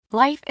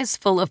Life is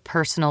full of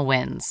personal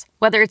wins,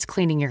 whether it's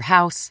cleaning your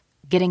house,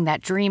 getting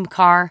that dream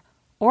car,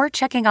 or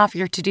checking off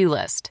your to-do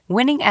list.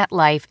 Winning at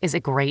life is a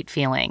great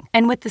feeling.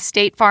 And with the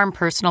State Farm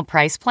Personal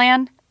Price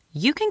Plan,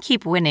 you can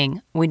keep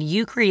winning when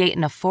you create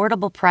an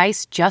affordable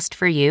price just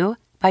for you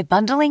by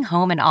bundling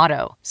home and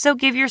auto. So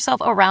give yourself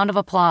a round of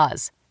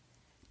applause.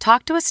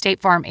 Talk to a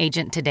State Farm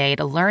agent today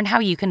to learn how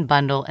you can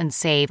bundle and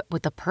save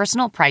with the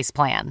Personal Price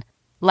Plan.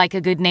 Like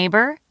a good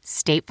neighbor,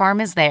 State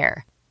Farm is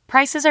there.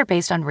 Prices are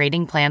based on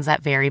rating plans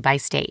that vary by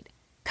state.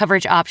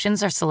 Coverage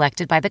options are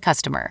selected by the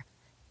customer.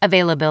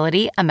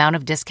 Availability, amount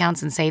of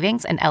discounts and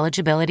savings, and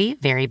eligibility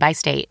vary by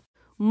state.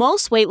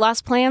 Most weight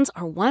loss plans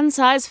are one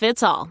size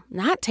fits all,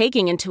 not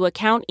taking into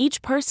account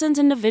each person's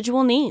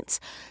individual needs.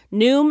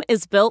 Noom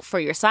is built for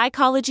your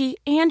psychology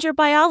and your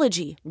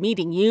biology,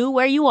 meeting you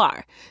where you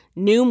are.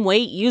 Noom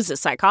Weight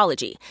uses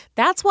psychology.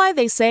 That's why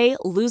they say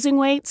losing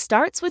weight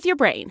starts with your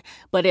brain.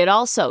 But it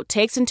also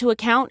takes into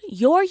account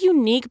your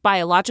unique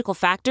biological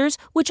factors,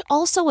 which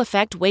also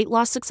affect weight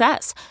loss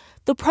success.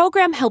 The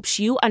program helps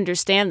you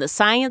understand the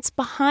science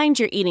behind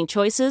your eating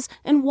choices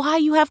and why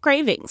you have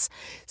cravings.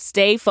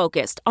 Stay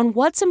focused on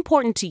what's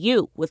important to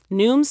you with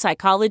Noom's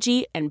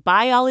psychology and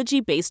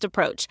biology-based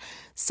approach.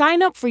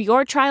 Sign up for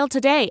your trial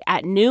today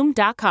at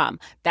Noom.com.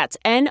 That's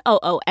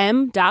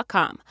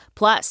Noom.com.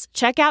 Plus,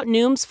 check out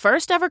Noom's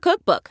first ever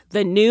cookbook,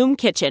 The Noom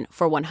Kitchen,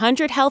 for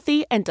 100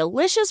 healthy and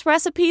delicious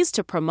recipes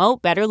to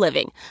promote better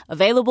living.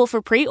 Available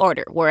for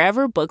pre-order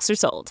wherever books are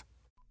sold.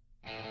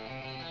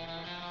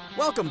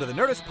 Welcome to the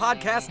Nerdist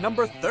Podcast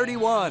number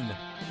 31.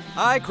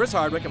 I, Chris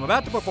Hardwick, am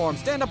about to perform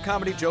stand-up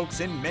comedy jokes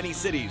in many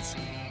cities.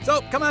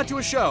 So come out to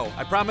a show.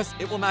 I promise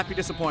it will not be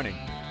disappointing.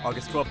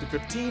 August 12th to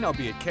 15th, I'll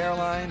be at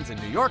Caroline's in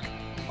New York.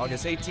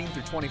 August 18th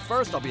through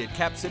 21st, I'll be at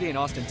Cap City in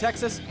Austin,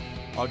 Texas.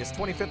 August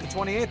 25th to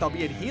 28th, I'll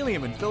be at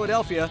Helium in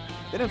Philadelphia.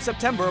 Then in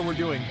September, we're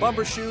doing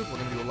Bumbershoot. We're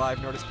going to do a live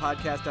Nerdist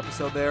Podcast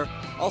episode there.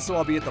 Also,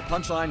 I'll be at the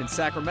Punchline in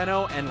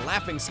Sacramento and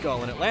Laughing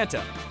Skull in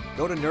Atlanta.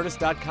 Go to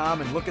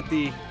Nerdist.com and look at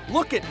the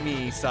Look at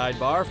Me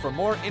sidebar for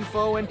more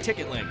info and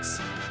ticket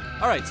links.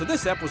 All right, so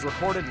this ep was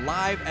recorded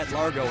live at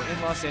Largo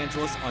in Los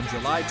Angeles on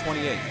July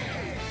 28th.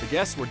 The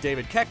guests were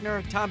David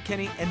Koechner, Tom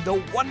Kenny, and the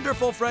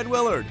wonderful Fred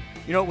Willard.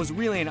 You know, it was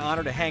really an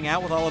honor to hang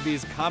out with all of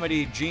these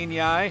comedy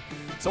genii,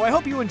 so I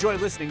hope you enjoy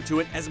listening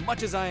to it as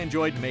much as I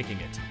enjoyed making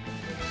it.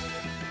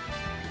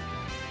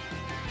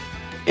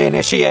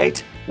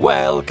 Initiate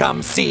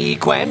welcome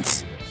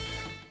sequence.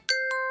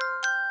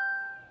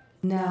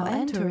 Now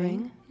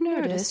entering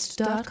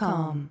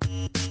Nerdist.com.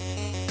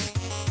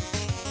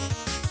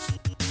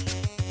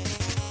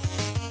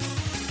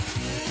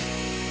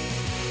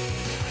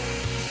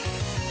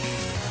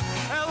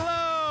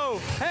 Hello!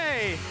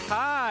 Hey!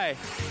 Hi!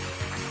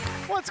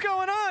 What's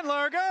going on,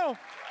 Largo?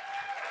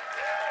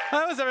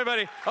 How's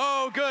everybody?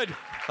 Oh, good.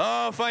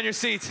 Oh, find your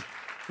seats.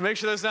 Make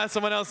sure there's not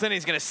someone else in.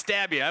 He's going to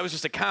stab you. I was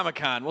just a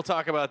Comic-Con. We'll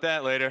talk about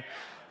that later.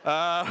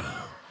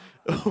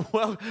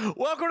 Well,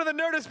 welcome to the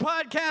Nerdist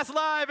Podcast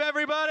Live,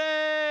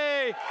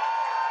 everybody!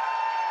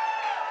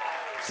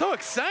 So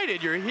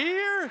excited you're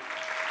here.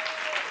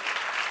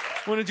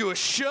 Want to do a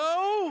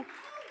show?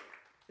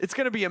 It's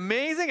going to be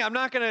amazing. I'm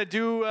not going to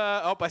do...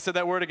 I said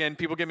that word again.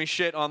 People give me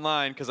shit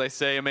online because I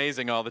say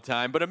amazing all the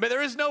time. But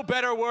there is no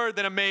better word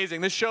than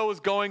amazing. This show is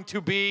going to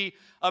be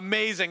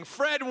amazing.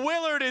 Fred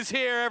Willard is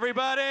here,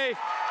 everybody.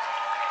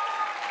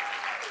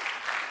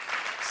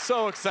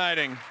 So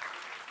exciting.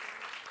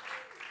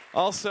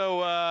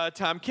 Also,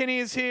 Tom Kenny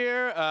is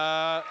here.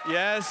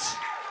 Yes.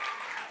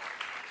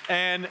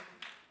 And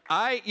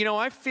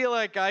I feel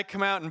like I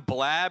come out and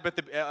blab at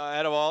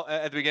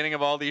the beginning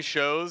of all these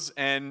shows.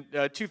 And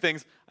two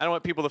things: I don't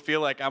want people to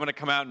feel like I'm going to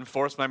come out and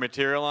force my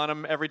material on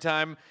them every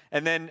time.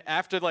 And then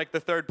after like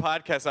the third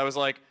podcast, I was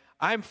like,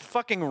 I'm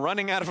fucking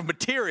running out of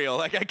material.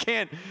 Like, I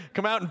can't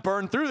come out and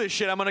burn through this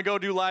shit. I'm going to go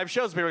do live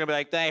shows. People are going to be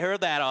like, they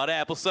heard that on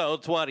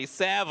episode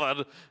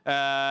 27.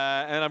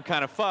 And I'm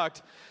kind of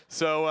fucked.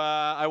 So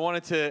I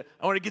want to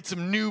get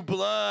some new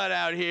blood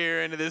out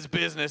here into this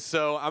business.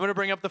 So I'm going to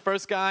bring up the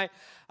first guy.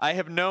 I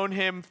have known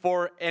him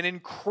for an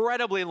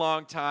incredibly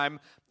long time.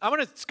 I'm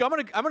going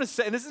to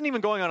say, and this isn't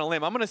even going on a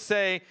limb, I'm going to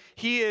say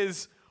he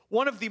is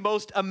one of the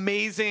most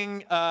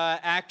amazing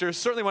actors,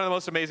 certainly one of the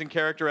most amazing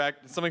character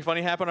actors. Something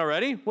funny happened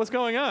already? What's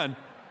going on?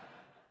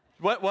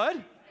 What?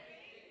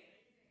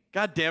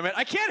 God damn it.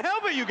 I can't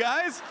help it, you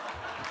guys.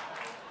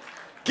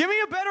 Give me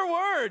a better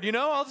word,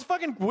 I'll just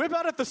fucking whip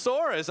out a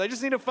thesaurus. I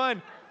just need to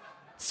find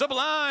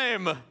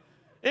sublime,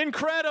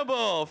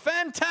 incredible,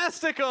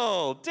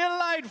 fantastical,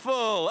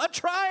 delightful, a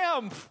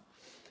triumph.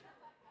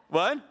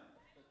 What?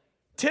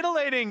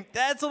 Titillating,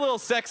 that's a little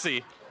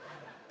sexy.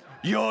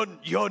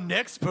 Your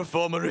next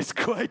performer is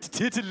quite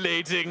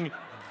titillating.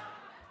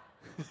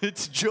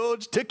 It's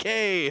George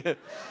Takei.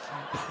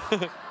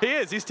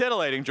 He's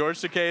titillating. George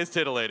Takei is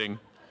titillating.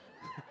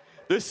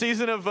 This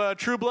season of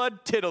True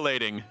Blood,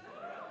 titillating.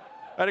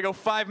 I had to go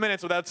 5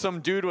 minutes without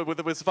some dude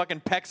with his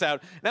fucking pecs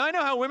out. Now, I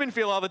know how women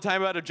feel all the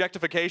time about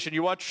objectification.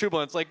 You watch True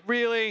Blood, it's like,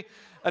 really?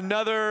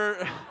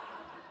 Another...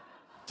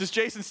 Does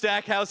Jason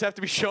Stackhouse have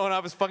to be showing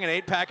off his fucking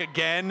 8-pack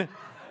again?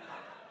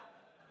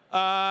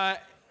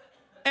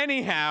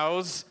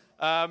 Anyhows,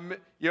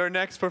 your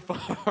next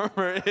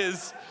performer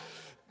is...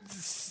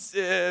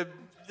 did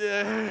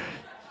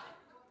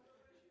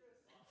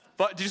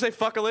you say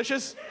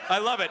fuckalicious? I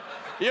love it.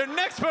 Your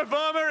next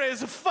performer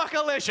is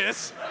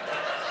fuckalicious.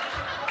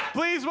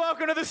 Please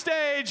welcome to the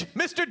stage,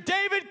 Mr.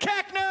 David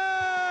Koechner!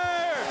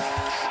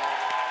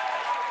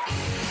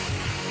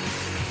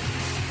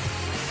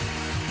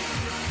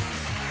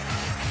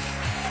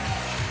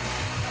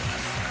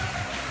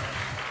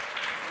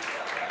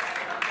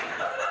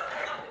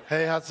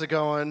 Hey, how's it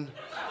going?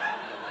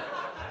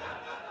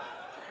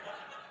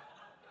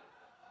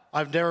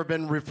 I've never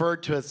been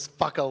referred to as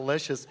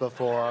fuckalicious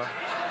before.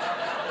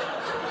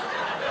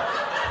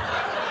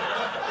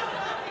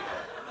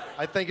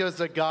 I think it was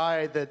a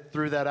guy that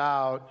threw that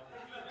out.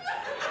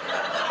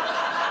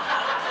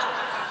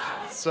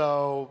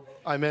 So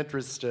I'm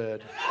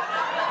interested.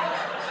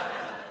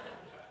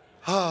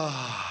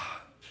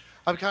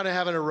 I'm kind of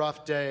having a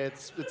rough day.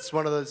 It's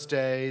one of those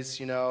days,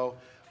 you know.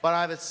 But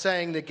I have a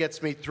saying that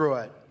gets me through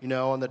it, you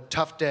know, on the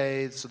tough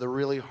days, the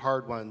really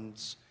hard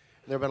ones.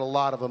 There have been a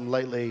lot of them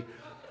lately.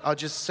 I'll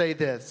just say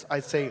this. I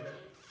say,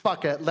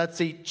 fuck it, let's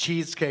eat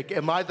cheesecake.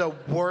 Am I the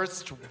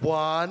worst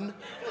one?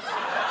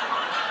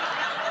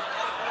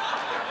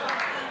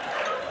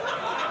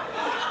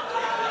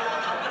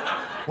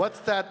 What's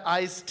that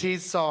Ice-T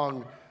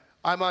song?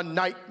 I'm a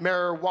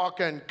nightmare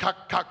walking,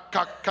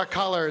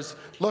 colors.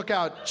 Look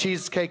out,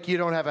 cheesecake, you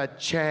don't have a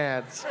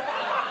chance.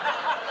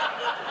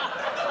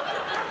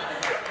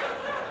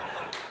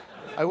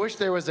 I wish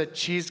there was a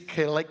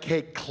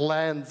cheesecake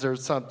cleanse or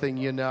something,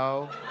 you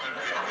know?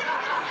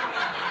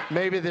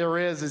 Maybe there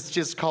is, it's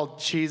just called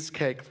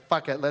cheesecake.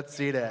 Fuck it, let's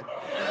eat it.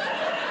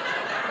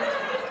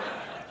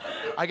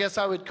 I guess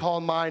I would call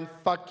mine,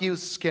 fuck you,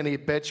 skinny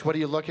bitch, what are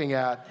you looking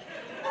at?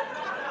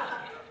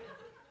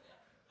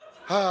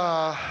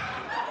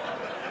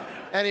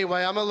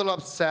 Anyway, I'm a little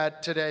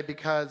upset today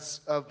because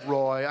of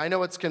Roy. I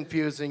know it's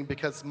confusing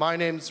because my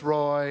name's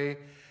Roy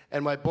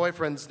and my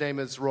boyfriend's name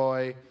is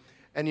Roy.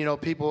 And, you know,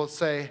 people will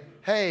say,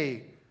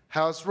 hey,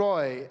 how's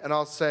Roy? And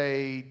I'll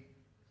say,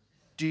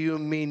 do you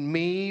mean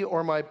me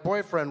or my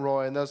boyfriend,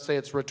 Roy? And they'll say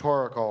it's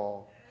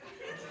rhetorical.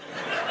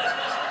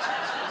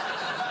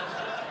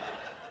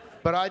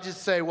 But I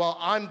just say, well,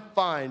 I'm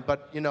fine,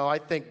 but, you know, I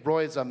think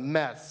Roy's a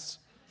mess.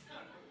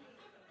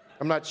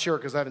 I'm not sure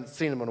because I haven't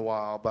seen him in a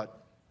while,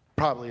 but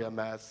probably a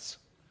mess.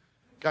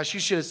 Gosh, you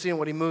should have seen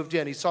when he moved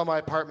in. He saw my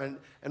apartment,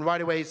 and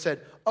right away he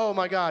said, oh,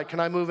 my God, can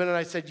I move in? And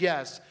I said,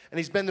 yes. And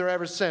he's been there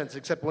ever since,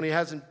 except when he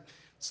hasn't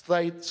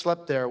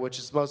slept there, which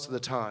is most of the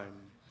time.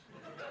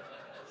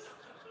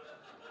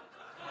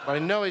 But I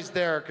know he's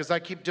there because I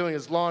keep doing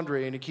his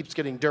laundry, and he keeps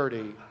getting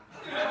dirty.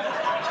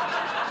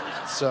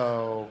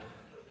 So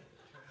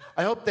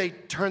I hope they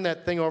turn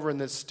that thing over in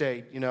this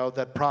state, you know,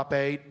 that Prop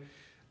 8.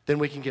 Then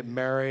we can get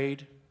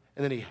married,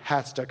 and then he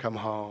has to come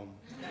home.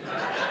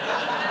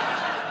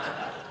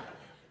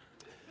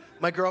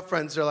 My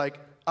girlfriends are like,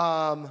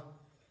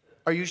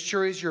 are you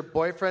sure he's your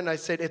boyfriend? I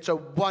said, it's a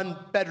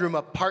one-bedroom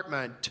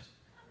apartment.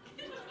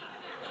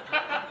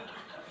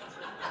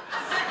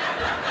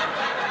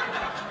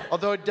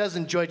 Although it does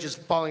enjoy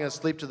just falling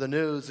asleep to the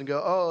news and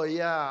go, oh,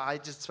 yeah, I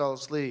just fell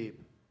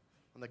asleep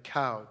on the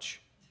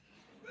couch.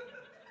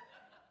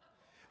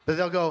 But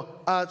they'll go,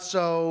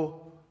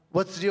 so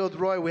what's the deal with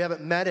Roy? We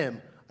haven't met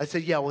him. I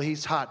said, yeah, well,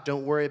 he's hot.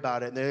 Don't worry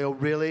about it. And they go,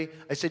 really?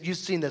 I said, you've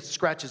seen the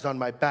scratches on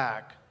my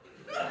back.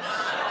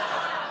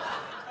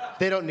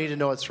 They don't need to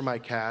know it's from my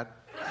cat.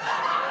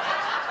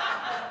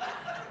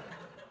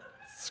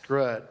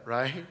 Screw it,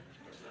 right?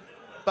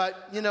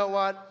 But you know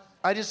what?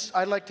 I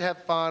like to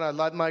have fun. I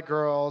love my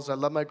girls. I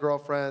love my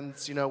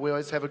girlfriends. You know, we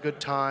always have a good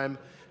time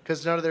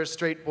because none of their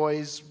straight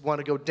boys want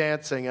to go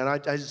dancing, and I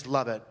just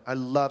love it. I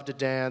love to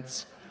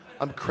dance.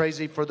 I'm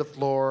crazy for the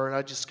floor, and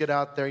I just get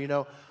out there, you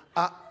know.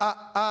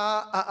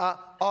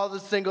 All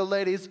the single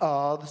ladies,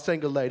 all the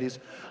single ladies.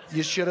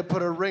 You should have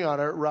put a ring on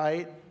it,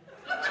 right?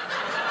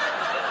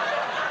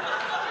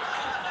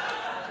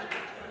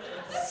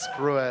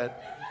 Screw it.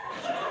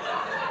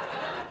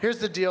 Here's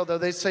the deal, though.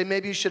 They say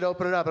maybe you should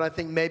open it up, and I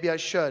think maybe I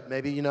should.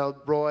 Maybe, you know,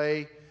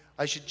 Roy,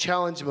 I should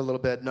challenge him a little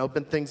bit and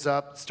open things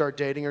up, start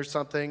dating or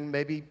something.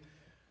 Maybe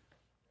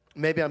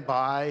I'm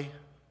bi.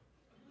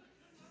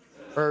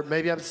 Or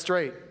maybe I'm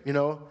straight, you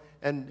know?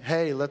 And,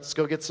 hey, let's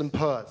go get some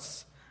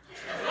puss.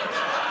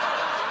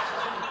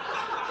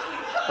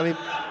 I mean,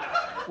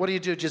 what do you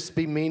do? Just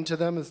be mean to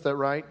them? Is that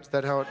right? Is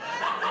that how it...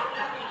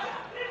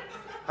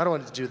 I don't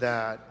want to do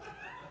that.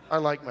 I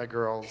like my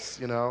girls,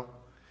 you know?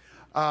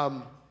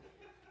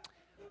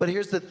 But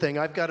here's the thing.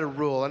 I've got a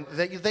rule. And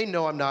they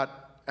know I'm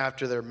not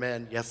after their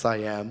men. Yes, I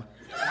am.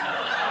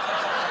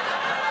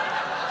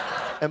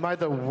 Am I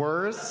the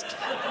worst?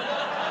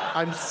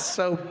 I'm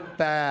so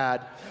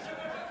bad.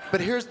 But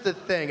here's the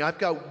thing. I've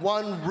got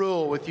one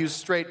rule with you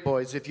straight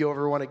boys if you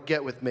ever want to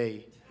get with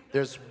me.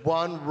 There's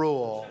one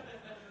rule.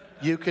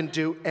 You can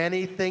do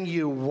anything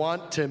you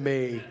want to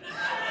me.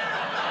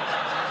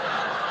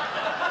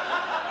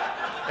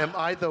 Am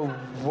I the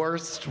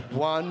worst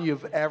one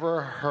you've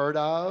ever heard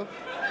of?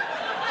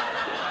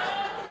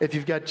 If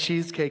you've got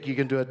cheesecake, you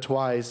can do it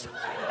twice.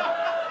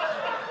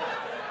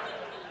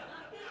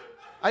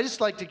 I just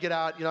like to get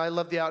out. You know, I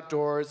love the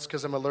outdoors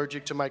because I'm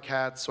allergic to my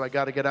cats, so I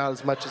got to get out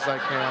as much as I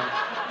can.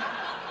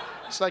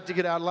 Just like to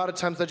get out. A lot of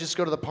times I just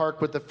go to the park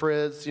with the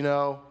frizz, you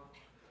know,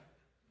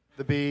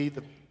 the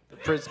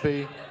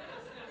frisbee.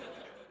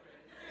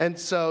 And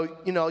so,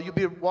 you know, you'll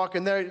be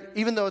walking there,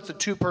 even though it's a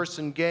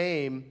two-person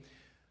game,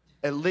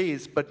 at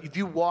least, but if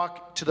you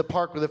walk to the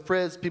park with a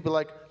frizz, people are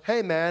like,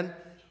 hey, man,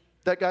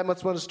 that guy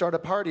must want to start a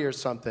party or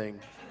something.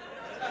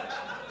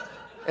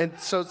 And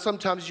so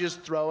sometimes you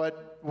just throw it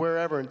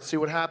wherever and see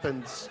what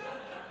happens.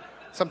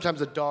 Sometimes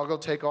a dog will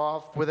take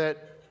off with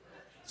it.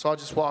 So I'll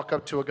just walk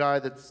up to a guy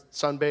that's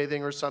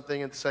sunbathing or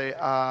something and say,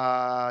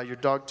 your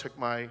dog took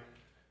my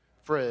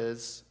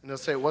frizz. And they'll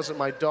say, it wasn't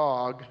my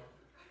dog.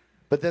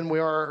 But then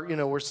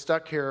we're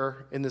stuck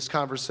here in this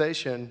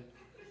conversation.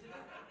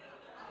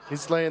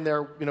 He's laying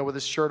there, you know, with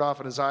his shirt off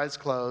and his eyes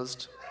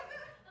closed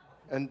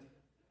and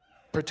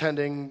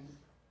pretending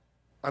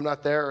I'm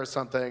not there or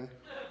something.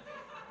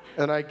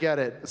 And I get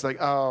it. It's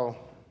like, oh,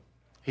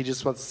 he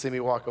just wants to see me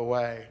walk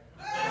away.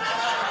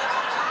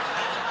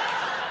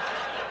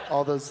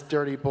 All those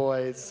dirty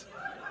boys.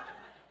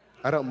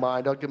 I don't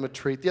mind. I'll give them a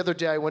treat. The other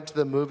day I went to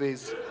the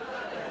movies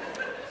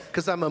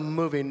because I'm a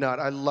movie nut.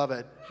 I love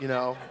it, you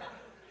know.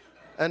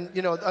 And,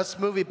 you know, us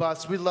movie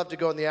buffs, we love to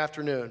go in the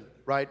afternoon,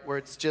 right, where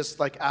it's just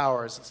like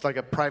ours. It's like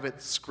a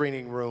private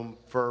screening room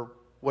for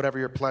whatever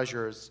your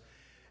pleasure is.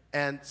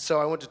 And so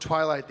I went to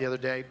Twilight the other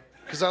day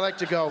because I like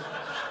to go,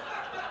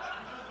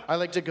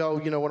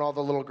 you know, when all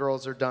the little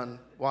girls are done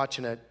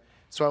watching it.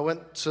 So I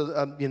went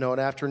to, you know, an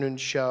afternoon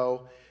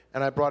show,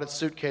 and I brought a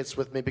suitcase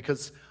with me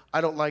because I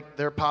don't like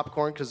their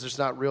popcorn because there's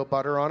not real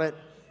butter on it.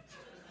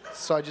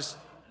 So I just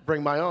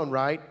bring my own,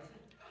 right?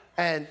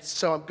 And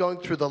so I'm going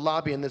through the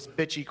lobby, and this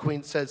bitchy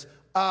queen says,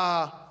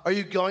 are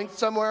you going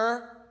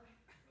somewhere?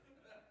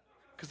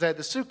 Because I had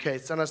the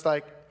suitcase, and I was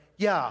like,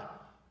 yeah,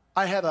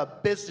 I have a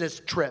business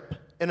trip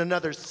in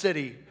another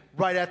city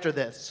right after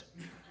this.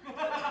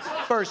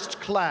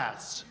 First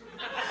class.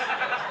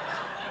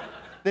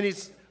 Then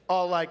he's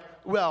all like,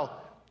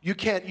 well, you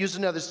can't use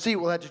another seat.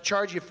 We'll have to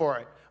charge you for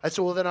it. I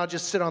said, well, then I'll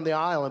just sit on the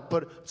aisle and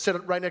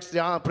sit right next to the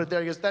aisle and put it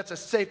there. He goes, that's a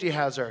safety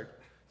hazard.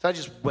 So I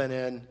just went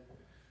in.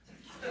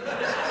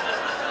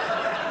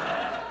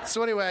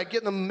 So anyway, I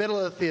get in the middle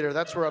of the theater.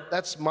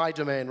 That's my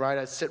domain, right?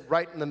 I sit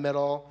right in the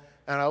middle,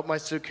 and I open my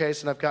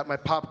suitcase, and I've got my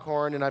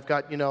popcorn, and I've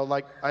got, you know,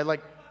 I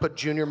put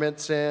Junior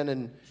Mints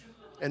in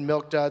and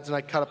Milk Duds, and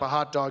I cut up a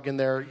hot dog in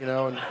there, you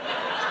know, and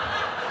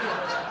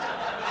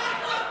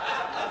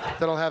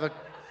then I'll have a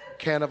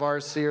can of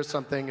RC or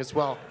something as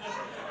well.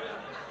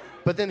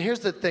 But then here's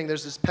the thing.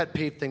 There's this pet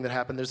peeve thing that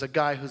happened. There's a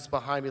guy who's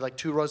behind me, like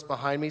 2 rows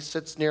behind me,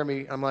 sits near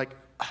me. I'm like,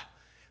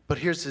 but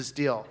here's his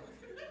deal.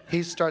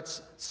 He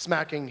starts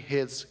smacking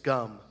his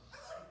gum.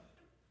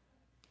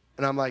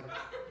 And I'm like,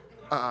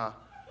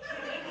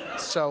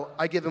 So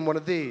I give him one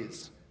of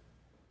these.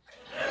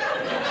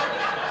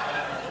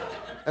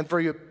 And for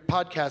you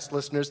podcast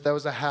listeners, that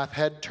was a half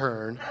head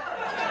turn.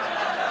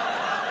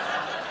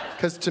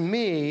 Because to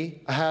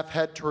me, a half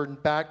head turn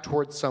back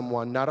towards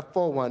someone, not a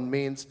full one,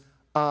 means,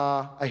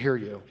 I hear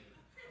you.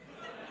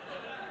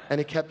 And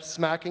he kept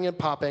smacking and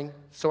popping,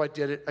 so I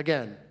did it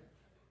again.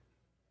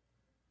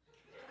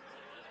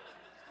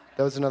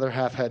 That was another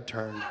half head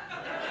turn.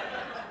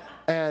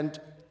 And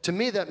to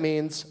me, that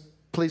means,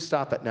 please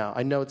stop it now.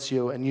 I know it's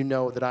you, and you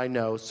know that I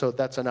know, so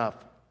that's enough.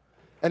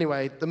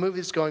 Anyway, the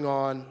movie's going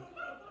on,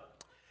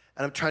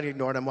 and I'm trying to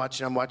ignore it. I'm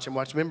watching.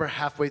 Remember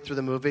halfway through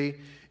the movie,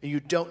 and you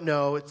don't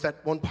know, it's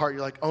that one part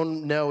you're like, oh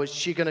no, is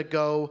she gonna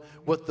go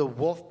with the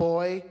wolf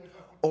boy?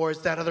 Or is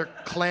that other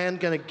clan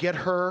gonna get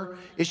her?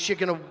 Is she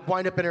gonna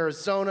wind up in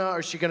Arizona? Or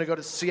is she gonna go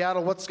to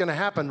Seattle? What's gonna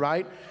happen,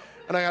 right?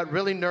 And I got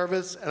really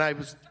nervous, and I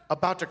was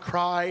about to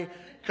cry,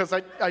 because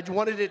I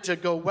wanted it to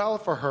go well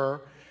for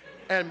her.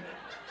 And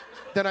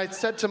then I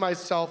said to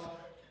myself,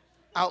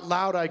 out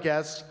loud, I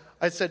guess,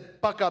 I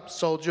said, buck up,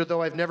 soldier,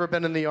 though I've never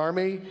been in the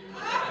army.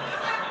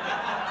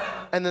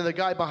 And then the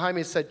guy behind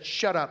me said,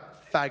 shut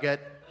up, faggot.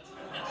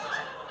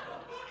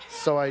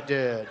 So I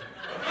did.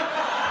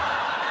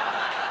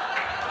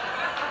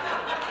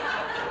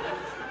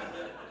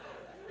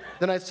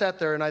 Then I sat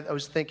there and I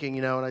was thinking,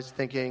 and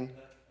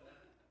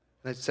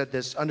I said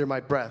this under my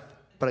breath,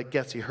 but I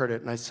guess he heard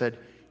it, and I said,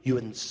 you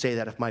wouldn't say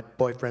that if my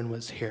boyfriend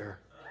was here.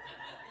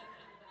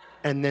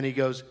 And then he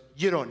goes,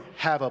 you don't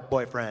have a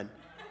boyfriend.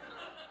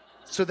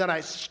 So then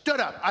I stood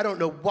up. I don't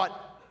know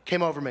what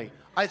came over me.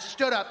 I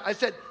stood up. I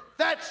said,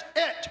 that's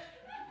it.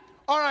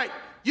 All right,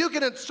 you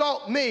can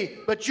insult me,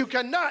 but you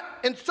cannot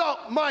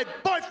insult my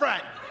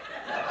boyfriend.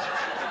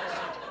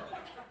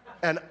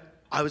 And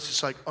I was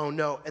just like, oh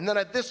no. And then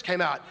this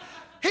came out.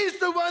 He's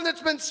the one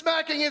that's been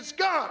smacking his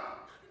gum.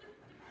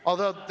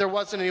 Although there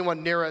wasn't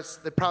anyone near us,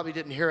 they probably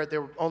didn't hear it.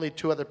 There were only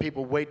 2 other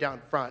people way down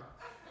front.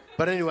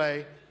 But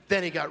anyway,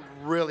 then he got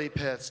really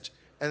pissed.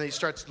 And then he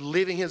starts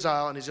leaving his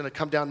aisle, and he's going to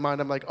come down mine.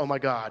 I'm like, oh, my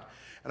God.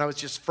 And I was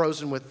just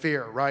frozen with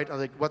fear, right? I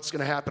was like, what's going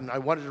to happen? I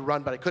wanted to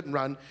run, but I couldn't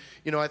run.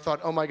 You know, I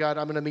thought, oh, my God,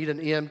 I'm going to meet an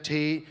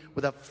EMT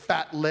with a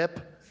fat lip.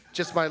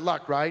 Just my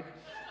luck, right?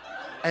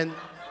 And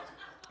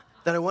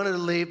then I wanted to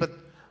leave, but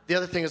the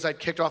other thing is I'd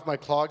kicked off my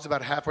clogs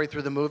about halfway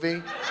through the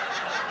movie.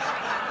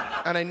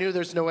 And I knew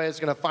there's no way I was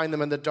going to find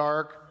them in the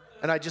dark.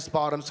 And I just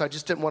bought them, so I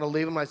just didn't want to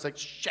leave them. I was like,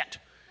 shit.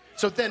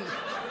 So then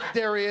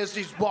there he is.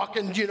 He's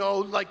walking, you know,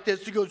 like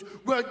this. He goes,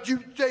 what'd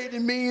you say to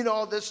me, and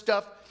all this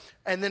stuff.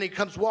 And then he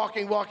comes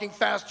walking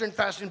faster and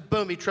faster, and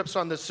boom, he trips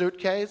on the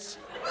suitcase.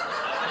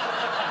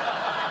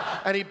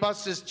 And he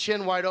busts his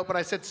chin wide open.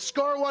 I said,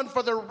 score one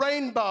for the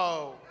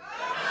rainbow.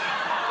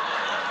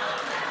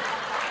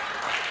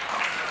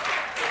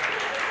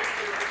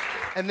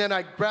 And then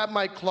I grabbed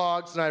my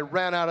clogs and I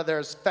ran out of there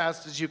as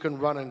fast as you can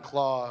run in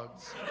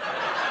clogs.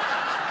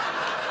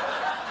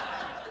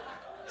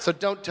 So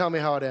don't tell me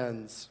how it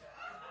ends.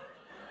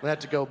 I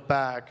had to go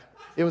back.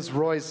 It was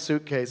Roy's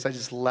suitcase. I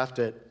just left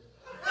it.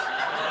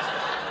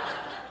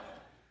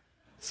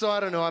 So I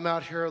don't know. I'm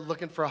out here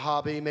looking for a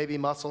hobby. Maybe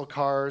muscle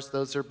cars.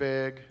 Those are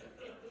big.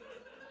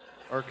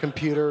 Or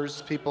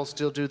computers. People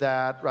still do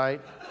that,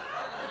 right?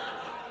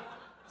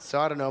 So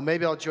I don't know.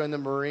 Maybe I'll join the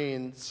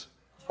Marines.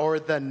 Or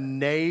the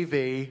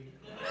Navy.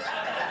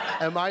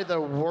 Am I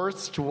the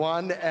worst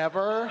one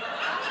ever?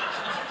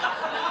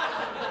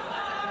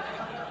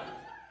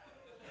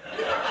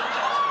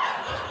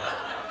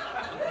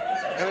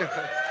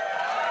 Anyway.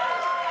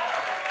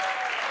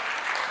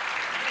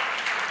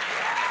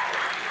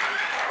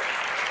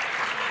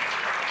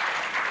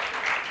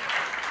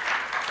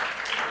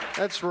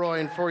 That's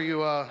Roy, and for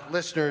you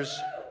listeners,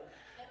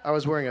 I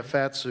was wearing a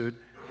fat suit.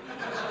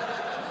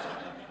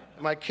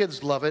 My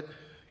kids love it,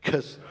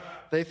 because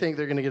they think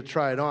they're going to get to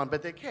try it on,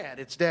 but they can't.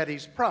 It's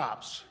Daddy's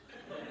props.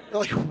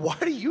 They're like, why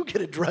do you get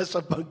to dress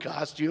up on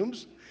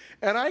costumes,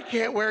 and I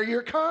can't wear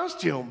your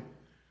costume?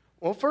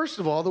 Well, first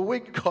of all, the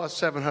wig costs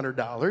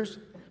 $700.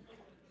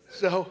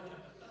 So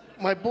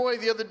my boy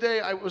the other day,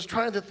 I was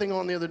trying the thing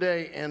on the other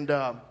day, and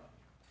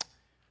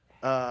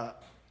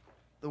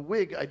the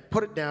wig, I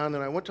put it down,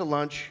 and I went to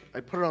lunch.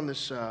 I put it on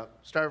this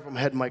styrofoam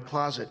head in my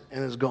closet,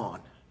 and it's gone.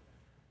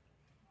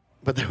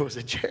 But there was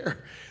a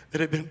chair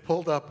that had been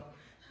pulled up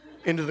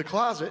into the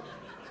closet,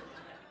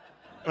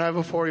 and I have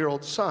a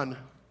 4-year-old son,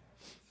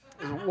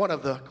 one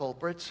of the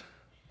culprits,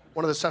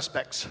 one of the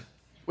suspects.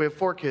 We have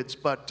 4 kids,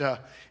 but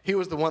he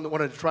was the one that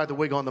wanted to try the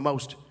wig on the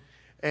most.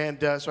 And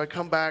so I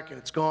come back, and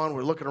it's gone.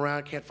 We're looking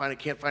around, can't find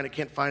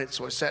it.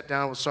 So I sat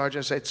down with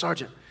Sergeant. I said,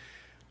 Sergeant,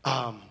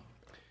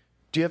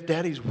 do you have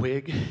Daddy's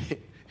wig?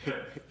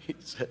 He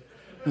said,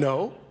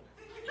 no.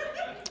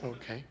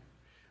 Okay.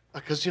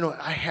 Because, you know,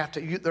 I have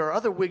to. There are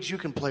other wigs you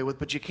can play with,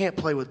 but you can't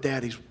play with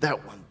Daddy's,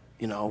 that one.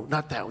 You know,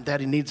 not that one.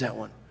 Daddy needs that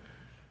one.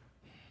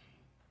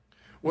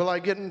 Will I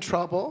get in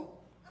trouble?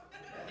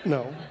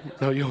 No,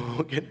 you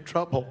won't get in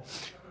trouble.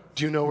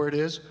 Do you know where it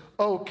is?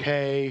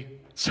 Okay.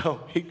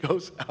 So he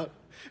goes out.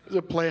 There's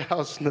a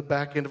playhouse in the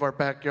back end of our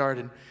backyard,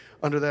 and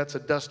under that's a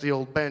dusty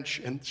old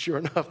bench, and sure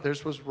enough, there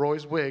was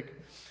Roy's wig.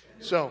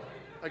 So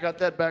I got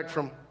that back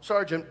from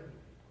Sergeant.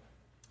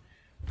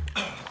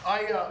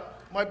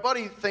 My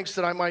buddy thinks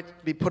that I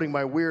might be putting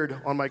my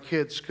weird on my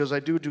kids, because I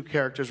do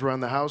characters around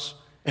the house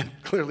and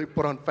clearly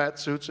put on fat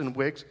suits and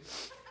wigs.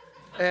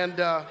 And,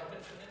 well,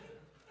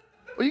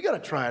 you got to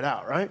try it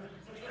out, right?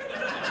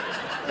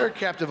 They're a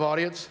captive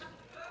audience.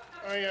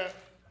 I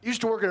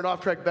used to work at an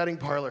off-track betting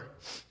parlor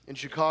in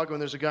Chicago,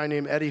 and there's a guy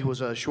named Eddie who was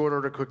a short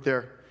order cook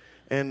there.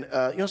 And,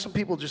 you know, some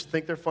people just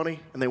think they're funny,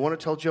 and they want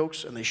to tell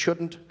jokes, and they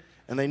shouldn't,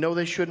 and they know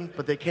they shouldn't,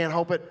 but they can't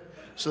help it,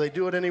 so they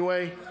do it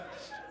anyway.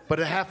 But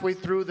halfway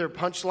through their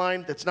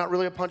punchline, that's not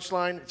really a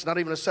punchline, it's not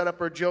even a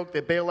setup or a joke, they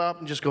bail out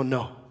and just go,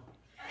 no.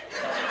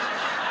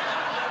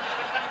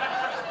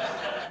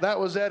 That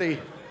was Eddie.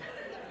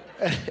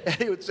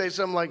 Eddie would say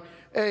something like,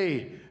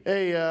 hey,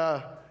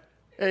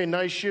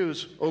 nice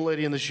shoes. Old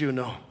lady in the shoe,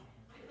 no.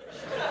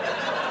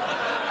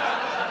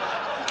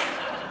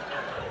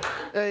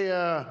 Hey,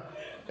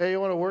 you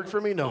want to work for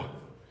me? No.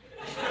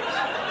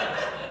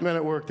 Men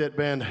at work, that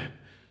band.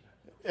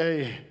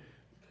 Hey,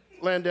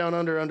 land down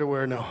under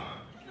underwear, no.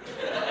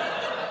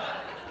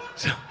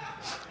 So,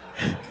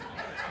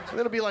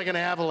 it'll be like an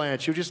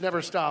avalanche. You just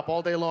never stop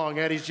all day long.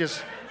 Eddie's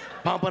just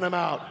pumping them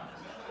out.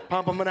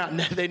 And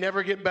they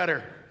never get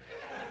better.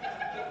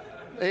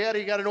 Hey,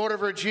 Eddie, got an order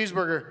for a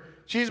cheeseburger.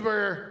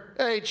 Cheeseburger.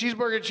 Hey,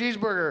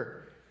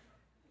 cheeseburger.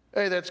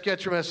 Hey, that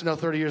sketch from SNL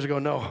 30 years ago.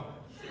 No.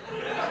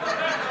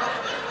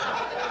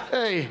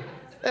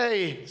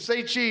 Hey,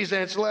 say cheese,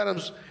 Ansel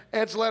Adams.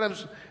 Ansel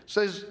Adams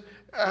says,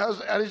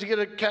 how did you get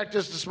a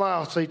cactus to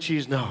smile? Say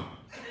cheese, no.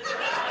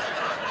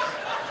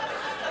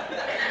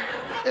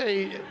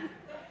 Hey,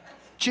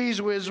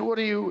 Cheese Whiz, what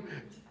are you,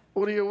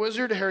 a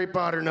wizard? Harry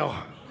Potter, no.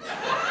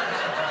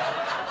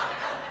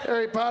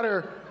 Harry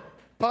Potter,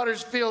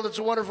 Potter's Field, It's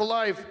a Wonderful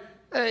Life.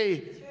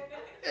 Hey,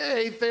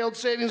 failed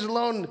savings and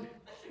loan,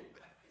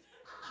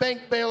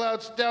 bank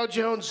bailouts, Dow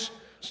Jones,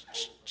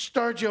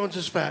 Star Jones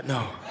is fat,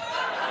 no.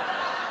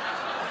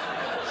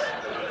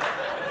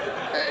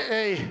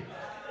 Hey,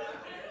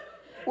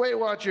 Weight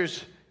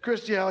Watchers.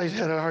 Christy Alley's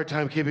had a hard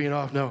time keeping it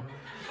off, no.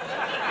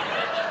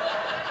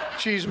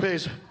 Cheese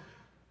Base,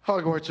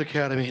 Hogwarts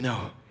Academy,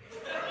 no.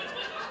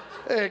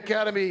 Hey,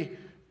 Academy,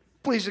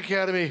 Police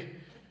Academy.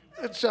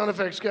 That sound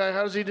effects guy,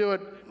 how does he do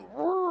it?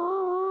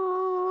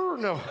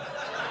 No.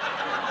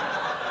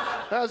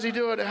 How's he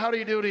do it?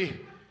 Howdy doody.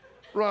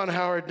 Ron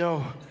Howard,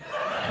 no.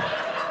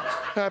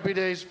 Happy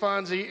Days,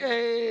 Fonzie.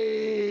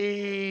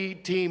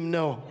 A-Team,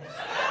 no.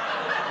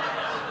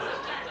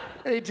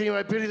 A-Team,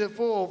 I pity the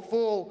fool.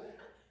 Fool.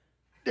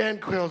 Dan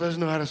Quayle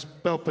doesn't know how to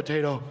spell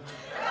potato.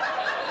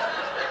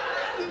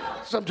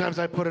 Sometimes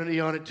I put an E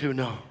on it too,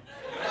 no.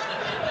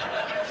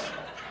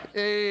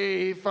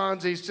 Hey,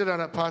 Fonzie, sit on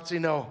it, Potsy,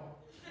 no.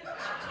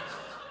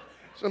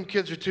 Some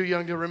kids are too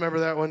young to remember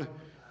that one.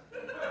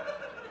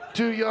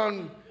 Too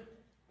young.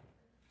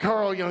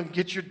 Carl Young,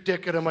 get your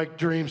dick out of my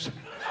dreams.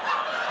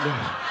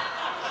 No.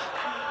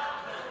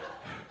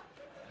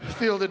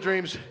 Field of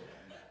Dreams.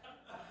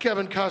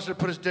 Kevin Costner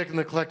put his dick in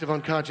the collective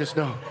unconscious,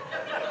 no.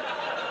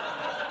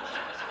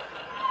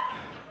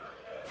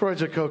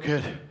 Freud's a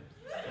cokehead.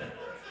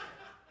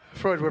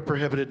 Freud were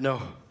prohibited,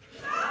 no.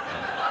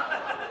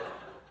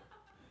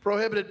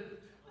 Prohibited,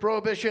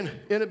 prohibition,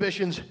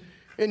 inhibitions,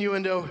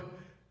 innuendo.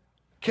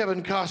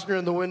 Kevin Costner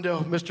in the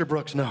window, Mr.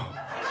 Brooks, no.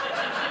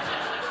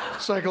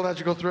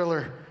 Psychological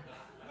thriller.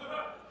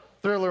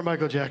 Thriller,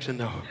 Michael Jackson,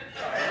 no.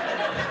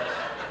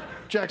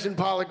 Jackson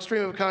Pollock,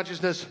 stream of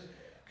consciousness.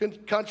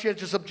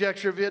 Conscientious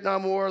objector,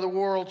 Vietnam War, the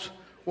world's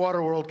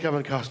Waterworld,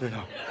 Kevin Costner,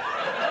 no.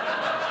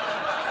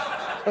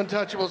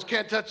 Untouchables,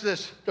 can't touch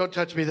this. Don't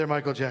touch me there,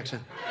 Michael Jackson.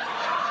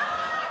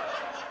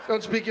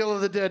 Don't speak ill of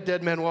the dead,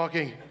 dead men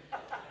walking.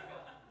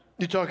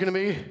 You talking to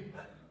me?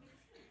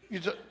 You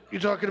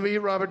talking to me?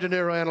 Robert De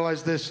Niro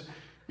analyzed this.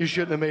 You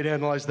shouldn't have made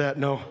analyze that,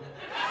 no.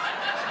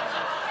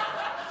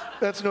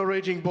 That's no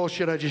raging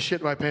bullshit, I just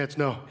shit my pants,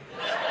 no.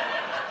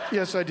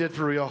 Yes, I did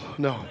for real,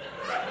 no.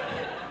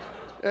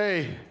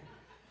 Hey,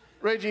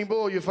 Raging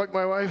Bull, you fucked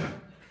my wife?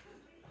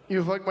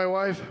 You fucked my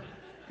wife?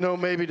 No,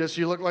 maybe. Does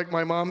she look like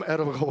my mom?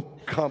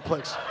 Edible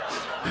complex.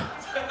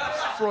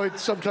 Freud,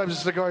 sometimes a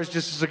cigar is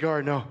just a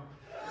cigar, no.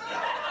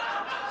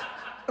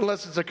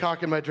 Unless it's a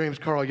cock in my dreams,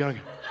 Carl Young.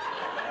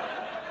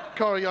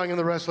 Carl Young and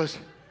the Restless,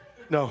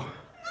 no.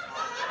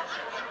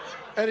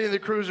 Eddie and the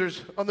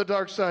Cruisers, On the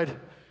Dark Side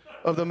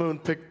of the Moon,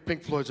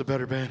 Pink Floyd's a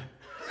better band.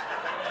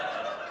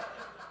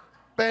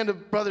 Band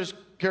of Brothers,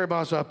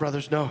 Karamazov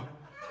Brothers, no.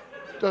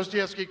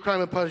 Dostoevsky,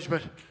 Crime and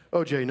Punishment,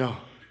 OJ, no.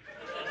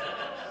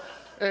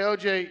 Hey,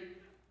 OJ,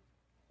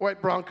 White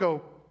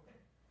Bronco,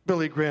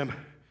 Billy Graham,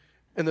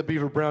 and the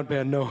Beaver Brown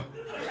Band, no.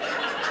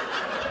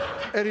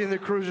 Eddie and the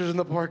Cruisers in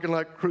the parking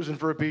lot cruising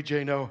for a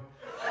BJ, no.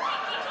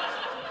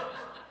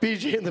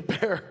 BJ and the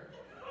Bear.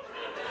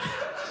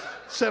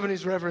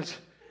 70s reference.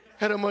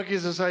 Had a monkey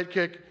as a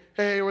sidekick.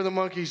 Hey, we're the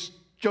Monkeys.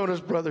 Jonas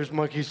Brothers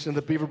Monkeys and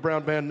the Beaver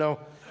Brown Band, no.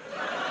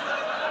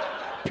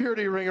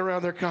 Purity ring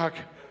around their cock.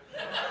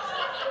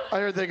 I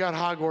heard they got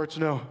Hogwarts,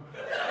 no.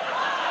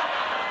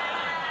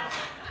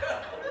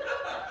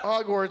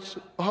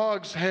 Hogwarts,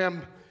 hogs,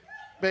 ham,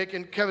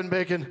 bacon, Kevin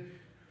Bacon,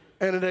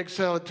 and an egg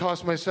salad.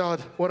 Toss my salad.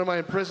 What am I,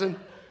 in prison?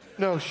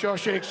 No,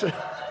 Shawshank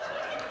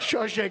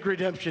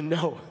Redemption,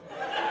 no.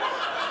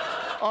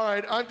 All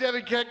right, I'm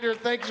David Koechner.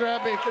 Thanks for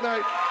having me. Good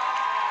night.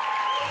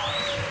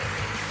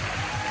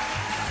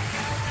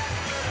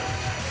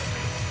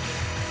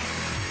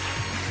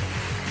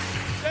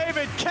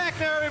 David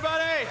Koechner,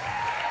 everybody!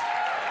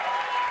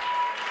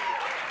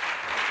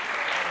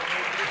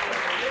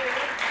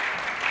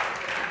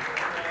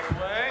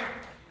 Away.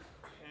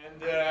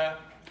 And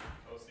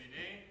OCD,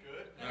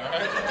 good. All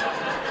right.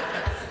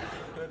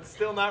 That's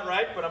still not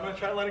right, but I'm going to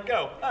try to let it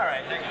go. All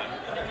right, hang on.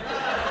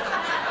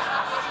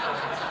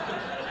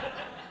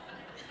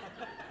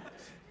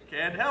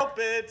 Can't help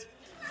it.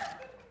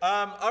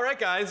 All right,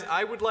 guys,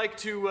 I would like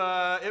to...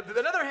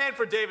 another hand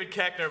for David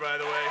Koechner, by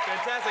the way.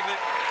 Fantastic.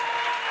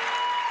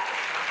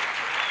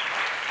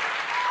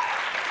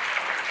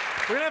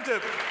 We're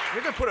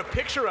gonna put a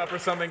picture up or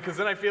something, because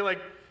then I feel like,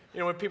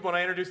 when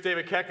I introduce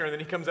David Koechner and then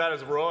he comes out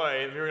as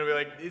Roy, and you're gonna be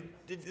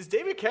like, does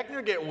David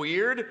Koechner get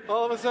weird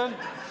all of a sudden?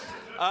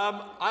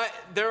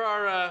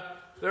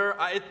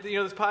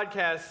 This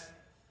podcast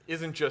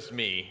isn't just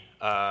me.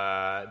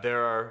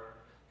 There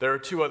are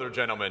two other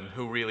gentlemen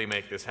who really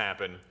make this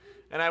happen,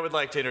 and I would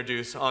like to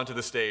introduce onto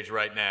the stage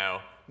right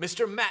now,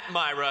 Mr. Matt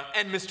Myra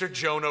and Mr.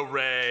 Jonah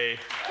Ray.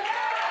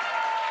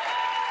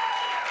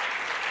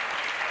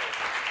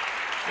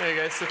 Yeah, you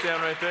guys sit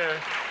down right there.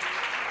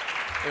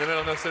 In the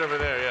middle, no, sit over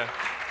there, yeah.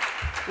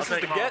 This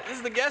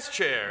is the guest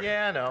chair.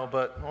 Yeah, I know,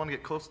 but I want to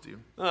get close to you.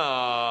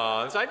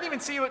 Oh, so I didn't even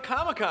see you at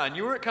Comic-Con.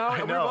 You were at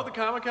Comic-Con? We were both at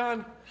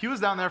Comic-Con? He was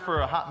down there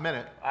for a hot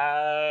minute. 8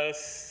 hours?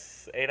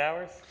 7 or 8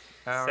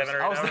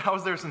 hours? I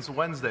was there since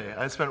Wednesday.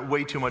 I spent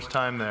way too much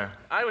time there.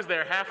 I was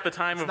there half the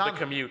time of the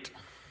commute.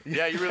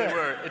 Yeah, you really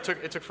were. It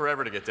took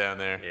forever to get down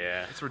there.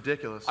 Yeah. It's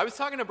ridiculous. I was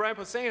talking to Brian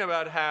Posehn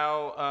about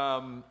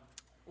how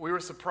we were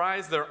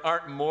surprised there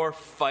aren't more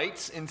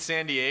fights in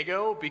San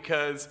Diego,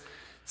 because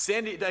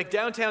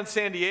downtown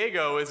San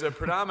Diego is a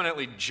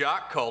predominantly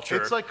jock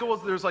culture. It's like, well,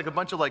 there's like a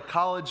bunch of like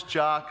college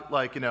jock,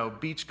 like,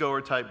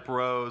 beachgoer type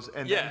bros,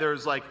 and then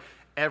there's like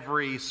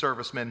every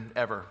serviceman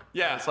ever.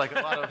 Yeah. And it's like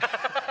a lot of.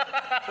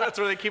 That's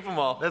where they keep them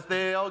all.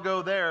 They all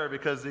go there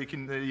because you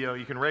can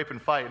rape and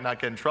fight and not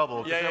get in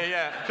trouble.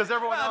 Yeah. Because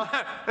everyone else,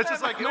 it's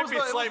just like it might be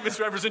a slight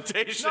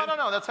misrepresentation.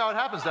 No. That's how it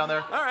happens down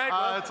there. All right.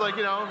 Well, it's like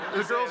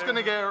the girl's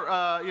gonna get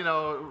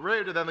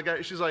raped, and then the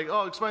guy, she's like,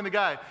 oh, explain the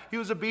guy. He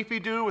was a beefy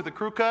dude with a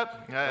crew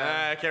cut.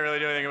 I can't really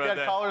do anything about He had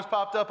that. collars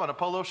popped up on a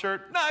polo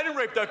shirt. No, I didn't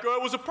rape that girl.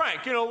 It was a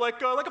prank.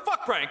 Like a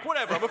fuck prank.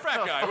 Whatever. I'm a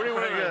frat guy. What do you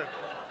want to do?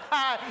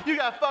 You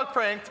got fuck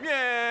pranked.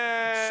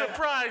 Yeah.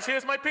 Surprise!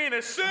 Here's my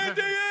penis. San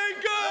Diego.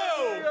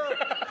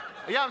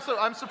 Yeah,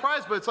 I'm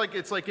surprised, but it's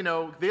like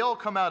they all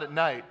come out at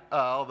night.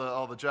 All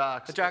the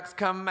jocks. The jocks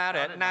come out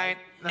at night.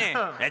 The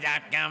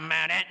jocks come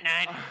out at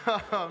night.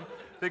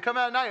 They come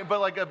out at night, but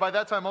like by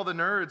that time, all the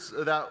nerds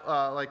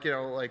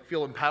that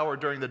feel empowered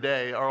during the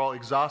day are all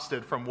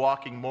exhausted from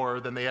walking more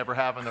than they ever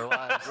have in their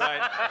lives.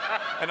 Right.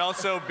 And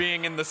also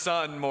being in the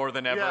sun more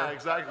than ever. Yeah,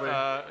 exactly.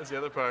 Is the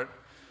other part.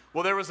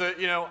 Well, there was a,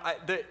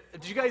 did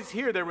you guys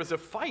hear there was a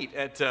fight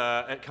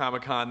at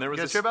Comic-Con? There was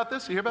you guys hear about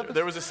this? You hear about this?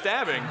 There was a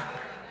stabbing.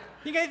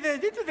 You guys,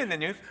 this was in the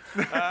news.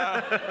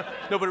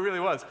 No, but it really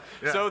was.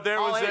 Yeah. So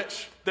there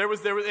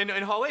was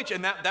in Hall H,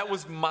 and that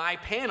was my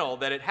panel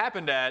that it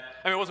happened at.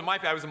 I mean, it wasn't my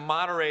panel. I was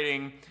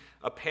moderating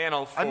a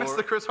panel for... I missed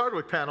the Chris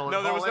Hardwick panel.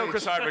 No, there was no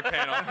Chris Hardwick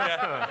panel.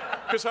 Yeah.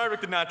 Chris Hardwick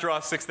did not draw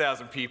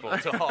 6,000 people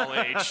to Hall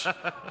H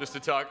just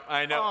to talk.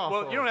 I know. Oh.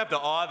 Well, you don't have to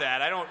awe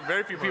that.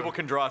 Very few people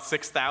can draw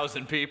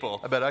 6,000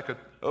 people. I bet I could.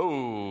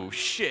 Oh,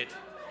 shit.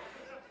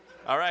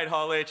 All right,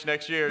 Hall H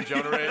next year,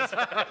 Jonah Ray's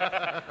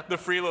The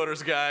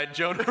Freeloader's Guide,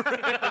 Jonah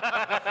Ray.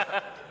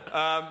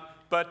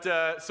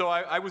 So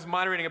I was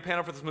moderating a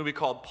panel for this movie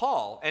called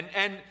Paul, and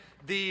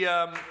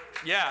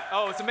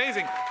it's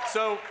amazing.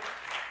 So,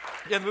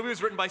 the movie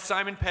was written by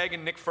Simon Pegg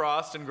and Nick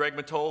Frost, and Greg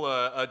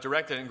Mottola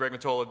directed it, and Greg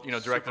Mottola,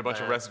 directed a bunch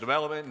of Arrested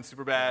Development and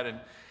Superbad,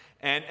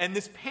 and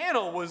this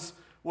panel was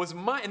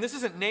mine, and this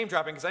isn't name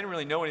dropping because I didn't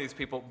really know any of these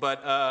people,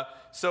 but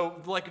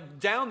so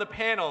down the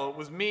panel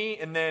was me,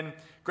 and then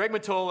Greg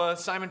Mottola,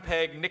 Simon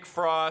Pegg, Nick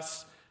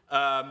Frost,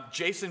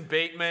 Jason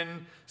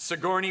Bateman,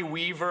 Sigourney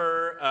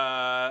Weaver,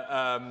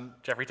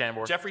 Jeffrey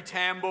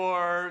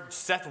Tambor,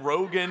 Seth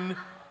Rogen,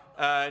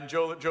 and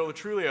Joe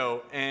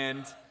Latrulio,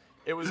 and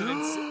it was an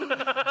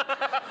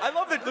I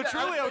love that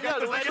Latrulio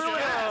got the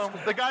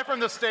Latrulio. The guy from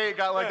The State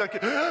got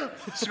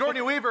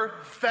Sigourney Weaver,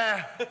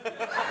 fat.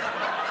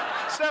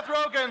 Seth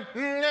Rogen,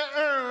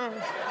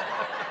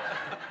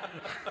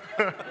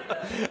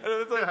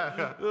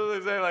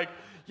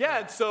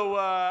 so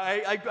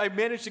I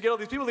managed to get all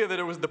these people together.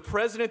 There was the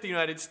President of the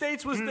United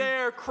States was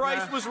there,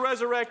 Christ was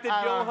resurrected,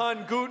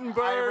 Johann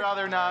Gutenberg. I'd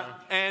rather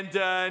not. And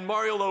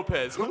Mario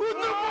Lopez.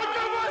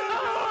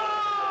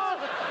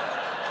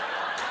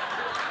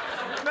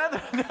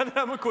 Now that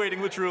I'm equating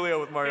Latrulio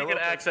with Mario Lopez.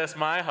 You can access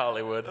my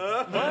Hollywood.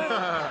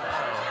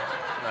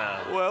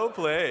 Well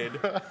played.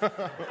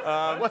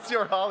 What's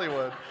your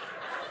Hollywood?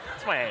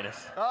 It's my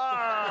anus.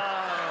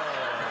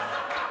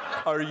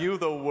 Are you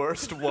the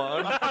worst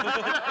one? The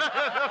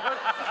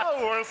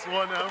worst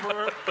one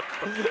ever.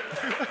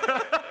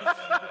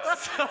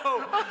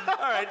 All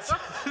right. So,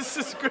 this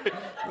is great.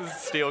 This is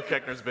Steel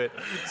Keckner's bit.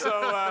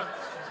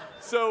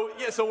 So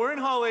we're in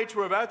Hall H.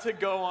 We're about to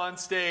go on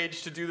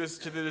stage to do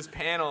this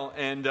panel,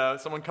 and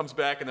someone comes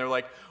back and they're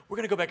like, "We're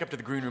gonna go back up to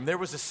the green room. There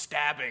was a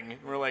stabbing."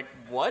 And we're like,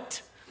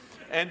 "What?"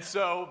 And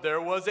so there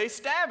was a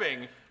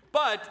stabbing,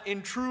 but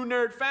in true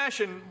nerd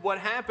fashion, what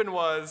happened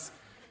was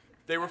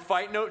they were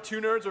fighting. Two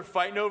nerds were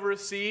fighting over a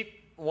seat.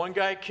 One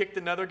guy kicked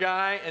another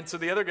guy, and so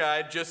the other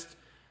guy just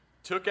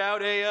took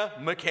out a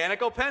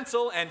mechanical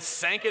pencil and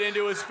sank it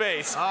into his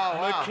face. Oh,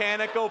 wow.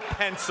 Mechanical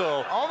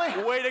pencil.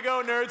 Way to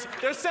go, nerds.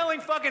 They're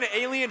selling fucking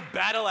alien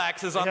battle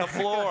axes on the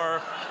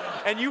floor,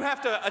 and you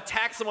have to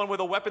attack someone with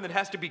a weapon that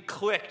has to be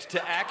clicked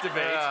to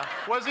activate. Yeah.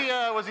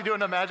 Was he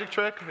doing a magic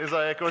trick?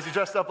 Was he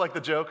dressed up like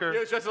the Joker? He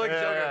was dressed up like the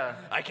Joker. Yeah.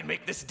 I can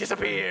make this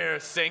disappear,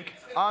 sink.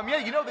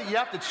 You know that you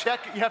have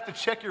to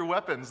check your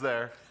weapons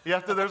there.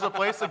 There's a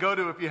place to go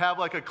to if you have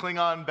like a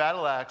Klingon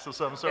battle axe of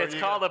some sort. It's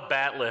called a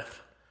batlith.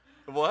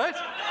 What?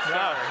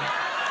 No.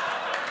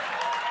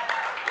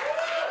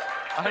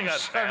 I'm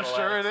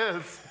sure it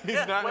is.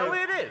 He's not. Well,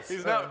 it is.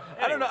 He's not.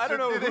 I don't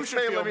know who should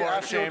feel more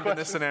ashamed in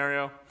this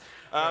scenario.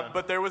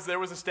 But there was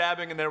a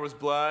stabbing and there was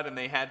blood, and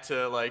they had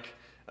to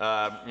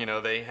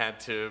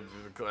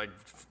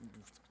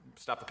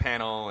stop the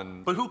panel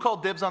and. But who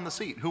called dibs on the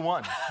seat? Who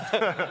won?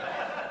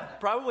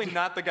 Probably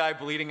not the guy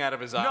bleeding out of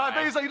his eye. No, I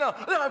bet he's like, no,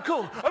 I'm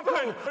cool. I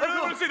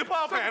really want to see the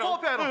Paul panel.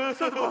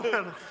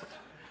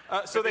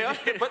 So they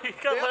he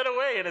got led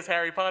away in his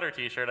Harry Potter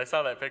T-shirt. I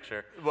saw that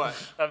picture. What?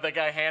 Of the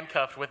guy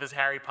handcuffed with his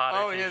Harry Potter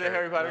T-shirt. Oh, yeah, the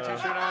Harry Potter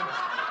T-shirt on?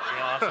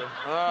 Awesome.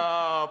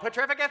 Oh,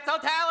 Petrificus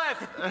Totalis!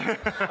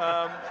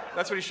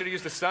 That's what he should have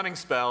used a stunning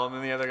spell, and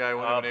then the other guy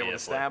wouldn't have been able to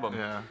stab him.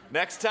 Yeah.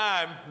 Next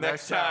time.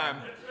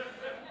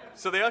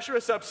 So they usher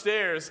us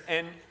upstairs,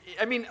 and,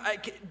 I mean,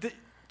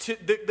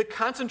 the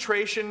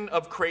concentration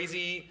of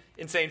crazy,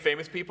 insane,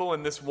 famous people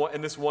in this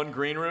one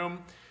green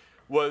room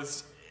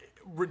was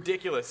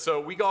ridiculous. So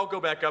we all go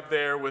back up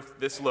there with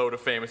this load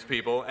of famous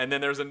people, and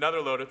then there's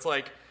another load. It's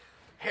like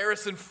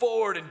Harrison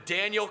Ford and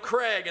Daniel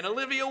Craig and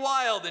Olivia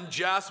Wilde and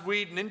Joss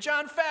Whedon and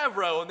Jon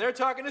Favreau, and they're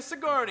talking to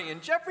Sigourney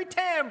and Jeffrey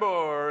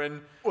Tambor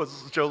and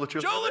Joe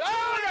LaTruth? Joe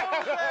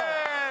LaTruth!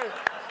 Hey!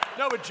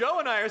 No, but Joe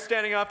and I are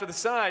standing off to the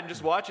side and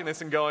just watching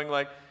this and going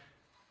like,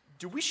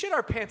 do we shit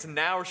our pants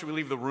now, or should we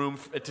leave the room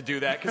to do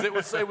that?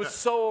 Because it was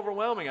so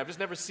overwhelming. I've just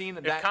never seen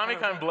that. If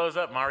Comic-Con blows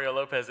up, Mario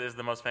Lopez is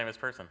the most famous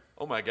person.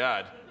 Oh my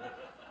God,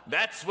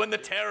 that's when the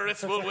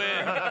terrorists will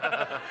win.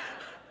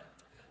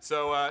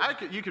 So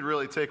you could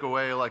really take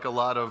away like a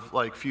lot of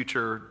like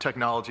future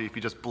technology if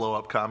you just blow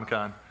up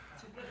Comic-Con.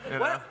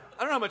 What?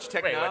 I don't know how much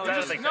technology. Wait,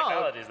 what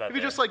technology is that? If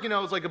you just like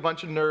it's like a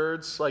bunch of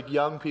nerds, like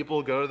young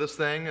people go to this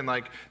thing and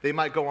like they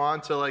might go on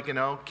to like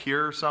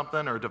cure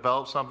something or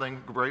develop something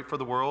great for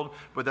the world,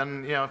 but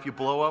then if you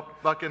blow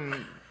up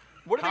fucking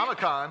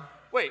Comic-Con.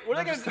 Wait, what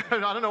are they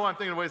gonna? I don't know why I'm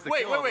thinking of ways to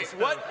kill Wait.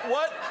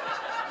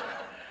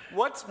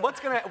 What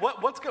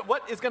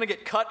is gonna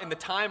get cut in the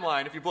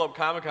timeline if you blow up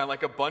Comic-Con?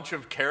 Like a bunch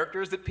of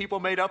characters that people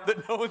made up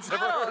that no one's ever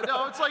heard of?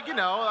 No, it's like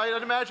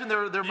I'd imagine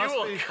there must be. You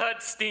will cut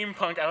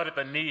steampunk out at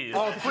the knees.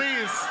 Oh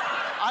please,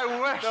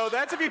 I wish. No,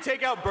 that's if you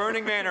take out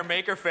Burning Man or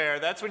Maker Faire.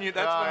 That's when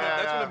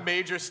the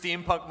major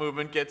steampunk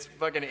movement gets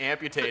fucking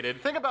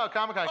amputated. Think about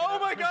Comic-Con. Oh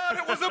my God,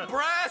 it was a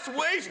brass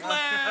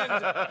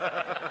wasteland.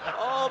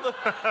 all the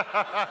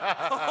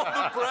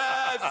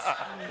brass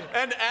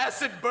and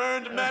acid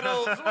burned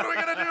metals. What are we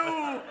gonna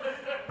do?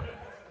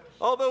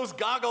 All those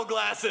goggle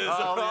glasses.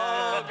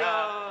 Oh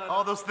God.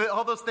 All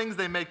those things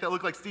they make that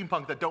look like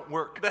steampunk that don't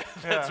work.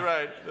 That's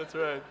right.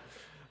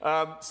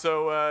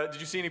 So, did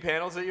you see any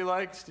panels that you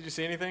liked? Did you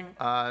see anything?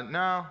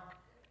 No.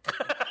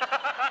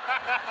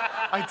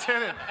 I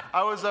didn't.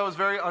 I was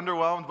very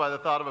underwhelmed by the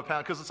thought of a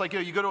panel because it's like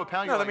you go to a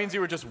panel. No, that means you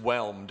were just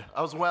whelmed.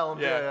 I was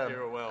whelmed. Yeah. You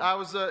were whelmed. I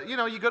was.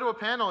 You go to a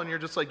panel and you're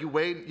just like you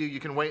wait. You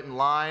can wait in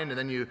line and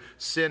then you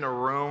sit in a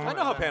room. I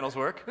know how panels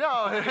work.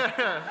 No.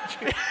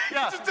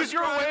 Because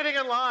you're waiting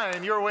in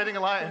line. You were waiting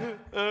in line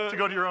to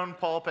go to your own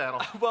Paul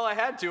panel. Well, I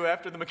had to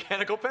after the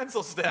mechanical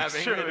pencil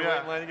stabbing. Sure, wait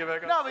in line to get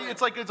back on. No, but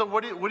it's like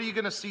what are you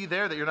going to see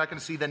there that you're not going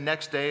to see the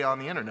next day on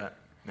the internet?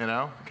 It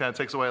kind of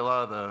takes away a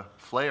lot of the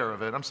flair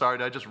of it. I'm sorry,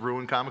 did I just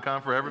ruin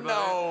Comic-Con for everybody?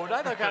 No,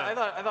 I thought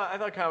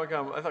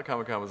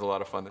Comic-Con was a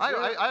lot of fun.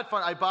 I had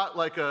fun. I bought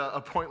like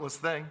a pointless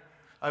thing.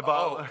 I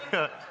bought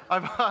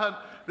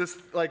this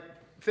like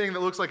thing that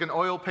looks like an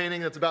oil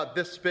painting that's about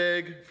this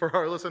big for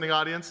our listening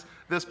audience.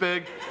 This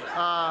big,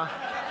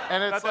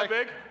 and it's not like that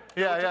big.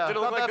 Yeah. Did it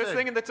look like this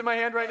thing that's in my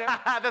hand right now?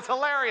 That's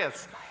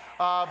hilarious.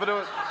 But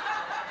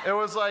it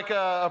was like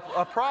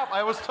a prop.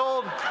 I was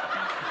told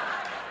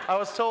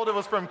it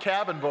was from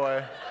Cabin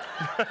Boy.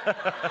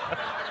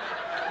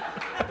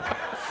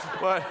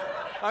 What?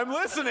 I'm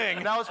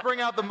listening. Now let's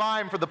bring out the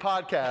mime for the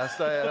podcast.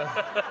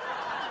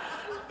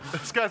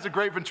 This guy's a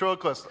great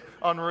ventriloquist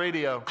on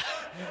radio.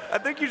 I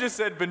think you just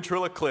said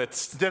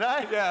ventriloquist. Did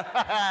I?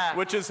 Yeah.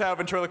 Which is how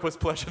ventriloquists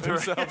pleasure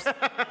themselves. Hey,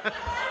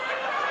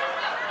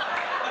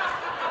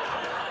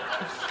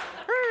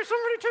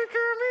 somebody take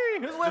care of me.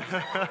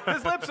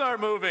 His lips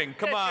aren't moving.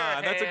 Come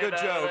on. That's a good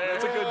joke.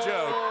 That's a good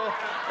joke.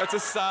 That's a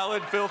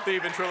solid, filthy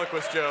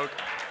ventriloquist joke.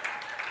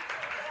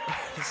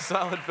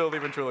 Solid, filthy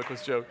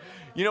ventriloquist joke.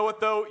 You know what,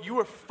 though? You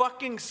were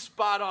fucking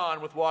spot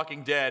on with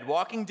Walking Dead.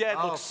 Walking Dead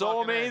looks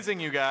so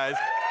amazing, you guys.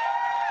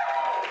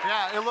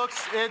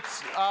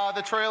 Yeah,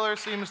 the trailer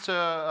seems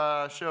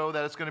to show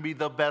that it's going to be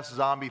the best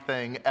zombie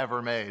thing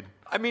ever made.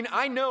 I mean,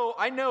 I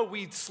know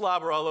we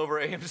slobber all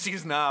over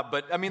AMC's knob,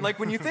 but I mean, like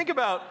when you think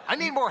about... I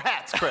need more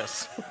hats,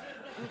 Chris.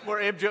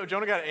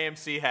 Jonah got an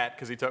AMC hat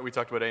because we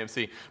talked about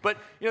AMC. But,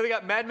 they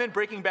got Mad Men,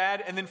 Breaking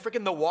Bad, and then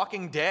freaking The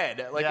Walking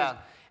Dead.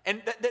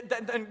 And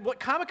what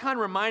Comic-Con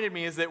reminded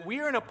me is that we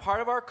are in a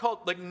part of our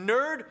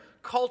nerd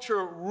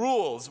culture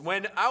rules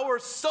when our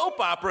soap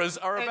operas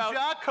are and about...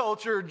 jock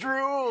culture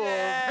drools.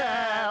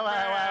 Yeah. Wow.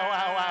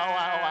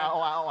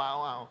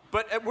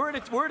 But we're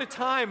at a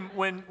time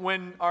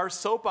when our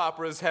soap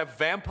operas have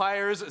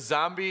vampires,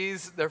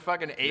 zombies, they're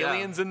fucking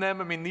aliens in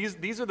them. I mean,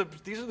 these are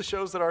the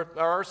shows that are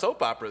our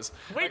soap operas.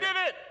 We did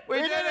it! We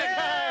did it!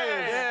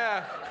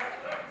 Yeah.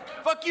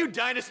 Fuck you,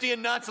 Dynasty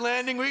and Knots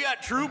Landing. We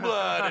got True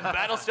Blood and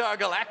Battlestar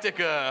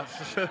Galactica.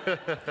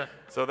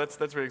 So that's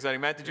pretty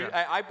exciting. Matt, did you?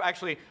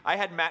 I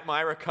had Matt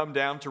Myra come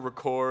down to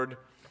record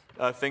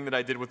a thing that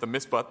I did with the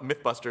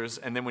Mythbusters,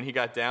 and then when he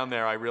got down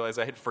there, I realized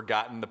I had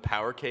forgotten the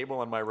power cable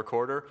on my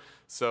recorder.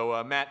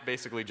 So Matt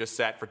basically just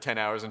sat for 10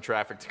 hours in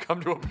traffic to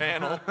come to a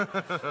panel.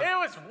 It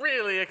was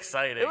really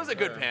exciting. It was a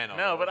good panel.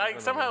 No, but I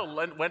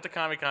somehow went to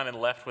Comic-Con and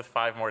left with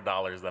 $5 more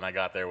than I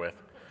got there with.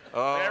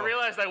 Oh. I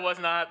realized I was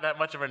not that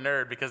much of a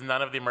nerd because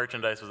none of the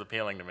merchandise was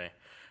appealing to me.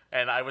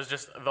 And I was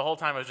the whole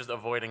time I was just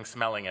avoiding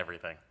smelling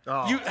everything.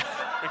 Oh.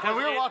 Because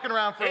we were walking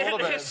around for a little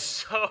bit. It is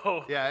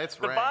so... Yeah, it's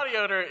The rank. body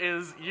odor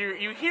is...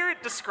 You hear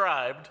it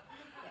described,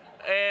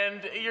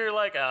 And you're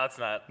like, oh, it's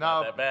not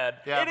that bad.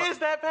 Yeah, it is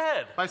that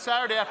bad. By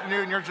Saturday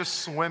afternoon, you're just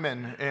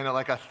swimming in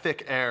like a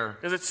thick air.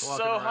 Because it's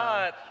walking so around.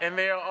 hot, and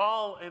they're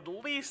all at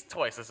least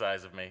twice the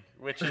size of me,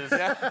 which is...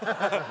 They're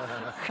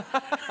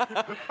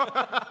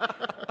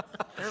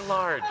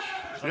large.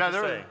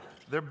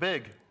 They're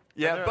big.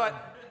 Yeah,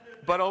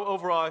 but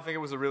overall, I think it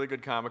was a really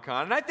good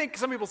Comic-Con. And I think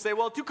some people say,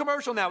 well, too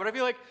commercial now. But I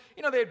feel like,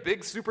 they had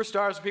big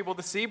superstars for people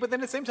to see. But then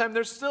at the same time,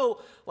 there's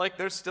still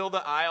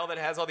the aisle that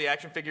has all the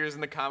action figures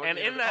and the comic. And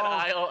in that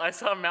aisle, I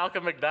saw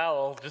Malcolm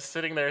McDowell just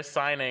sitting there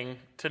signing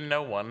to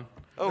no one.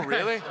 Oh,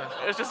 really?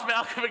 It was just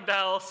Malcolm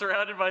McDowell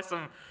surrounded by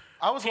some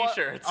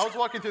T-shirts. I was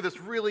walking through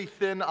this really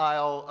thin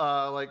aisle,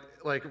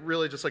 like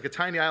really just like a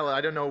tiny aisle.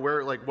 I don't know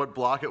what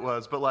block it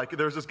was, but like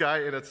there's this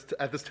guy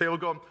at this table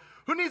going,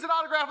 "Who needs an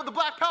autograph of the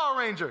Black Power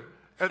Ranger?"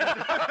 And then,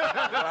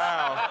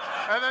 wow.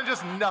 And then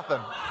just nothing.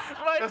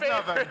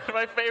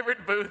 My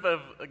favorite booth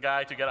of a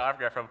guy to get an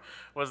autograph from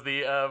was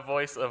the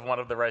voice of one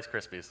of the Rice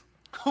Krispies.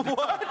 What?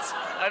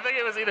 I think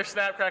it was either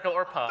Snap, Crackle,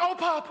 or Pop. Oh,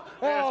 Pop!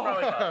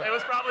 Yeah, it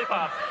was probably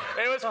Pop.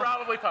 It was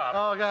probably Pop.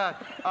 Oh, God.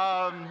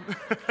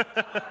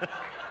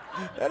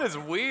 That is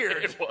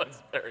weird. It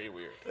was very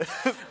weird.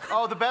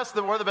 One of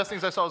the best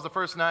things I saw was the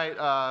first night,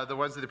 the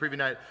Wednesday, the preview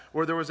night,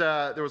 where there was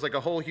like a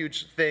whole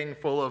huge thing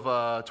full of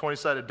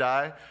 20-sided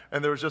die,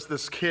 and there was just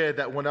this kid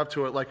that went up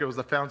to it like it was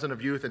the fountain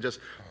of youth and just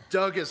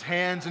dug his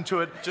hands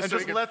into it and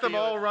just let them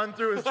all run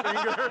through his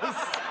fingers.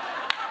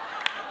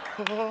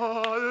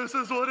 Oh, this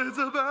is what it's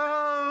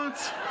about.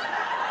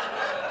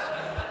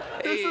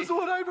 This is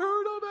what I've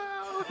heard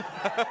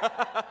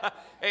about.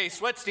 Hey,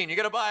 Sweatstein, you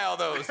gotta buy all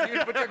those. You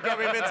can put your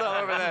gummy mints all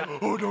over that.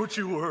 Oh, don't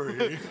you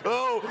worry.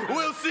 Oh,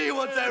 we'll see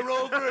once I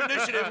roll for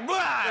initiative. And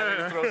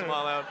he throws them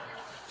all out.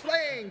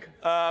 Slang.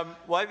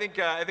 Well, I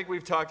think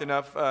we've talked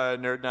enough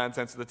nerd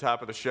nonsense at the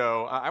top of the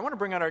show. I want to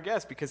bring out our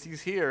guest because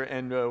he's here,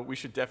 and we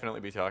should definitely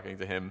be talking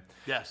to him.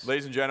 Yes.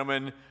 Ladies and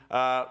gentlemen,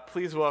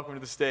 please welcome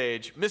to the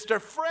stage, Mr.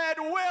 Fred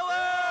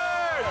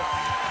Willard!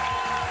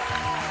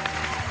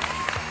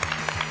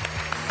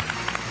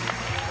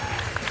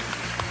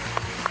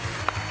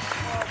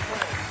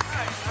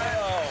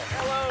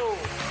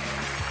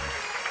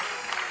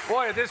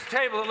 Boy, at this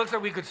table, it looks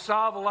like we could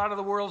solve a lot of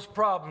the world's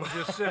problems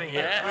just sitting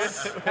here.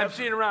 Yes. I'm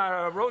seeing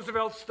around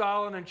Roosevelt,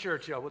 Stalin, and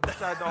Churchill. We'll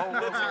decide the whole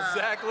world. That's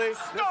exactly.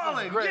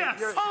 Stalin,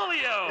 yes.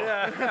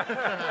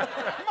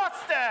 Polio.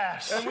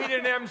 Mustache. And we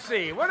didn't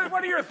MC. What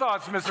are your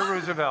thoughts, Mr.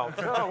 Roosevelt?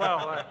 Oh,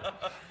 well,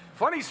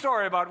 funny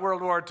story about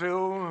World War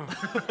II.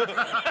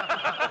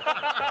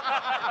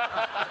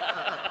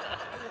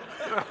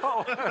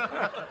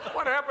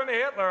 What happened to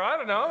Hitler? I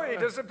don't know. He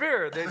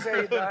disappeared. They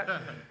say he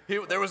died.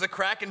 There was a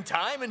crack in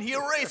time, and he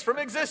erased from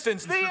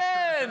existence. The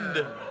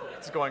end.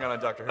 What's going on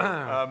Doctor Who?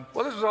 Well,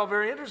 this was all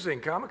very interesting.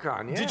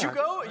 Comic-Con. Yeah. Did you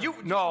go?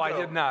 No, I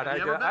did not.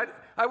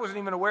 I wasn't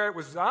even aware it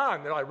was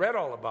on. I read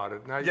all about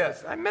it, and I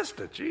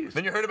missed it. Jeez.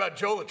 Then you heard about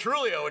Joe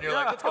Latrulio, and you're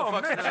like, let's go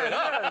fuck some shit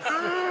up.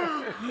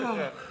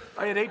 Yes.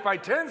 I had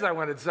 8x10s I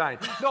wanted signed.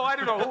 No, I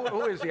don't know.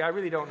 Who is he? I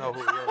really don't know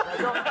who he is.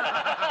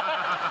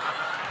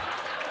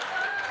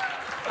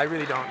 I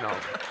really don't know.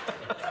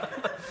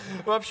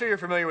 Well, I'm sure you're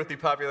familiar with the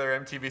popular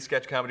MTV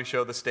sketch comedy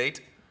show, The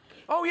State.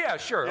 Oh, yeah,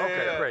 sure. Yeah,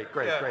 okay, yeah, great.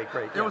 yeah.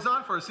 It was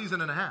on for a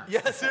season and a half.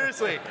 Yeah,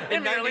 seriously.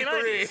 In the early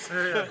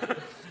 93.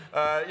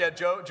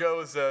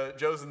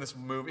 Joe's in this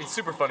movie. He's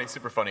super funny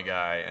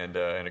guy, and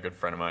a good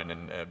friend of mine,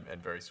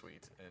 and very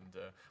sweet.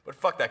 But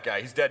fuck that guy.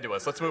 He's dead to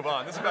us. Let's move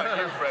on. This is about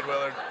you, Fred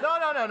Willard.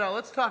 No.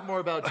 Let's talk more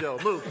about Joe.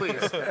 Move,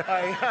 please.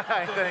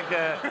 I think...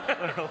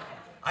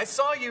 I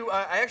saw you.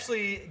 I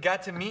actually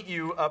got to meet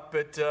you up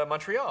at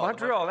Montreal.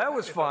 Montreal, that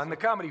was fun. The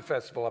comedy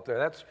festival up there.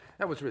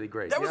 That was really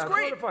great. That was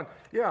great. It was a lot of fun.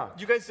 Yeah.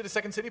 You guys did a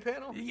Second City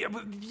panel? Yeah,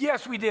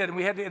 yes, we did. And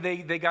we had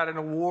they got an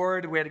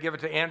award. We had to give it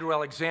to Andrew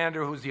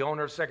Alexander, who's the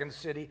owner of Second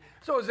City.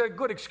 So it was a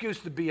good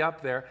excuse to be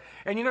up there.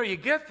 And you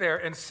get there,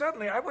 and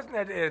suddenly I wasn't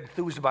that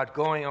enthused about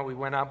going. We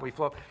went up, we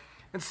flew up.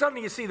 And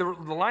suddenly you see the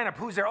lineup.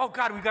 Who's there? Oh,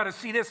 God, we got to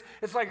see this.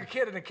 It's like a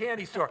kid in a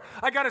candy store.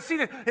 I got to see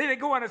this. Hey, they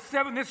go on at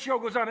 7. This show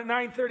goes on at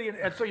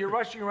 9:30. And so you're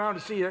rushing around to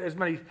see as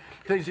many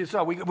things as you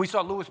saw. We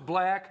saw Louis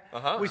Black.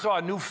 Uh-huh. We saw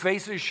a New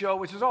Faces show,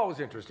 which is always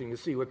interesting to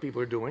see what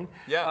people are doing.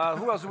 Yeah.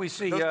 Who else did we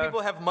see? Those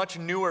people have much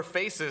newer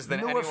faces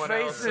than anyone else. Newer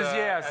faces,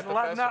 yes.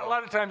 Not a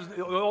lot of times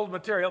the old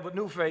material, but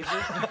new faces.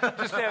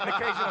 Just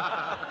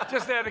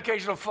that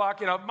occasional fuck.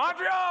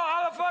 Montreal,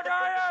 how the fuck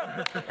are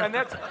you?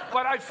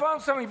 But I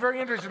found something very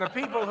interesting. The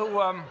people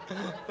who... and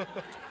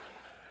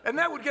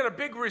that would get a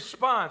big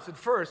response at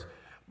first,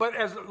 but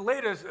as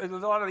late as a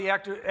lot of the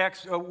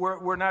acts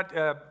were not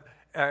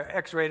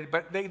X-rated,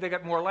 but they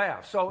got more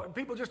laughs. So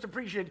people just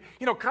appreciate,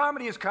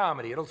 comedy is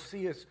comedy. It'll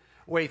see its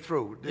way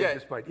through. Yeah,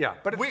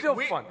 but it's still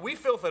fun. We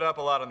filth it up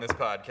a lot on this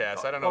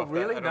podcast. I don't know. Oh,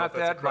 really? Not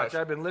that much.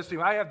 I've been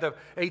listening. I have the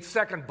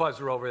 8-second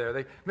buzzer over there.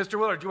 Mr.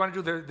 Willard, do you want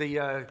to do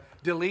the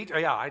delete? Oh,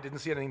 yeah, I didn't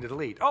see anything to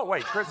delete. Oh,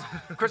 wait,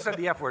 Chris said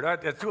the F word.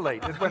 It's too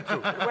late. It went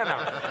through. It went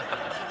out.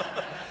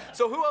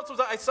 So who else was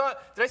I saw?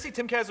 Did I see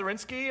Tim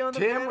Kazurinsky on the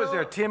panel? Tim was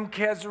there. Tim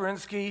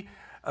Kazurinsky.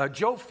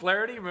 Joe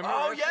Flaherty, remember?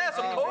 Oh, yes,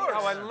 of course.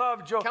 Oh, I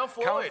love Joe. Count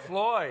Floyd. Count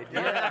Floyd,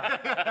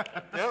 yeah.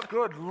 Yep.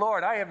 Good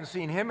Lord, I haven't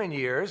seen him in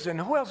years. And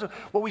who else?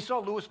 Well, we saw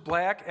Louis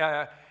Black,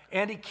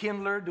 Andy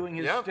Kindler doing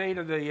his State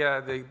of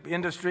the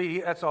Industry.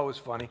 That's always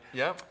funny.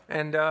 Yep.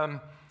 And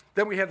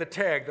then we had the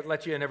tag that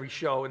let you in every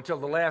show until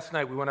the last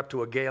night we went up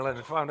to a gala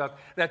and found out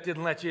that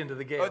didn't let you into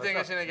the gala. Oh, didn't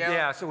get you in the gala?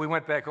 Yeah, so we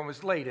went back home. It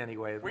was late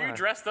anyway. Were you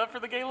dressed up for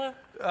the gala?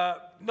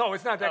 No,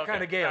 it's not that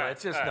kind of gala. Right.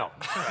 It's just, no.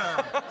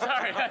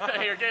 Sorry, I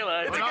thought your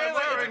gala.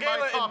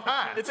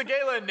 It's a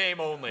gala in name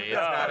only. It's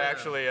not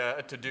actually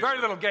a to-do. Very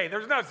little gay.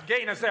 There's no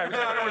gayness there. No.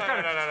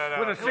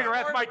 With a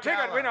cigarette, my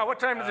ticket. We know what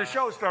time does the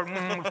show start?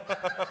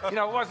 It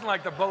wasn't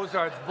like the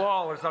Beaux-Arts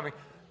ball or something.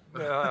 Is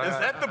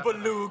that the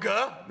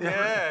Beluga?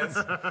 Yes.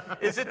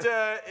 Is it?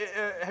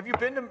 Have you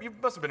been? You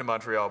must have been to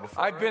Montreal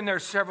before. I've been there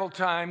several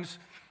times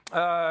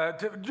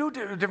to do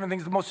different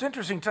things. The most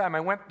interesting time, I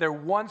went there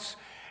once,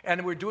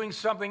 and we're doing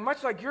something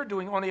much like you're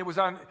doing, only it was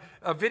on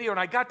a video, and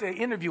I got to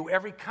interview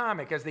every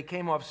comic as they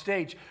came off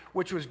stage,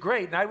 which was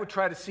great. And I would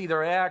try to see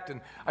their act,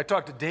 and I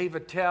talked to Dave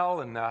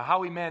Attell and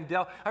Howie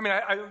Mandel. I mean,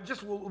 I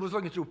just was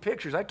looking through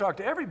pictures. I talked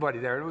to everybody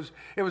there.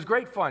 It was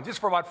great fun, just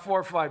for about 4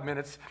 or 5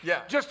 minutes.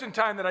 Yeah. Just in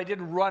time that I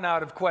didn't run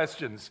out of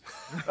questions.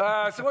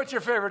 So what's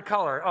your favorite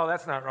color? Oh,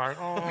 that's not right.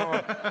 Oh.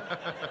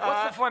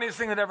 What's the funniest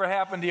thing that ever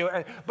happened to you?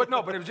 But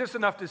it was just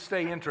enough to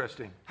stay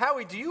interesting.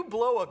 Howie, do you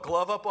blow a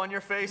glove up on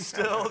your face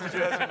still? Did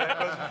you ask me that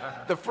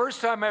question? The first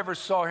time I ever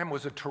saw him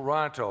was at Toronto,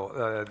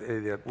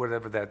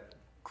 whatever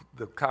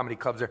the comedy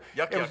clubs there.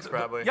 Yuck Yucks,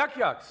 probably. Yuck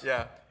Yucks.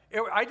 Yeah.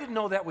 I didn't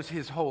know that was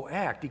his whole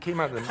act. He came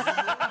out of the...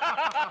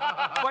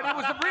 But it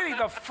was really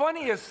the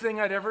funniest thing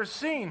I'd ever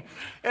seen.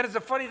 And it's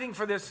a funny thing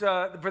for this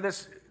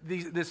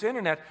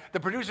internet. The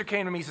producer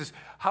came to me and says,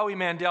 Howie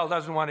Mandel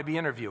doesn't want to be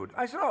interviewed.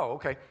 I said, oh,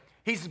 okay.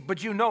 He said,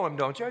 but you know him,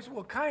 don't you? I said,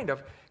 well, kind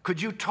of.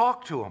 Could you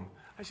talk to him?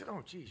 I said,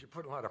 oh, geez, you're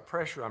putting a lot of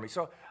pressure on me.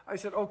 So I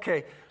said,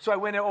 okay. So I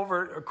went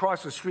over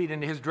across the street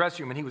into his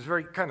dressing room, and he was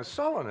very kind of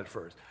sullen at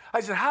first. I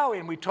said, Howie,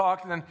 and we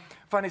talked, and then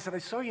finally he said, I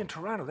saw you in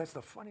Toronto. That's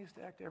the funniest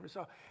act I ever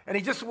saw. And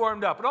he just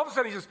warmed up. And all of a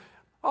sudden he says,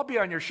 I'll be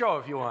on your show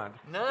if you want.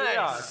 Nice.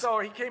 Yeah, so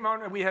he came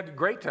on, and we had a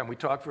great time. We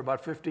talked for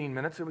about 15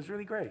 minutes. It was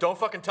really great. Don't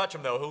fucking touch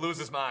him, though. He'll lose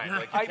his mind.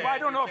 I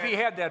don't know if he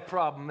had that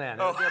problem then.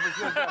 Oh.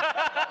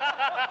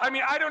 I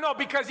mean, I don't know,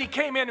 because he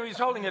came in and he was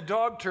holding a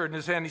dog turd in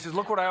his hand. He says,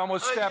 look what I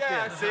almost stepped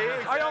in. See?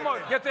 Exactly. I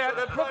almost, get that?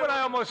 So look what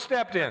I almost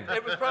stepped in.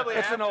 It was probably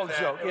It's an old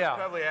joke, It was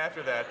probably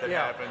after that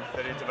happened,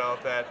 that he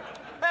developed that.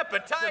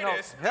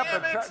 Hepatitis,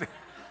 damn it!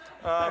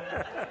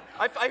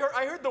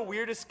 I heard the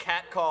weirdest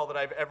cat call that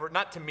I've ever,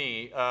 not to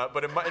me,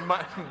 but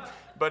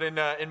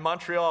in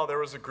Montreal, there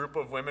was a group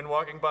of women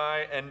walking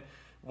by, and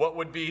what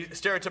would be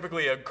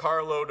stereotypically a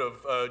carload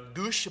of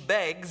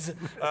douchebags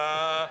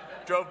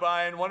drove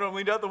by, and one of them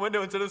leaned out the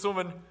window and said to this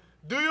woman,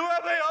 "Do you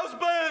have a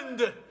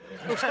husband?"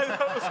 Which I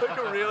thought was like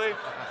a really,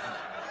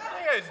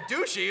 it's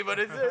douchey, but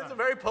it's a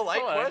very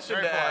polite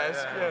question to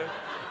ask. Yeah.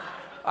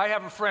 I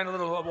have a friend a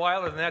little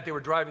while than that. They were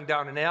driving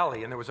down an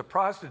alley, and there was a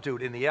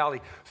prostitute in the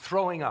alley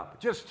throwing up,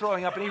 just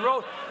throwing up. And he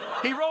rolled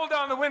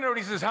down the window, and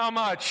he says, "How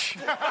much?"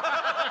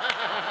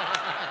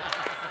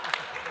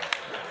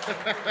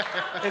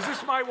 Is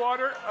this my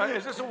water?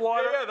 Is this a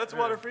water? Yeah, that's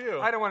water for you.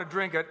 I don't want to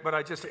drink it, but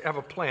I just have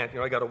a plant.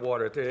 I got to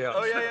water it. Yeah.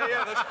 Oh,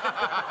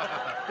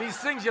 yeah. These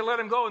things, you let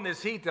them go in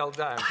this heat, they'll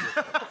die.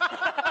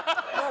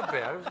 Not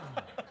bad.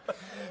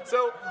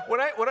 So when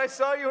I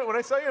saw you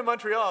in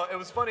Montreal, it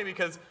was funny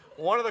because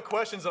one of the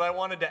questions that I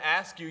wanted to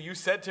ask you, you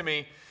said to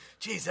me,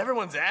 "Geez,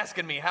 everyone's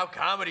asking me how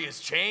comedy has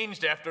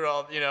changed after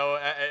all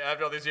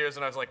these years,"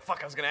 and I was like,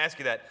 "Fuck, I was going to ask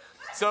you that."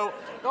 So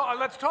no,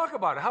 let's talk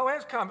about it. How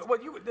has comedy? Well,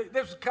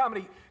 there's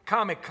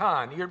Comic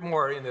Con. You're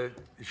more in the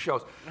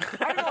shows.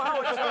 I don't know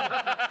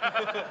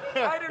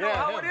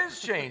how how it is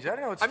changed. I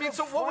don't know. It's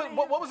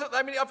what was it?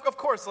 I mean, of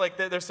course, like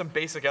there's some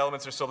basic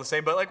elements are still the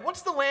same, but like,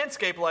 what's the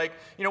landscape like?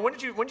 When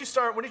did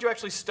you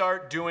actually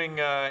start doing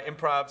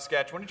improv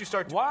sketch? When did you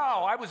start?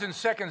 Wow, I was in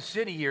Second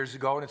City years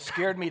ago, and it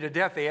scared me to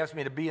death. They asked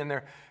me to be in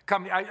their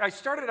comedy. I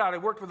started out. I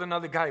worked with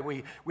another guy.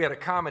 We had a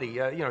comedy,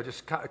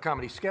 just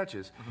comedy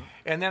sketches,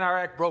 and then our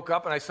act broke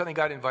up, and I suddenly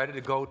got invited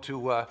to go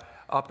to.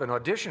 Up and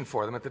audition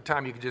for them. At the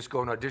time, you could just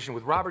go and audition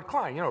with Robert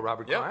Klein. You know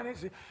Robert Klein?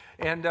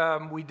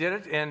 And we did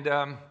it, and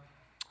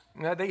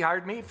they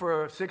hired me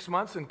for 6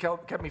 months and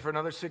kept me for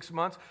another 6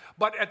 months.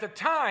 But at the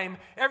time,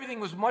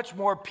 everything was much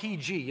more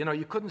PG.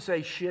 You couldn't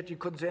say shit. You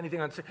couldn't say anything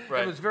on stage.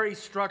 Right. It was very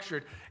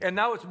structured. And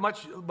now it's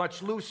much,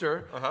 much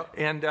looser. Uh-huh.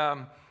 And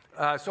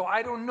so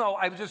I don't know.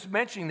 I was just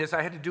mentioning this.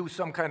 I had to do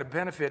some kind of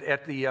benefit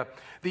at the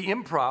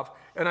Improv,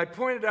 and I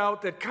pointed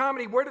out that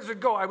comedy, where does it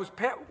go? I was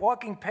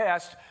walking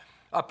past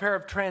a pair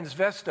of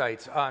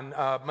transvestites on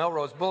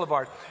Melrose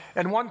Boulevard,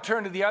 and one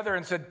turned to the other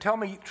and said, "Tell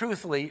me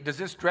truthfully, does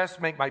this dress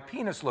make my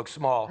penis look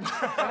small?" And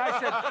I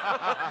said,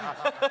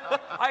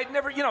 I'd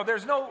never,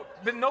 there's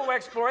been no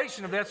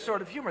exploration of that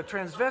sort of humor,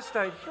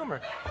 transvestite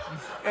humor.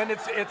 And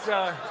it's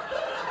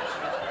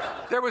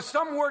There was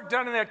some work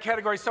done in that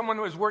category.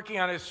 Someone was working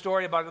on a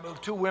story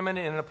about two women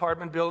in an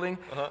apartment building.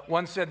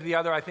 One said to the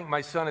other, I think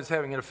my son is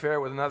having an affair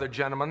with another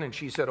gentleman. And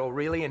she said, oh,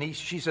 really? And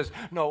she says,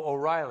 no,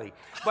 O'Reilly.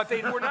 But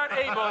they were not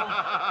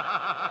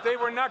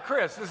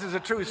Chris, this is a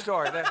true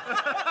story. No,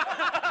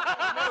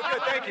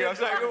 good, thank you. I'm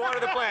sorry, we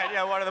wanted the plan.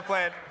 Yeah, wanted the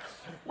plan.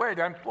 Wait,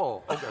 I'm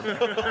full. Okay.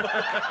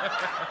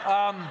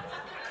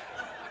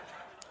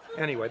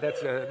 Anyway,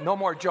 that's no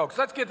more jokes.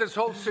 Let's get this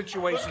whole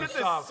situation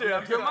solved.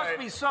 There must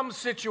be some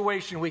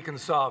situation we can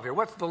solve here.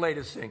 What's the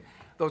latest thing?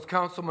 Those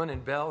councilmen in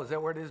Bell, is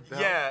that where it is, Bell?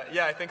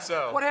 Yeah, I think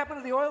so. What happened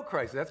to the oil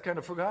crisis? That's kind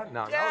of forgotten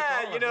now.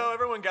 Yeah,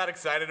 everyone got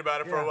excited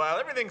about it for a while.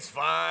 Everything's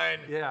fine.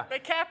 Yeah. They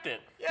capped it.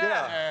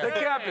 Yeah, they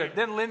capped it.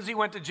 Then Lindsay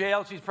went to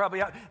jail. She's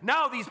probably out.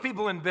 Now these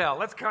people in Bell,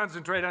 let's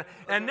concentrate on.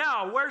 And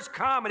now, where's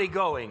comedy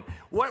going?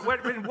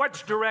 In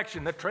which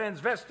direction? The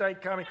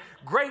transvestite comedy.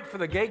 Great for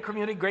the gay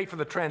community, great for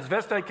the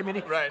transvestite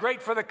community,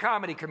 great for the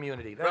comedy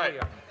community. There we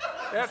go.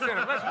 That's it.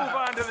 Let's move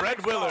on to the Fred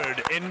next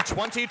Willard in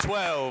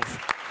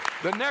 2012.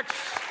 The next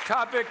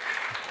topic.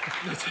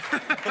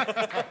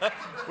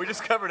 We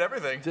just covered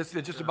everything.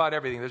 Just about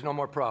everything. There's no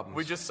more problems.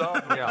 We just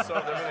solved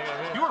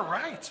everything. You were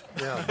right.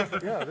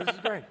 Yeah, this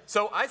is great.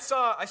 So I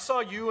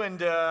saw you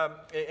and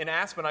in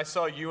Aspen. I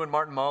saw you and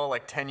Martin Mull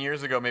like 10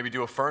 years ago. Maybe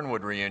do a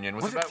Fernwood reunion.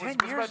 Was it 10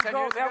 years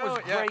ago? That was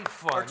great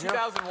fun. Or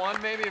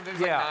 2001 maybe. It was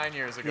like 9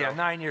 years ago. Yeah,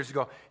 9 years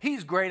ago.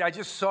 He's great. I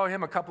just saw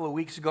him a couple of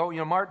weeks ago.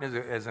 Martin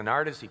is an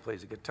artist. He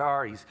plays a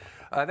guitar.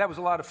 That was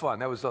a lot of fun.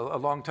 That was a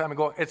long time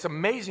ago. It's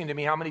amazing to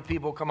me how many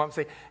people come up and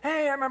say,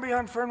 "Hey, I remember you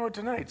on Fernwood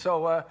tonight."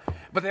 So,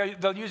 but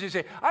they'll usually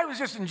say, "I was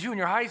just in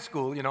junior high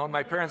school, and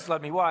my parents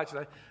let me watch."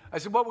 And I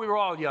said, "Well, we were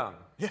all young."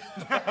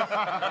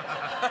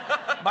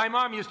 My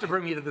mom used to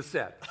bring me to the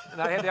set,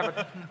 and I had to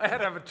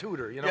have a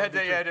tutor. You had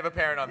to have a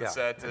parent on the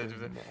set.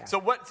 So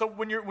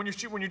when you're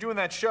doing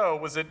that show,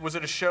 was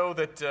it a show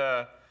that?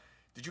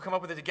 Did you come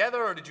up with it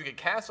together, or did you get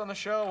cast on the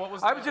show? What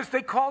was?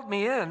 They called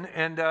me in,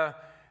 and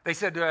they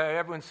said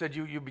everyone said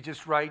you'd be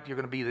just right. You're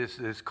going to be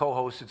this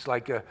co-host. It's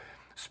like a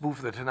spoof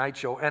of the Tonight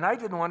Show, and I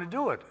didn't want to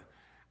do it.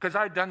 Because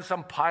I'd done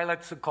some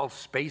pilots called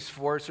Space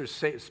Force or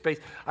Space.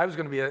 I was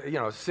going to be a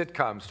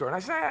sitcom star, and I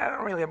said I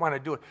don't really want to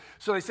do it.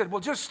 So they said,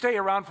 well, just stay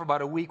around for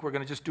about a week. We're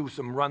going to just do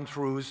some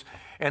run-throughs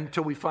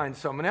until we find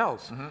someone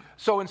else. Mm-hmm.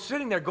 So in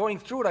sitting there going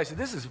through it, I said,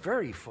 this is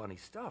very funny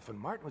stuff. And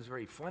Martin was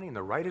very funny, and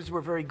the writers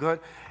were very good.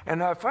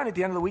 And finally, at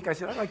the end of the week, I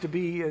said, I'd like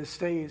to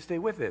stay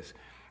with this.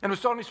 And it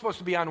was only supposed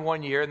to be on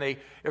 1 year, and it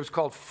was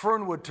called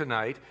Fernwood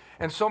Tonight.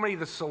 And so many of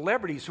the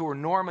celebrities who were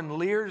Norman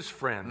Lear's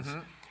friends. Mm-hmm.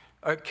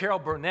 Carol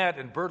Burnett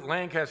and Burt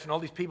Lancaster and all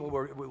these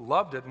people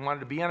loved it and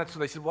wanted to be on it. So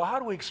they said, well, how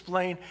do we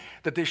explain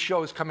that this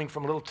show is coming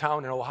from a little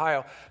town in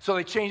Ohio? So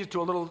they changed it to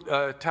a little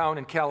town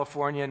in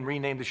California and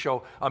renamed the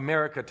show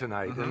America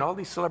Tonight. Mm-hmm. And all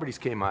these celebrities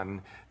came on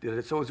and did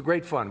it. So it was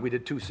great fun. We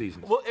did 2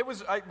 seasons. Well,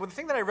 the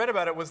thing that I read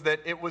about it was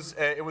that it was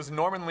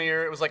Norman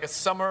Lear. It was like a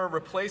summer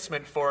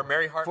replacement for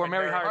Mary Hartman. For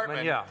Mary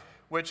Hartman, yeah.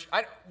 Which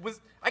I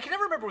can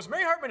never remember. Was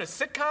Mary Hartman a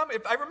sitcom?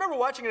 I remember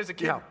watching it as a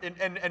kid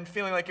and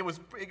feeling like it was.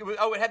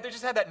 They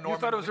just had that Norman. You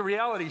thought it was a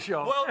reality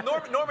show. Well,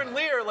 Norman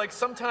Lear, like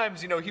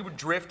sometimes he would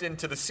drift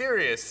into the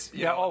serious.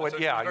 It was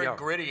very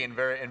gritty and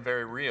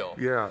very real.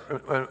 Yeah,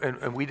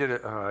 and we did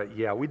it.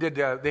 We did.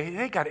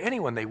 They got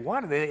anyone they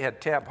wanted. They had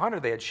Tab Hunter.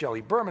 They had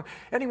Shelley Berman.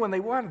 Anyone they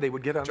wanted, they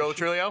would get on. Joe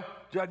Trillo?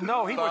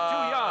 No, he was too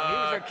young. He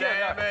was a kid.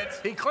 Damn it.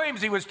 He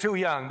claims he was too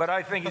young, but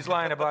I think he's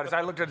lying about it.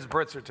 I looked at his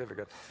birth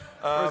certificate.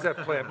 Where's that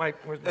plant?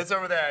 It's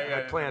over there.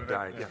 My plant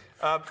died.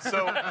 Yeah.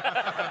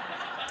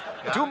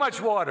 Too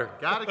much water.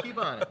 Gotta keep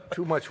on it.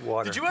 Too much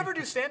water. Did you ever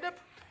do stand-up?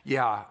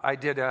 Yeah, I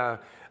did.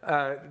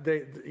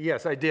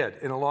 Yes, I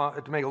did.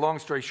 To make a long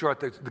story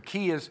short, the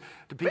key is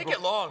to people. Make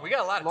it long. We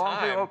got a lot of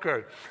time.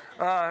 Okay.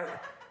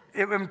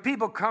 When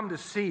people come to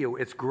see you,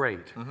 it's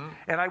great. Mm-hmm.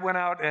 And I went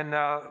out and.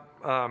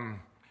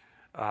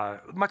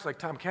 Much like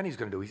Tom Kenny's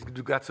going to do. He's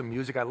got some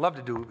music. I love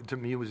to do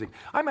music.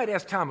 I might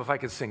ask Tom if I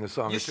could sing a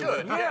song. You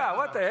should. Yeah,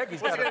 what the heck?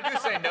 What's he going to do?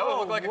 Say no?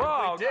 Look like a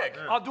complete dick.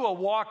 I'll do a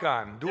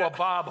walk-on. Do a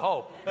Bob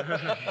Hope.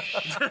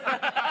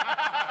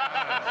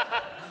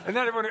 And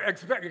then everyone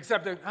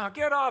accepted,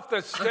 get off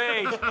the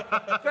stage.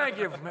 Thank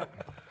you.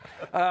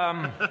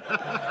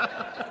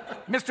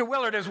 Mr.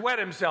 Willard has wet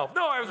himself.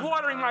 No, I was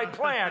watering my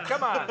plant.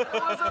 Come on.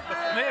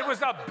 It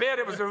was a bit.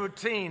 It was a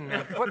routine.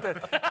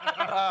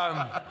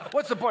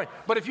 What's the point?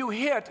 But if you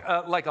hit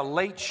like a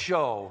late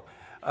show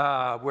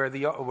where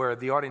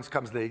the audience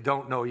comes, they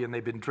don't know you and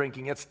they've been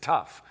drinking, it's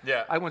tough.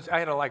 Yeah. I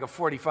had a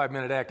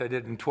 45-minute act I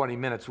did in 20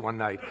 minutes one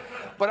night.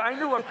 But I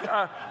knew,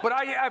 but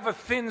I have a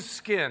thin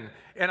skin,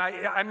 and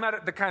I'm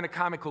not the kind of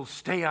comic who'll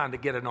stay on to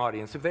get an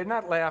audience. If they're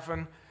not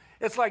laughing,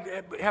 it's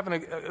like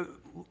having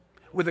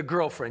with a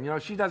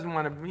girlfriend. She doesn't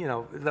want to,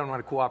 doesn't want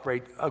to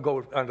cooperate. I'll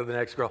go on to the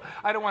next girl.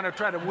 I don't want to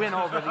try to win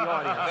over the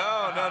audience.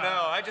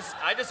 No.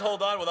 I just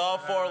hold on with all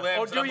 4 limbs.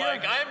 Oh, do you?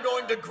 I'm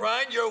going to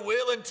grind your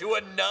will into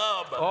a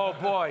nub. Oh,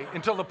 boy,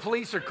 until the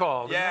police are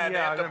called. Yeah, they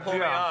have to pull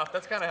me off.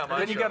 That's kind of how my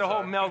Then you got a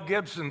whole Mel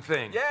Gibson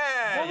thing.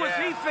 Yeah. What was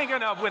he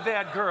thinking of with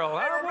that girl?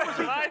 I remember was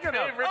he thinking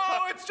of?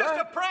 Oh, it's just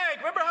a prank.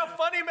 Remember how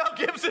funny Mel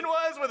Gibson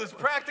was with his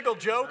practical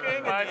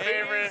joking? My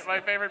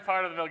favorite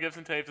part of the Mel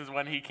Gibson tapes is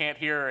when he can't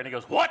hear her and he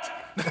goes, "What?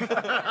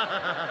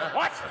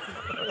 What?"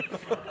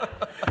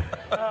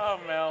 Oh,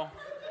 Mel.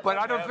 But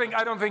I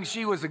don't think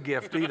she was a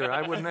gift either.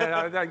 I wouldn't.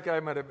 I think I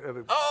might have.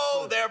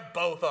 Oh, they're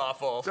both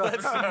awful.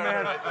 That's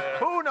right there.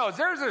 Who knows?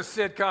 There's a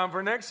sitcom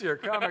for next year,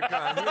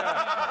 Comic-Con.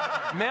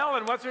 Yeah. Mel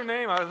and what's her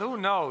name? Who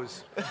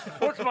knows?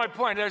 What's my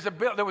point?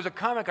 There was a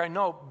comic I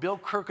know, Bill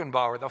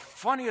Kirchenbauer, the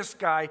funniest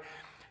guy.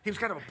 He was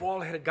kind of a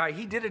bald-headed guy.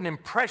 He did an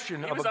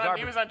impression of a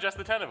garbage. He was on Just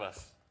the 10 of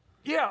Us.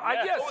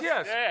 Yeah, yes.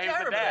 Yeah, he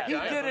was the dad. He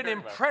did an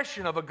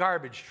impression of a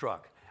garbage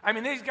truck. I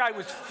mean, this guy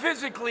was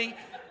physically,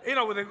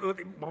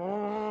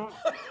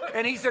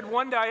 and he said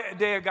one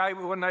night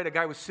a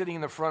guy was sitting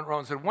in the front row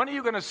and said, "When are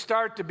you going to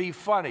start to be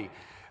funny?"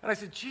 And I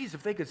said, geez,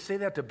 if they could say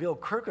that to Bill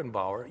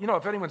Kirchenbauer,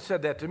 if anyone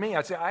said that to me,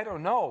 I'd say, I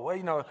don't know.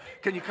 Well,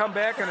 can you come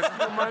back in a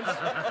few months?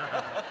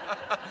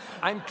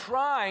 I'm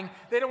trying.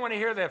 They don't want to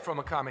hear that from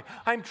a comic.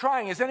 I'm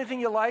trying. Is anything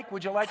you like?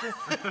 Would you like it?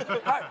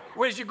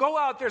 As you go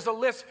out, there's a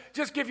list.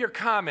 Just give your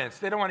comments.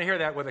 They don't want to hear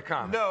that with a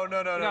comment. No.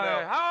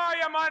 How are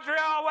you,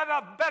 Montreal? We're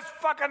the best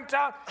fucking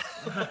town.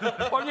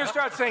 When you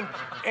start saying,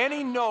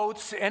 any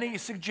notes, any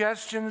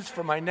suggestions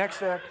for my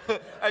next act?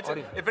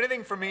 If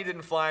anything for me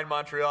didn't fly in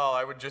Montreal,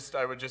 I would just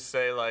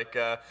say like,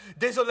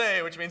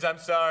 désolé, which means I'm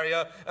sorry.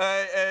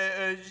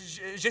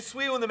 Je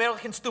suis un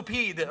American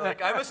stupide.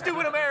 Like, I'm a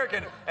stupid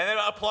American. And then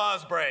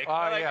applause break.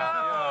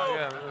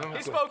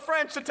 He spoke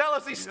French to tell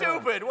us he's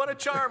stupid. What a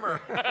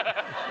charmer.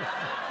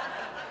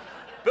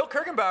 Bill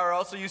Kirchenbauer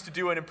also used to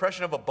do an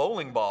impression of a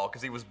bowling ball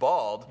because he was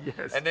bald.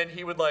 Yes. And then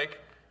he would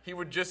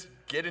just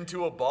get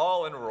into a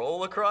ball and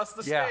roll across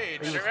the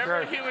stage.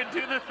 Remember he would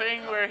do the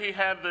thing where he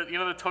had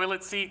the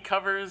toilet seat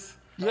covers?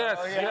 Yes.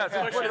 Push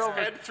his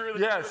head through the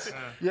toilet seat.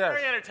 Yes.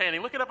 Very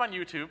entertaining. Look it up on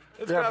YouTube.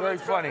 Very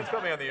funny. It's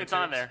probably on the YouTube. It's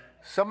on there.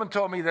 Someone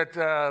told me that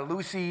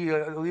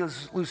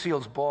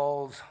Lucille's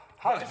balls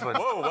husband.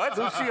 Whoa, what?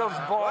 Lucille's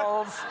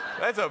balls.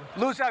 That's a...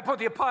 I put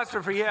the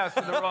apostrophe S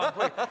in the wrong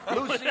place.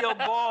 Lucille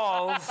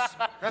balls.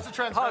 That's a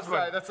transvestite.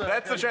 Husband.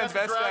 That's a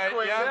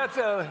transvestite. Yeah. That's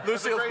a...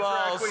 Lucille's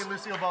balls. Queen,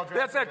 Lucille Ball.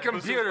 That's that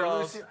computer.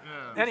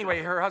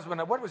 Anyway, her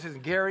husband, what was his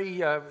name? Gary...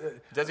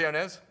 Desi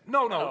Arnaz?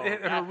 No,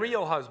 her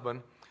real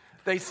husband.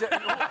 They said...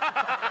 Gary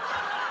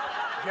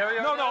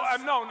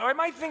No, am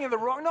I thinking the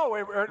wrong... No,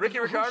 Ricky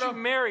Ricardo? Who she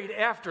married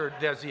after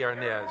Desi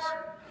Arnaz.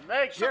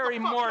 Jerry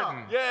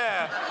Morton.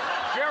 Yeah.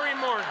 Jerry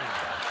Morton.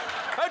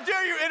 How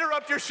dare you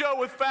interrupt your show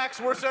with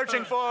facts we're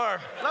searching for?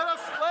 Let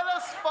us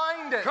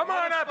find it. Come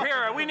on up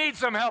here. We need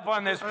some help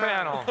on this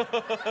panel.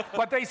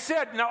 But they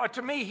said,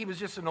 to me, he was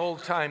just an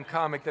old-time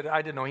comic that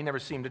I didn't know. He never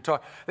seemed to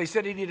talk. They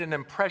said he did an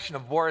impression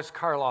of Boris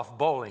Karloff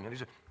bowling. And he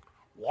said,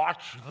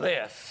 "Watch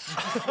this,"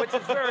 which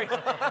is very...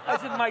 I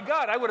said, my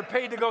God, I would have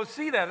paid to go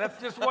see that. That's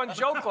just one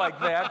joke like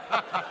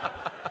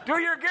that. Do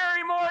your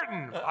Gary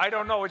Morton. I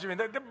don't know what you mean.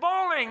 The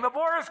bowling, the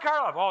Boris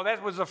Karloff. Oh,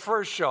 that was the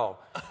first show.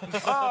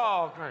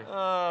 Oh, great.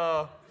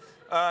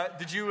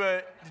 Did you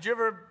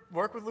ever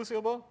work with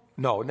Lucille Ball?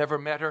 No, never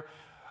met her.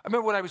 I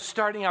remember when I was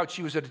starting out,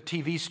 she was at a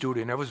TV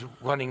studio, and I was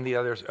running the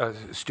other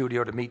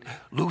studio to meet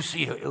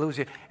Lucy,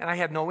 and I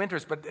had no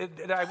interest, but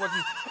I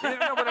wasn't... when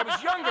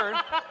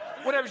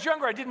I was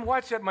younger, I didn't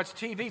watch that much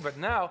TV, but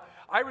now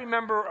I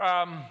remember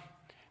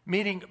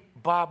meeting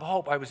Bob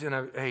Hope. I was in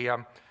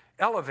a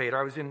elevator.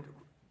 I was in...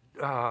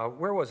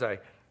 where was I?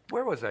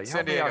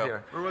 San Diego. Out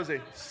here. Where was he?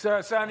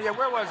 San Diego.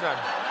 Where was I?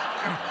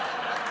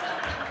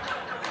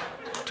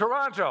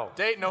 Toronto.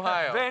 Dayton,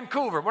 Ohio.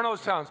 Vancouver, one of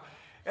those towns.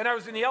 And I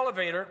was in the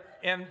elevator,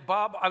 and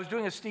I was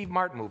doing a Steve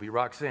Martin movie,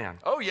 Roxanne.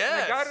 Oh, yes.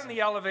 And I got in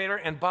the elevator,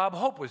 and Bob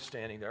Hope was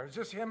standing there. It was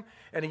just him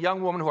and a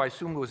young woman who I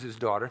assumed was his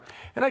daughter.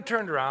 And I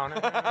turned around,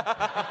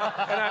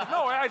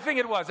 I think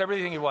it was. I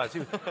really think it was.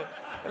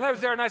 And I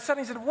was there, and I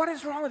suddenly said, "What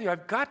is wrong with you?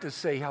 I've got to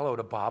say hello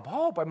to Bob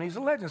Hope. I mean, he's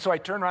a legend." So I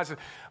turned around and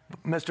said,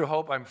 "Mr.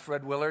 Hope, I'm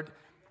Fred Willard."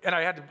 And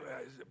I had to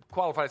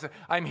qualify. I said,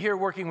 "I'm here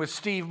working with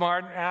Steve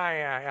Martin."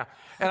 Yeah.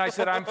 And I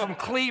said, "I'm from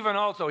Cleveland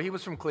also." He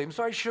was from Cleveland.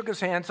 So I shook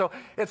his hand. So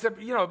it's a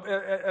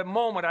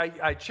moment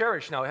I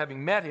cherish now,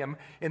 having met him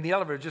in the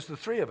elevator, just the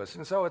three of us.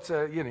 And so it's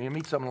you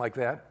meet someone like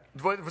that.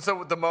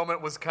 So the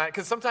moment was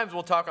because sometimes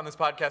we'll talk on this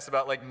podcast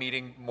about like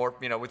meeting more,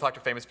 we talk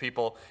to famous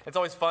people. It's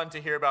always fun to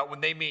hear about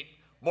when they meet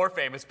more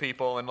famous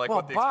people and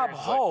what the Bob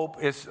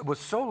experience Hope was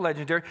so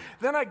legendary.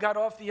 Then I got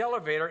off the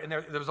elevator, and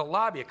there was a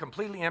lobby, a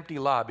completely empty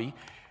lobby.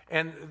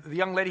 And the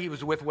young lady he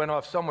was with went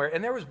off somewhere,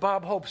 and there was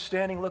Bob Hope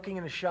standing looking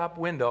in a shop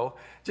window,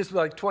 just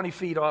like 20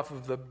 feet off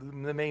of the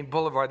main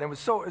boulevard. And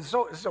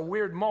it's a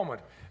weird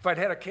moment. If I'd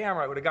had a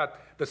camera, I would have got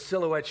the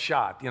silhouette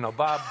shot.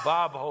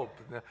 Bob Hope.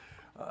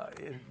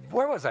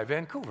 Where was I?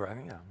 Vancouver, I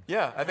think.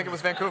 Yeah, I think it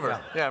was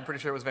Vancouver. Yeah, I'm pretty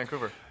sure it was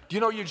Vancouver. Do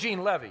you know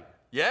Eugene Levy?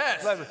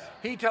 Yes.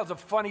 He tells a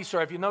funny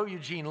story. If you know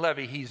Eugene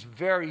Levy, he's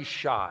very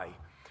shy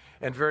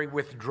and very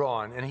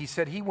withdrawn. And he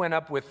said he went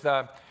up with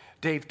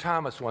Dave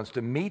Thomas once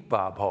to meet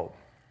Bob Hope.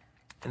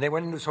 And they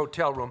went into his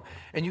hotel room,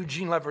 and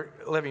Eugene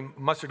Levy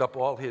mustered up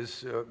all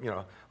his,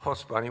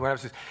 chutzpah. And he went up and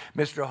says,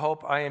 Mr.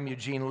 Hope, I am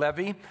Eugene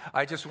Levy.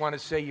 I just want to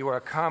say you are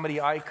a comedy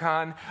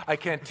icon. I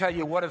can't tell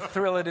you what a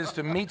thrill it is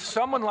to meet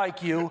someone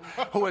like you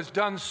who has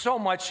done so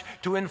much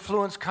to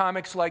influence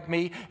comics like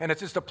me, and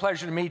it's just a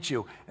pleasure to meet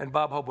you. And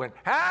Bob Hope went,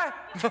 huh?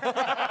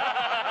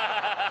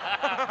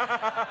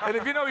 And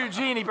if you know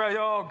Eugene, he probably,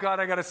 oh, God,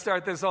 I got to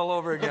start this all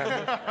over again.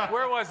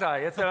 Where was I?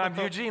 It's I'm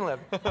Eugene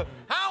Levy.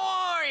 How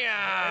are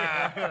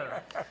ya?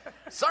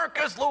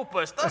 Circus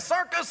Lupus, the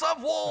circus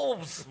of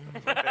wolves.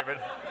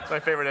 It's my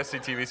favorite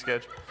SCTV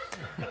sketch.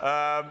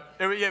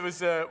 It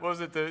was what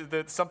was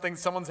it?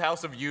 Someone's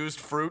house of used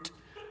fruit.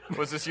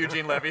 Was this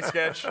Eugene Levy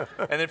sketch?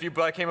 And if you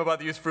came about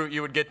the used fruit,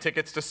 you would get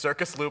tickets to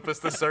Circus Lupus,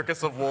 the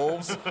circus of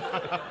wolves.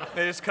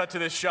 They just cut to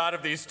this shot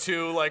of these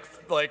two like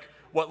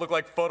what looked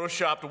like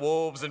photoshopped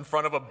wolves in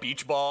front of a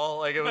beach ball.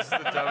 Like it was the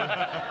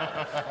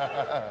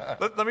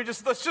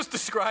dumbest. Let's just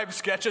describe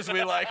sketches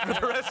we like for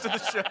the rest of the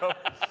show.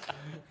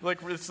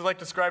 It's like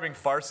describing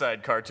Far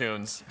Side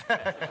cartoons.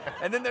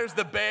 And then there's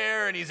the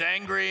bear, and he's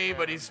angry,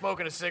 but he's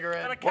smoking a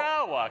cigarette. And a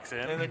cow walks in.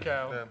 And the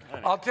cow. Yeah.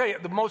 I'll tell you,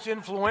 the most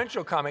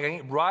influential comic, I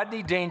think,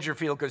 Rodney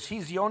Dangerfield, because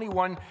he's the only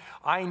one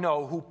I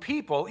know who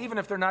people, even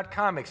if they're not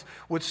comics,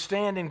 would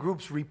stand in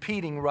groups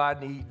repeating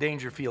Rodney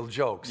Dangerfield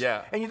jokes.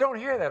 Yeah. And you don't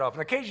hear that often.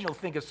 Occasionally you'll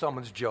think of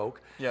someone's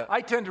joke. Yeah. I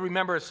tend to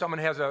remember if someone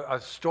has a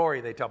story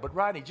they tell, but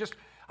Rodney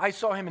I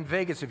saw him in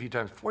Vegas a few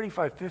times.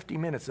 45, 50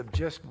 minutes of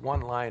just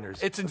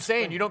one-liners. It's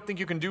insane. You don't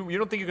think you can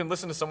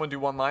listen to someone do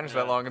one-liners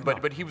that long.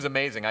 But he was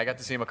amazing. I got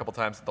to see him a couple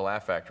times at the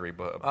Laugh Factory.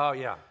 Oh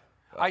yeah,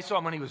 I saw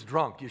him when he was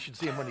drunk. You should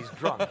see him when he's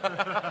drunk.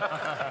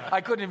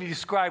 I couldn't even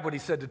describe what he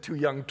said to two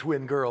young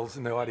twin girls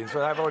in the audience.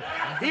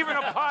 Even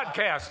a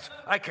podcast,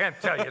 I can't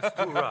tell you. It's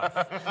too rough.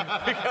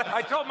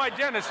 I told my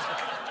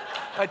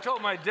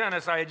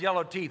dentist I had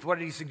yellow teeth. What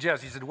did he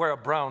suggest? He said, wear a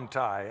brown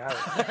tie.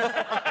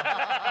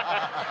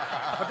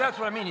 But that's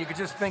what I mean. You could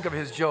just think of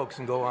his jokes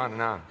and go on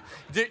and on.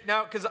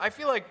 Now, because I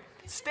feel like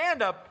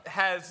stand-up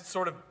has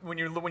sort of, when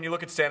you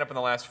look at stand-up in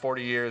the last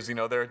 40 years,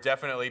 there are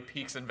definitely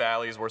peaks and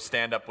valleys where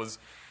stand-up was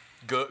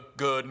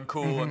good and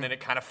cool, and then it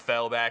kind of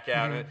fell back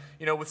out.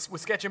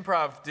 With sketch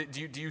improv,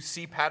 do you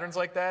see patterns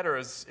like that, or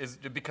is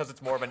it because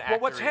it's more of an actor?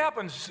 Well, what's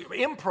happened,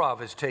 improv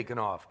has taken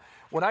off.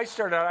 When I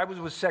started out, I was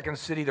with Second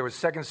City. There was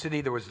Second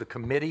City. There was The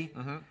Committee.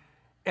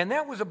 And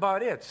that was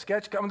about it.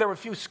 There were a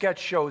few sketch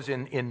shows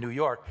in New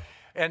York.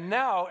 And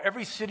now,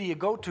 every city you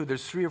go to,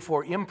 there's 3 or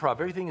 4 improv.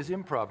 Everything is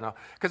improv now.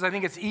 Because I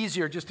think it's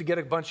easier just to get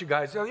a bunch of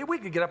guys. We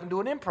could get up and do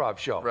an improv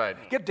show. Right.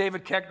 Get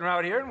David Koechner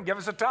out here and give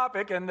us a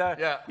topic. And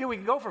we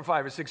can go for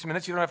 5 or 6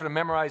 minutes. You don't have to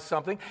memorize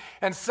something.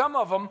 And some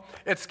of them,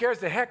 it scares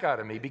the heck out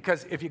of me.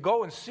 Because if you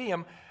go and see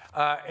them,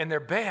 and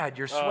they're bad,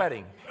 you're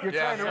sweating. You're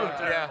trying to root.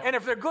 And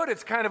if they're good,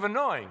 it's kind of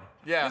annoying.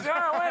 Yeah. You say,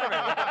 oh, wait a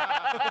minute.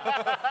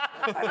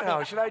 I don't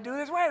know. Should I do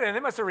this? Wait a minute. They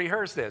must have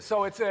rehearsed this.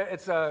 So it's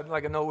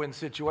like a no-win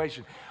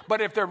situation.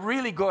 But if they're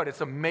really good, it's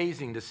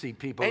amazing to see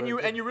people. And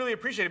you really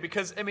appreciate it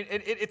because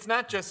it's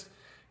not just.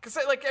 Because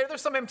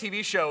there's some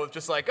MTV show with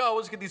just we'll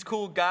just get these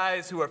cool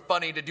guys who are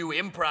funny to do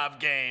improv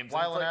games.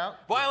 Wiling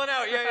Out? Wiling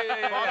Out,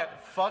 yeah.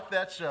 Fuck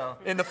that show.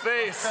 In the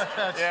face.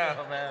 That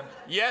show, man.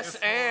 Yes,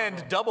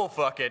 and double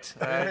fuck it.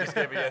 I just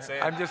gave you yes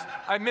and.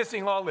 I'm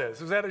missing all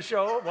this. Was that a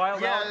show?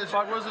 Wild Out? Yeah, it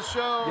was a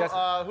show. Yes.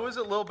 Who is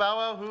it? Lil Bow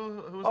Wow?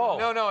 Who's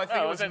No, I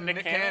think it was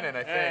Nick Cannon,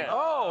 I think. Yeah.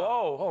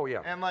 Oh,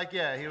 yeah. And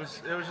it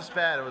was just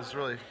bad. It was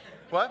really.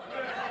 What?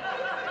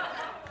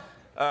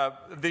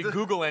 The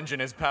Google engine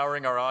is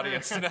powering our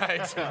audience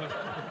tonight.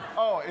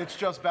 Oh, it's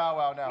just Bow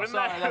Wow now. That's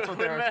what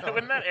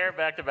wouldn't that air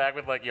back to back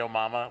with Yo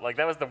Mama?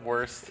 That was the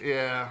worst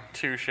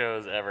 2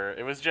 shows ever.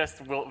 It was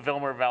just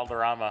Vilmer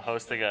Valderrama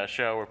hosting a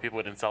show where people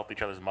would insult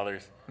each other's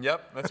mothers.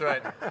 Yep, that's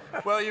right.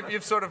 Well,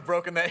 you've sort of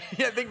broken that.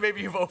 Yeah, I think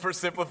maybe you've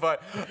oversimplified.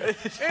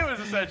 It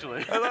was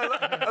essentially. I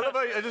love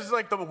how it's just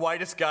like the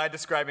whitest guy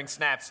describing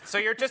snaps. So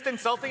you're just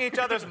insulting each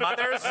other's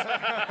mothers?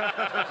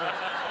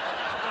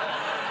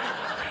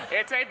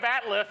 It's a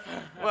bat lift.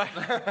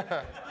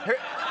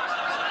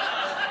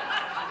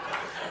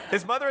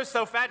 His mother is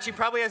so fat she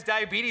probably has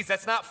diabetes.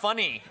 That's not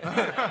funny.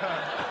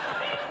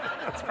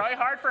 It's probably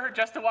hard for her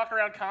just to walk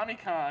around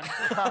Comic-Con.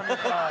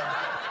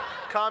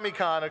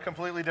 Comic-Con, a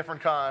completely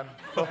different con.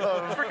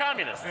 For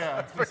communists.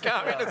 Yeah. For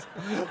communists.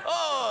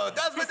 Oh,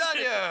 das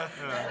Vidania.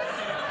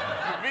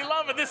 We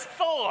love this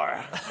Thor.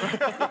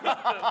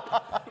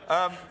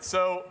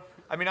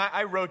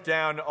 I wrote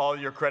down all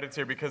your credits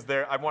here because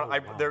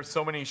there's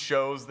so many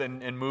shows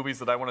and movies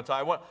that I want to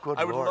talk.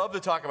 I would love to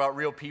talk about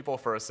Real People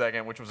for a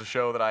second, which was a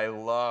show that I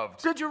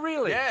loved. Did you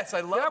really? Yes,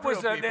 I loved Real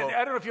People.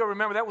 I don't know if you'll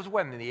remember. That was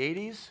when, in the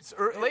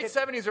 80s? Late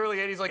 70s, early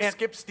 80s,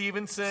 Skip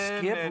Stevenson.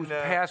 Skip, who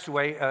passed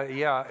away,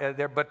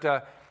 but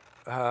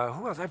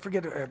who else? I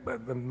forget.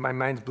 My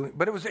mind's bleeding.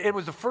 But it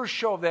was the first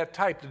show of that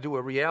type to do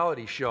a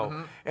reality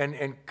show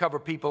and cover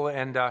people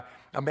and a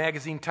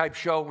magazine type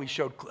show. We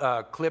showed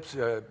clips,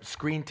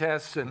 screen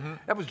tests, and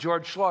that was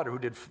George Schlatter who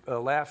did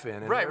Laugh In.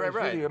 And Right. It was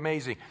really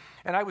amazing.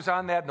 And I was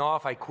on that and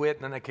off. I quit,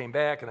 and then I came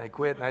back, and I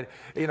quit, and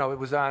it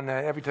was on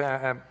every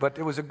time. But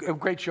it was a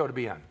great show to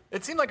be on.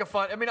 It seemed like a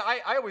fun. I mean,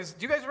 I always.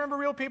 Do you guys remember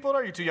Real People? Or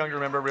are you too young to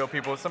remember Real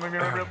People? Some of you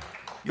remember Real People?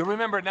 You'll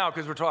remember it now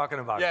because we're talking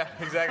about it. Yeah,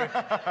 exactly.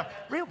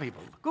 Real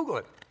People. Google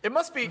it. It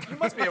must be. You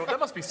must be able. That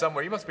must be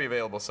somewhere. You must be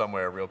available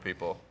somewhere. Real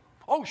People.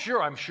 Oh,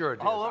 sure, I'm sure it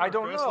is. All over, I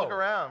don't Chris, know. Look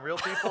around. Real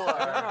people.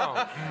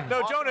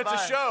 No, Jonah, it's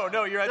a show.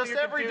 No, you're. I Just think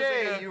you're every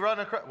confusing day you run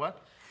across.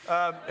 What?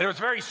 It was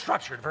very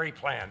structured, very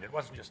planned. It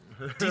wasn't just.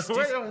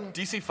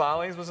 DC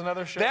Follies was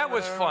another show. That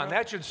was fun.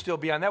 That should still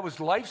be on. That was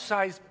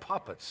life-size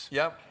puppets.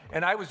 Yep.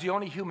 And I was the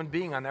only human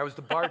being on there. I was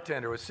the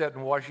bartender. It was set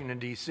in Washington,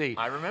 D.C.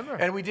 I remember.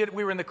 And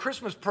we were in the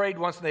Christmas parade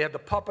once, and they had the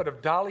puppet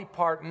of Dolly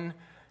Parton,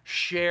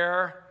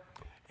 Cher,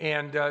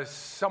 and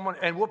someone,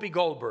 and Whoopi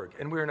Goldberg.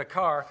 And we were in a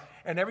car,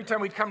 and every time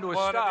we'd come to a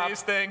One stop. of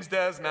these things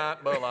does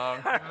not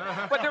belong.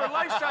 But they were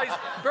life-size,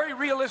 very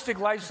realistic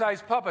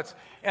life-size puppets.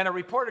 And a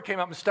reporter came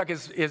up and stuck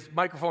his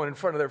microphone in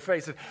front of their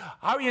face and said,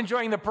 "How are you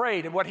enjoying the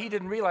parade?" And what he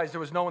didn't realize, there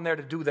was no one there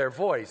to do their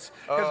voice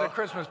because of the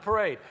Christmas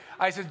parade.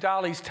 I said,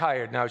 "Dolly's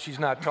tired now. She's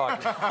not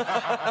talking."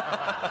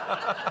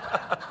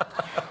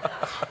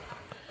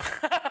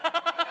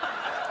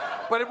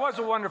 But it was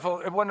a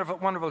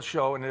wonderful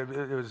show, and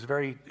it was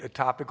very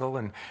topical.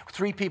 And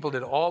 3 people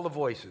did all the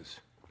voices.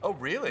 Oh,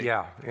 really?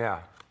 Yeah.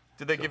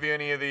 Did they give you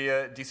any of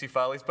the DC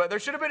Follies? But there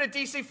should have been a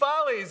DC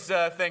Follies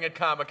thing at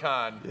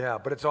Comic-Con. Yeah,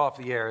 but it's off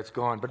the air. It's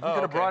gone. But we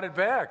could have brought it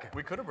back.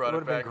 We could have brought it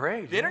back. It would have been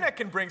great. The internet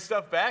can bring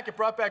stuff back. It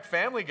brought back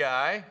Family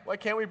Guy. Why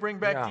can't we bring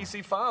back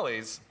DC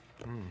Follies?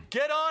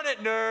 Get on it,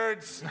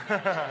 nerds.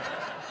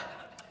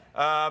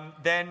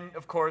 Then,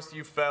 of course,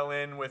 you fell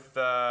in with...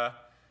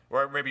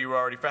 or maybe you were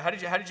already. How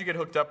did you get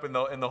hooked up in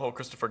the whole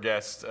Christopher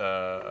Guest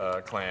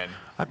clan?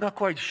 I'm not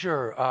quite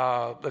sure.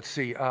 Let's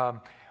see.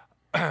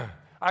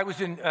 I was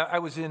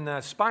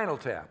in Spinal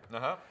Tap,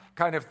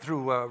 kind of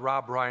through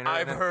Rob Reiner.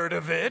 I've heard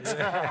of it.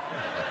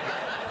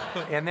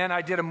 And then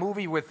I did a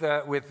movie with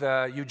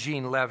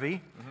Eugene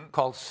Levy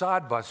called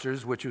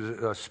Sodbusters, which was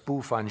a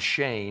spoof on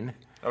Shane.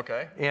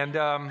 Okay. And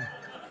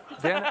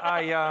then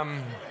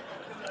I.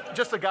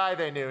 Just a guy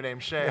they knew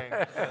named Shane.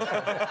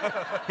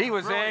 He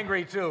was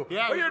angry too.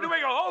 Yeah, you're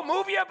doing a whole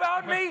movie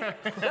about me?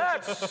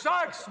 That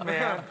sucks,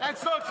 man. That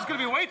sucks. It's going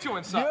to be way too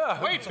inside.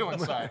 Yeah. Way too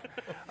inside.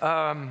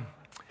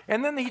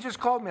 And then he just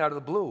called me out of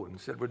the blue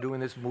and said, "We're doing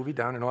this movie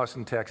down in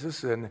Austin,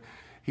 Texas," and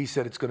he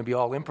said it's going to be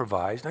all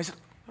improvised. And I said,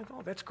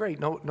 "Oh, that's great.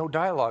 No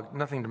dialogue,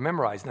 nothing to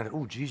memorize." And I said,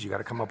 "Oh, geez, you got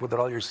to come up with it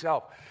all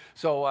yourself."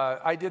 So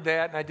I did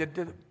that, and I did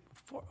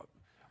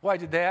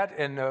that,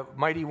 and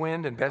Mighty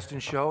Wind and Best in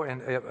Show,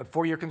 and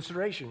For Your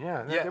Consideration.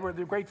 Yeah. They were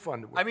great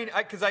fun. I mean,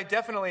 because I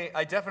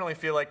definitely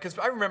feel like, because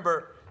I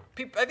remember,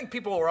 I think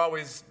people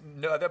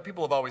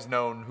have always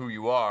known who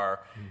you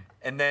are,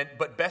 and then,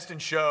 but Best in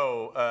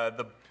Show,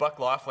 the Buck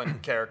Laughlin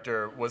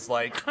character was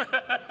like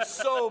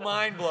so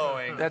mind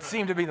blowing. That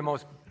seemed to be the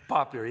most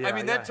popular. Yeah. I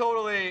mean, that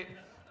totally.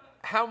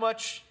 How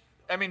much?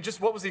 I mean,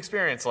 just what was the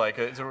experience like?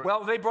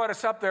 Well, they brought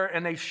us up there,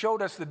 and they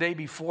showed us the day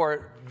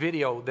before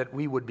video that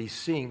we would be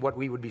seeing, what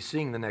we would be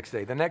seeing the next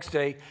day. The next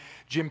day,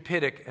 Jim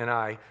Piddick and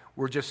I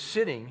were just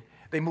sitting.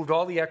 They moved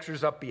all the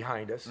extras up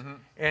behind us,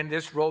 and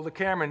just rolled the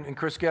camera, and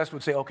Chris Guest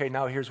would say, "Okay,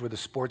 now here's where the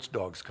sports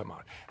dogs come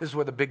out. This is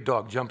where the big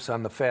dog jumps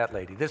on the fat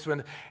lady. This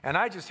one," and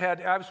I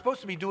was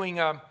supposed to be doing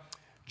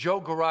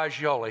Joe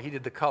Garagiola. He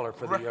did the color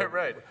for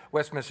the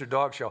Westminster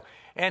Dog Show.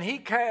 And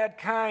he had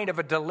kind of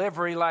a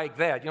delivery like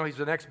that. You know, he's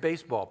an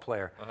ex-baseball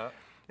player.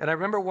 And I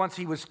remember once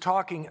he was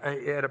talking,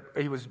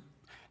 he was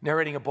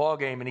narrating a ball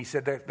game, and he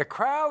said that the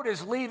crowd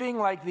is leaving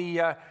like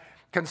the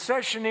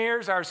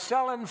concessionaires are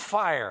selling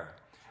fire.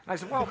 And I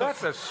said, well,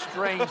 that's a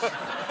strange,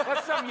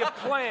 that's something you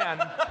plan.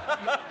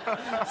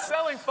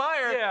 Selling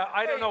fire? Yeah,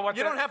 I don't know what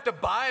you don't have to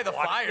buy the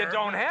fire. You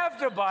don't have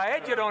to buy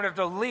it. You don't have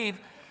to leave.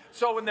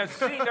 So in the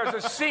scene, there's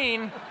a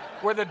scene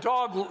where the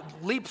dog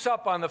leaps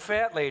up on the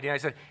fat lady. And I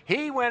said,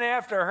 he went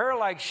after her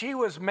like she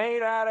was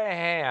made out of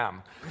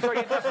ham. So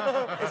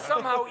it's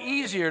somehow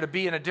easier to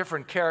be in a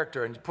different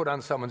character and put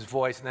on someone's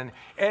voice. And then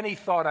any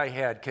thought I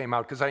had came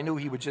out because I knew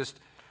he would just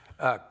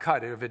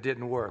cut it if it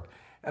didn't work.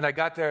 And I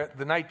got there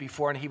the night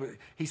before, and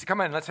he said,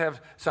 "Come in, let's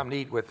have something to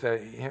eat with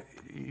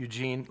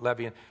Eugene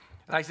Levy." And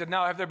I said,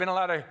 "Now, have there been a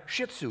lot of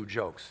Shih Tzu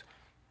jokes?"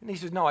 And he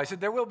says, "No." I said,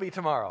 "There will be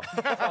tomorrow."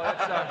 So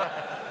that's,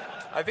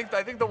 I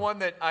think the one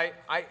that I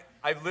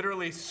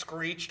literally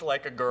screeched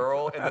like a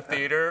girl in the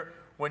theater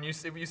when you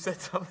said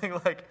something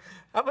like,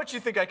 "How much you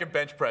think I can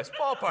bench press?"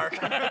 Ballpark.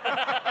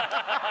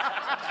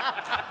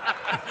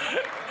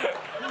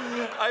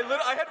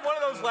 I had one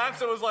of those laughs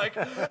that was like,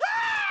 "Ah!"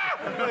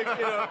 Like,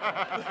 you know.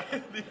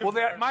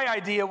 Well, my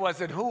idea was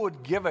that who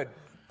would give a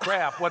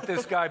crap what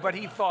this guy, but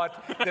he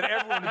thought that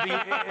everyone would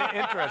be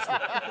interested.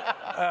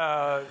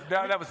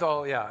 That was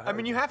all, yeah. I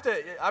mean, you have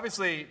to,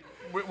 obviously,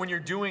 when you're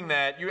doing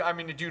that,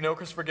 do you know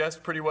Christopher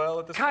Guest pretty well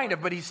at this point? Kind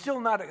of, but he's still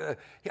not.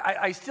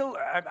 I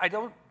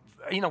don't.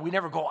 We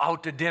never go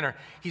out to dinner.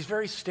 He's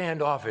very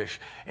standoffish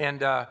and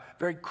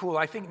very cool.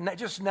 I think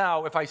just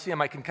now, if I see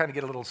him, I can kind of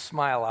get a little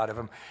smile out of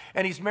him.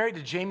 And he's married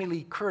to Jamie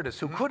Lee Curtis,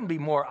 who couldn't be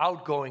more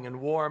outgoing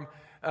and warm.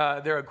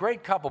 They're a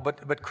great couple.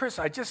 But Chris,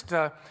 I just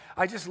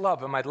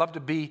love him. I'd love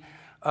to be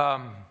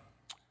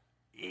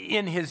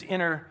in his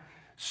inner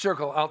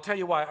circle. I'll tell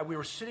you why. We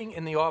were sitting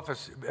in the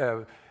office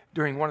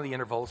during one of the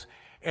intervals,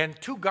 and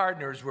two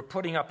gardeners were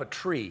putting up a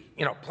tree,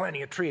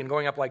 planting a tree and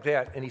going up like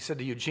that. And he said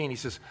to Eugene, he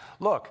says,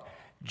 "Look,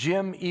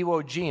 Jim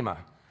Iwo Jima."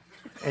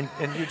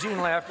 And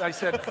Eugene laughed. I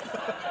said,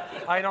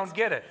 "I don't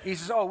get it." He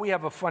says, "Oh, we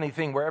have a funny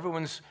thing where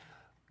everyone's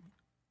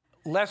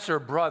lesser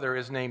brother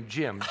is named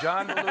Jim.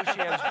 John Belushi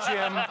has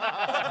Jim.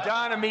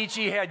 Don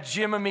Amici had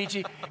Jim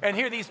Amici. And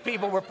here these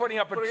people were putting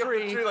up a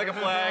tree like a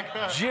flag.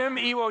 Jim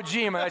Iwo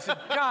Jima." I said,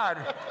 "God,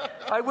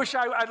 I wish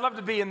I'd love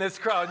to be in this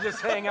crowd and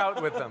just hang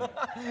out with them."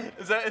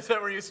 Is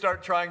that where you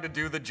start trying to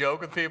do the joke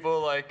with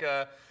people like,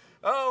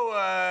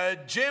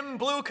 Jim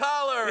Blue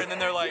Collar, and then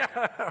they're like,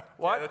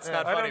 "What? Yeah, that's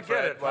not I funny, don't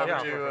Fred. get it. Why Yeah.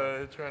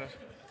 would you try to?"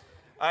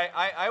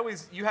 I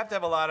always, you have to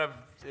have a lot of.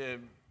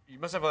 You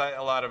must have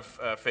a lot of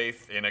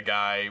faith in a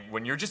guy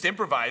when you're just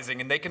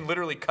improvising, and they can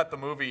literally cut the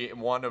movie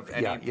in one of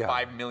any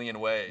 5 million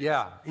ways.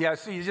 Yeah.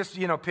 So you just,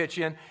 pitch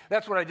in.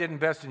 That's what I did in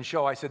Best in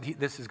Show. I said,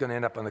 this is going to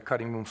end up on the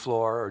cutting room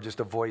floor or just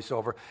a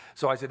voiceover.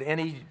 So I said,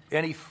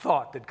 any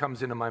thought that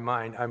comes into my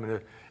mind, I'm going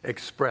to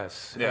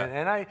express. Yeah.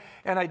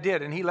 And I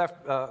did, and he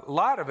left a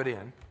lot of it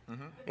in.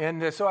 Mm-hmm.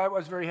 And so I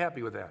was very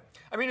happy with that.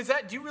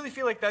 Do you really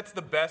feel like that's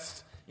the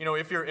best?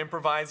 If you're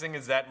improvising,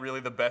 is that really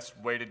the best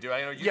way to do it?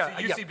 I know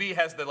UCB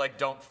has the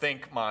don't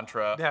think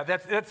mantra. Yeah,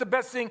 that's the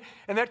best thing,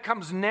 and that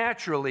comes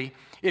naturally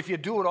if you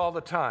do it all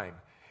the time.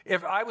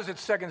 If I was at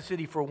Second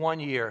City for 1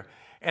 year,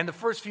 and the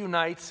first few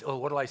nights,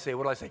 what do I say?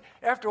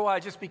 After a while,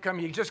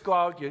 you just go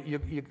out,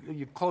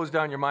 you close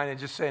down your mind and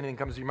just say anything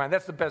comes to your mind.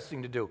 That's the best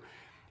thing to do.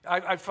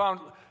 I found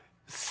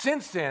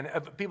since then,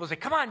 people say,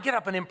 "Come on, get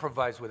up and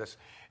improvise with us."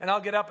 And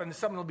I'll get up and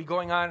something will be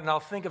going on and I'll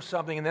think of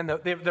something and then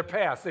they're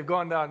past. They've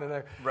gone down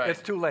and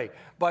it's too late.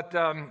 But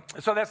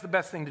so that's the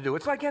best thing to do.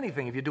 It's like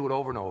anything if you do it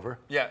over and over.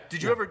 Yeah.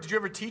 Did you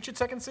ever teach at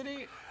Second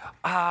City?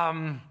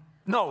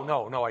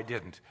 No, I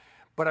didn't.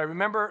 But I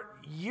remember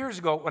years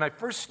ago when I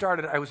first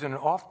started, I was in an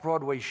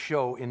off-Broadway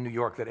show in New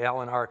York that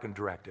Alan Arkin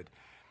directed.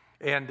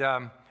 And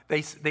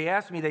they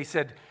asked me, they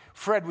said,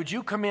 "Fred, would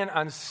you come in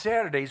on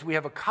Saturdays? We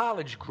have a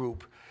college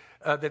group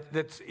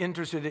that's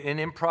interested in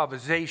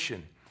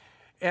improvisation."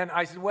 And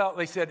I said, well,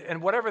 they said,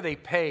 and whatever they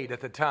paid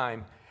at the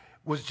time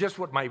was just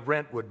what my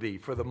rent would be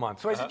for the month.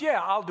 So I said, yeah,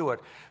 I'll do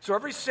it. So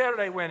every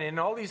Saturday I went in,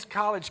 all these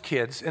college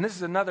kids, and this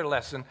is another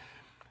lesson,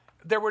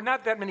 there were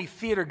not that many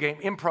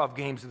improv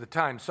games at the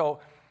time. So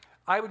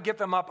I would get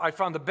them up. I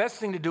found the best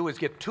thing to do is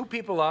get two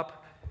people up,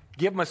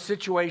 give them a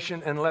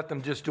situation, and let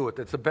them just do it.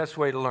 That's the best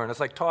way to learn.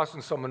 It's like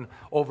tossing someone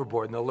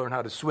overboard, and they'll learn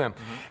how to swim.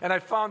 Mm-hmm. And I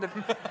found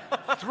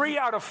that 3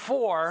 out of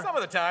 4... Some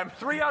of the time.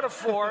 3 out of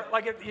 4,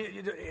 like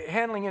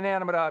handling an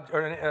inanimate object,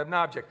 or an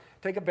object.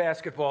 Take a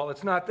basketball.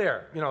 It's not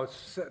there.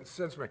 It's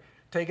sensory.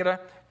 Take it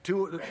up.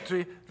 2,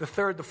 3, the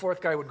third, the fourth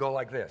guy would go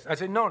like this. I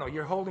said, no,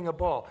 you're holding a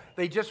ball.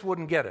 They just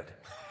wouldn't get it.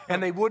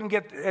 And they wouldn't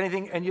get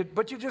anything,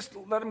 but you just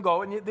let them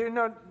go, and they're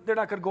not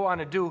going to go on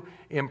and do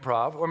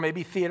improv or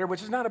maybe theater,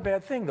 which is not a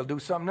bad thing. They'll do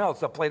something else.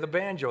 They'll play the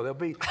banjo. They'll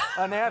be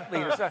an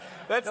athlete or something.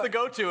 That's the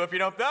go-to. If you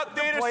don't, that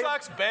theater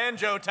sucks,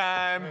 banjo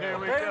time. Here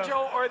we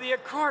go. Or the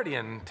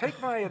accordion.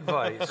 Take my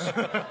advice.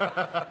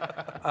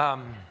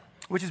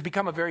 Which has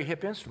become a very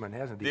hip instrument,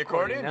 hasn't it? The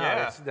accordion? Now.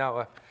 Yeah. It's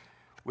now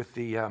with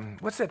the,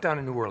 what's that down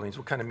in New Orleans?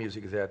 What kind of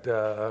music is that?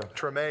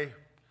 Treme.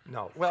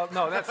 No. Well,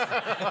 no, that's...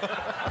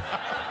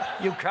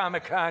 You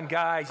Comic-Con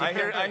guys. I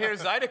hear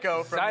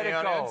Zydeco from the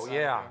audience.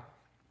 Yeah.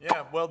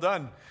 Yeah, well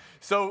done.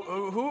 So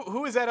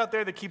who is that out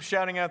there that keeps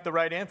shouting out the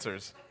right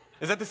answers?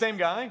 Is that the same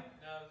guy?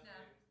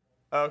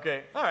 No.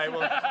 Okay. All right,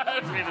 well.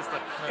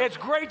 It's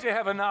great to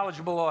have a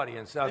knowledgeable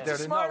audience out there.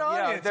 It's a smart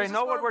audience. Yeah, they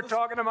know what we're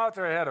talking about.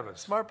 They're ahead of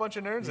us. Smart bunch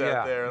of nerds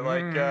out there.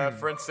 Like,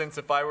 for instance,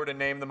 if I were to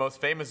name the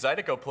most famous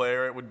Zydeco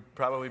player, it would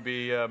probably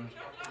be,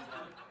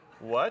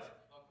 what?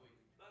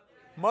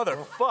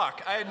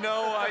 Motherfuck. I had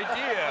no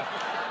idea.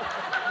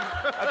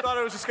 I thought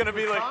it was just going to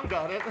be like... Tom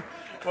got it.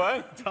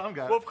 What? Tom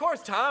got it. Well, of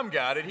course Tom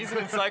got it. He's an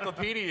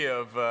encyclopedia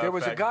of... there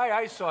was a guy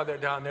I saw there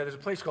down there. There's a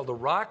place called the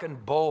Rock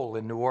and Bowl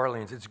in New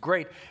Orleans. It's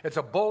great. It's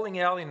a bowling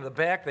alley in the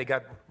back. They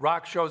got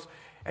rock shows.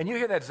 And you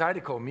hear that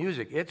Zydeco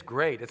music. It's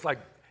great. It's like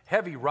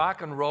heavy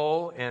rock and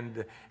roll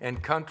and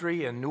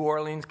country and New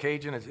Orleans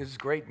Cajun. It's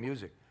great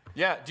music.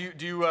 Yeah.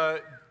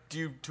 Do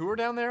you tour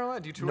down there a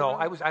lot? Do you tour? No,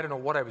 I don't know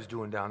what I was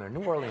doing down there.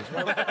 New Orleans.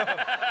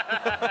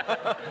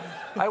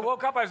 I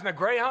woke up, I was in a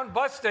Greyhound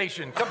bus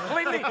station,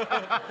 completely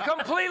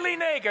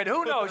naked.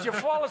 Who knows? You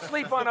fall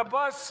asleep on a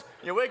bus.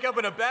 You wake up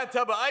in a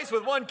bathtub of ice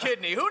with one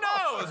kidney. Who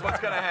knows what's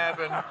going to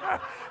happen?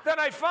 Then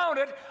I found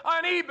it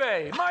on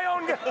eBay.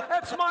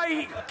 That's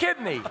my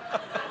kidney.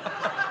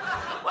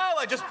 Well,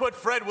 I just put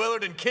Fred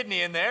Willard and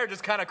Kidney in there,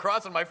 just kind of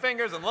crossing my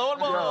fingers, and lo and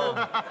behold.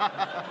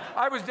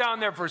 I was down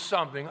there for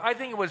something. I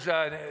think it was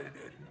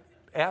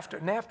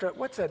NAFTA.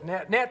 What's that?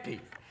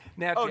 NATPE.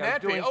 Oh,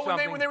 NATPE. Oh,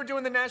 when they were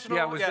doing the national...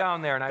 Yeah, I was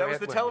down there. And that was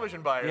the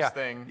television buyers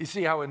thing. You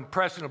see how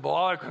impressionable.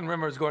 All I can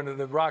remember was going to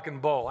the Rock and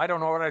Bowl. I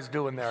don't know what I was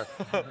doing there.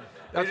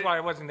 That's why I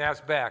wasn't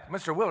asked back.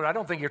 Mr. Willard, I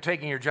don't think you're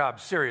taking your job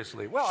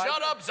seriously. Well,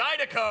 Shut up,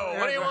 Zydeco.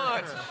 What do you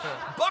want?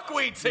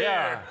 Buckwheat's here.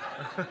 Yeah.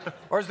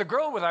 Or as the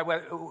girl I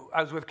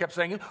was with kept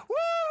saying, woo!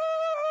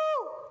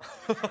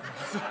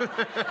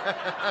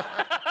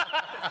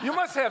 You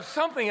must have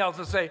something else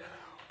to say.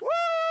 Woo!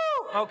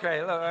 Okay,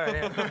 all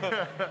right.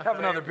 Have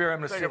another beer. I'm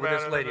going to sit with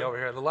this lady over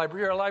here.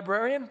 You're a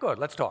librarian? Good,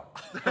 let's talk.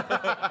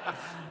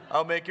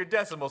 I'll make your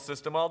decimal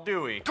system all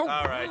dewy. All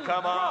right,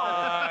 come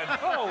on.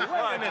 Oh,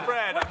 wait a minute.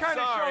 Fred, what kind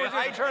of show is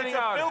this turning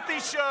out? It's a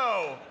filthy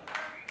show.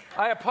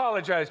 I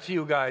apologize to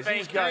you guys.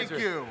 Thank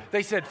you.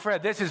 They said,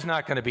 Fred, this is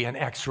not going to be an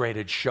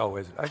X-rated show,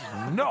 is it? I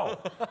said, no.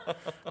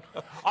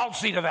 I'll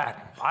see to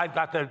that. I've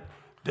got the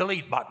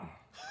delete button.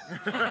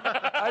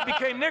 I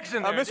became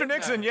Nixon there, Mr.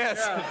 Nixon,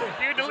 yes.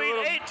 Yeah. You delete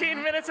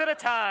 18 minutes at a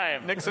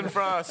time. Nixon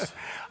Frost.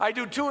 I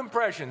do two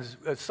impressions,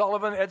 Ed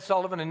Sullivan,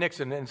 and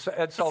Nixon. And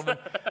Ed Sullivan,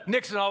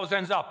 Nixon always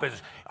ends up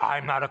as,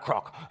 I'm not a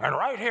crook. And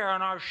right here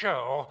on our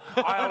show,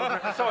 so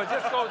it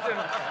just goes in.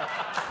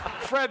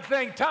 Fred,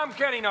 Tom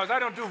Kenny knows, I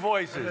don't do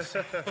voices.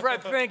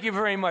 Fred, thank you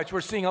very much.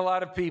 We're seeing a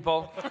lot of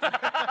people.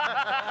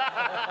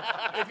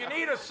 If you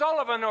need a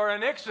Sullivan or a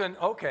Nixon,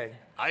 okay.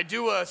 I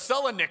do a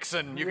Sullen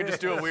Nixon. You can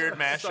just do a weird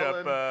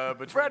mashup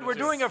between Fred, we're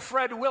doing a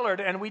Fred Willard,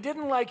 and we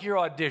didn't like your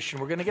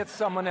audition. We're going to get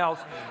someone else.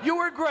 You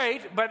were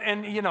great,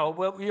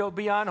 you'll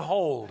be on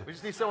hold. We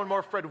just need someone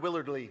more Fred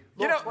Willardly.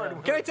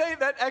 Can I tell you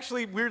that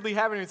actually weirdly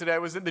happened to me today? I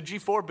was in the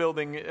G4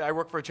 building. I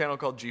work for a channel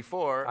called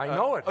G4. I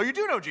know it. Oh, you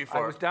do know G4?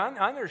 I was down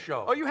on their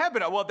show. Oh, you have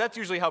been? Well, that's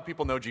usually how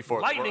people know G4.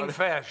 Lightning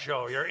fast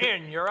show. You're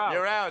in, you're out.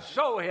 You're out.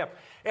 So hip.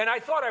 And I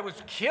thought I was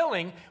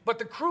killing, but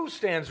the crew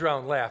stands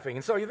around laughing.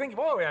 And so you think,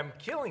 boy, I'm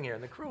killing here.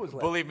 And the crew is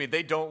laughing. Believe me,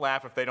 they don't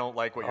laugh if they don't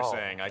like what you're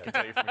saying. I can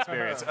tell you from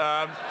experience.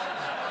 A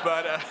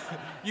lot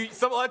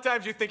of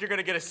times you think you're going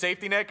to get a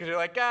safety net because you're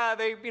like,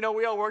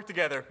 we all work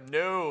together.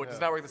 No, it does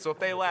not work. So if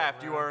they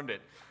laughed, you earned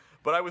it.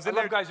 But I was in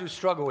there. I love guys who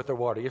struggle with their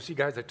water. You see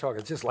guys that talk,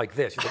 it's just like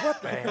this. You go,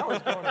 what the hell is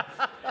going on?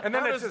 And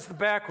then it's just the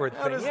backward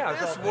thing. How does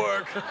this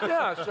work?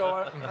 Yeah,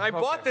 so... I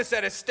bought this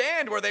at a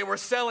stand where they were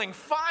selling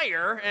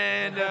fire,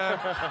 and...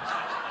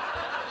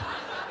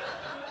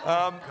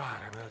 God,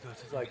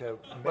 this is like a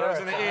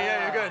marathon.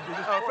 Yeah, you're good.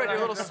 Fred, you're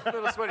a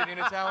little sweaty. Do you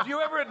need a towel? Do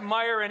you ever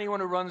admire anyone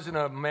who runs in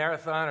a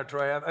marathon or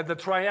the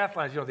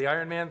triathlons, the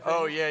Ironman thing?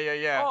 Oh,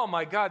 yeah. Oh,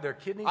 my God, their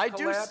kidneys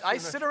collapse. I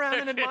sit around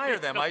and admire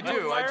them. I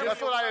do.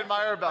 That's what I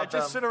admire about them.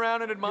 I just sit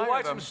around and admire them. You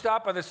watch them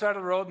stop by the side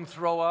of the road and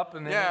throw up,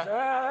 and then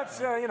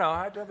that's,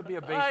 I'd rather be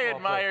a baseball player. I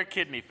admire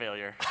kidney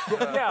failure.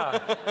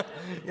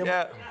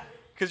 Yeah.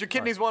 Because your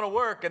kidneys want to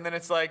work, and then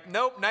it's like,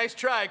 nope, nice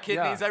try,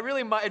 kidneys. Yeah. I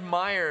really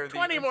admire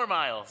 20 more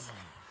miles.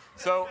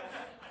 So,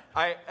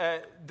 I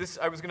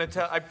was going to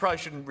tell. I probably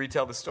shouldn't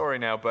retell the story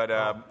now, but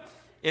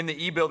in the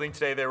E building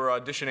today, they were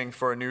auditioning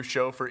for a new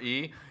show for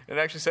E, and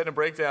it actually said in a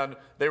breakdown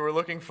they were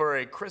looking for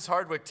a Chris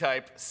Hardwick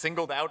type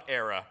singled out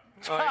era.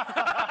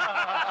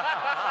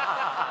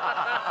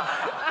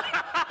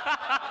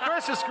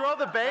 Chris, just grow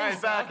the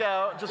bangs back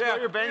out. Just grow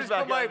your bangs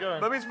back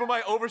out. Let me just put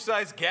my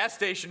oversized gas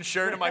station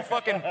shirt and my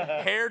fucking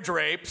hair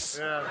drapes.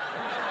 Yeah.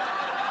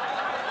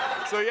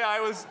 So yeah, I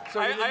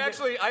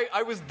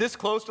was this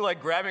close to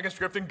like grabbing a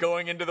script and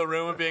going into the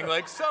room and being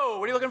like, so,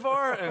 what are you looking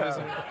for? And it just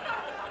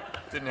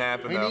didn't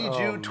happen. We need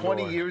you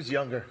 20 years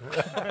younger.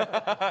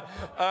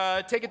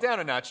 Take it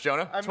down a notch,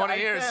 Jonah. 20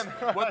 years.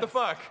 What the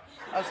fuck?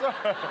 I'm sorry.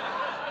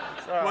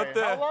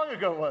 How long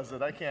ago was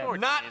it? I can't.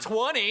 Not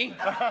 20.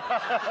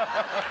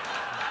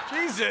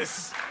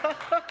 Jesus.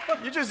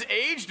 You just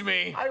aged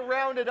me. I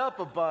rounded up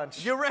a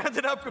bunch. You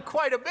rounded up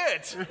quite a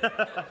bit.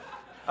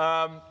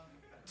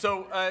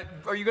 So,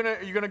 are you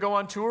gonna go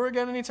on tour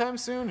again anytime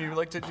soon? Do you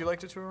like to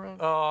tour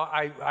around?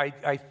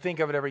 I think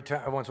of it every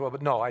time once in a while,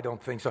 but no, I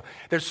don't think so.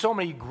 There's so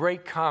many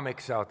great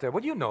comics out there.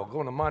 What do you know?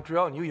 Going to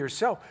Montreal and you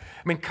yourself.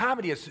 I mean,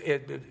 comedy is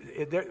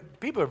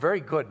people are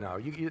very good now.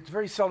 It's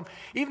very seldom.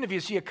 Even if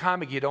you see a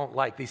comic you don't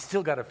like, they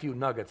still got a few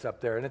nuggets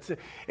up there, and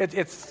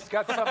it's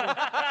got something.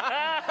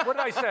 What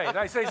did I say? Did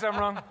I say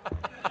something wrong?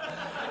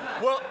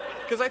 Well,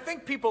 because I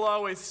think people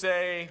always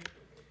say.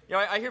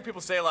 I hear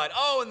people say a lot,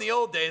 in the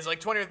old days, like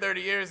 20 or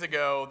 30 years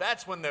ago,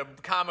 that's when the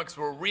comics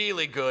were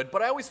really good.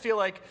 But I always feel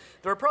like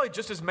there are probably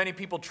just as many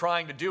people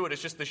trying to do it.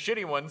 It's just the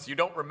shitty ones you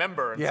don't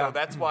remember. And so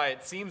that's why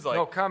it seems like...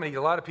 No, comedy,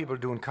 a lot of people are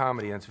doing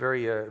comedy, and it's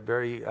very,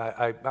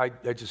 I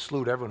just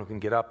salute everyone who can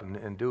get up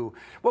and do...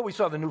 Well, we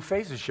saw the New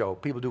Faces show.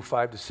 People do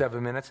 5 to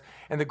 7 minutes.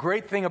 And the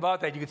great thing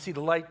about that, you can see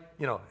the light,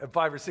 at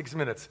 5 or 6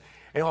 minutes.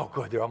 And,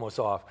 good, they're almost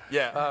off.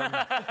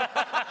 Yeah.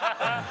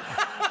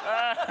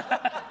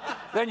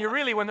 Then you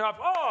really, when they're up,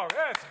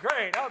 that's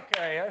great,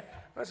 okay.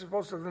 I was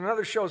supposed to,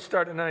 another show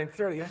start at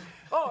 9:30.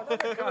 Oh,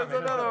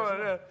 another one,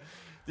 yeah.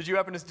 Did you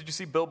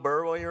see Bill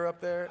Burr while you were up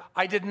there?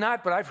 I did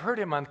not, but I've heard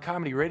him on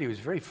comedy radio. He's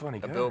a very funny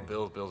guy.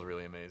 Bill's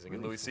really amazing.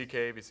 And Louis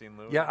C.K., have you seen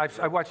Louis? Yeah,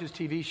 I watch his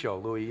TV show,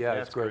 Louis. Yeah,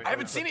 it's great. I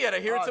haven't seen it yet. I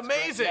hear it's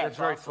amazing. Yeah, it's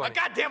very funny.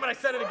 God damn it, I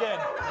said it again.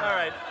 All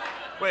right.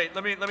 Wait,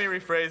 let me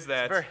rephrase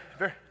that.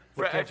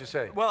 What can't you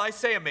say? Well, I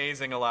say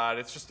amazing a lot.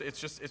 It's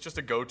just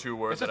a go-to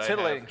word. It's a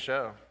titillating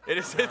show. It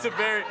is. It's a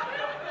very.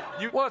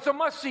 Well, it's a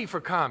must-see for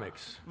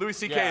comics. Louis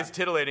C.K. is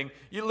titillating.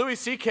 Louis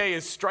C.K.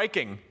 is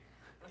striking.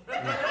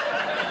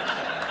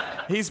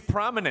 He's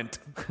prominent.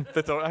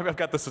 I've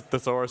got the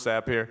thesaurus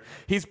app here.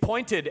 He's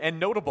pointed and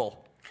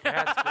notable.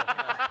 That's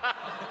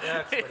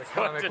what a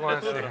comic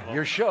wants to.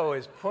 Your show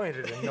is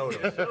pointed and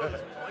notable.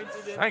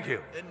 Thank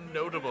you. And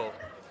notable.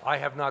 I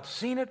have not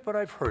seen it, but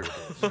I've heard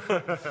of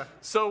it.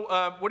 So,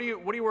 what are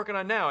you working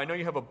on now? I know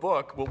you have a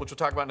book, which we'll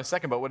talk about in a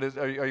second. But what is?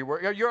 Are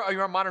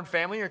you on Modern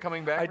Family? You're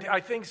coming back?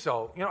 I think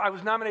so. You know, I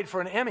was nominated for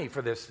an Emmy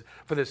for this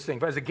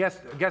thing, as a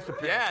guest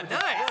appearance. Yeah,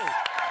 nice.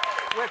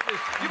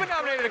 You've been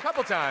nominated a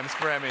couple times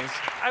for Emmys.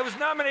 I was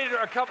nominated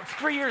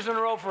 3 years in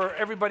a row for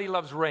Everybody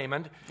Loves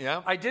Raymond.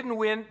 Yeah. I didn't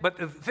win, but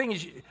the thing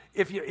is,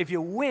 if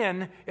you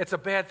win, it's a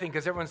bad thing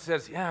because everyone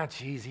says, "Yeah,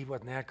 geez, he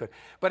wasn't that good."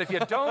 But if you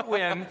don't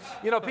win,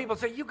 people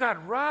say, "You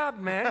got robbed,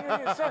 man.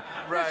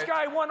 This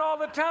guy won all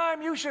the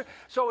time. You should."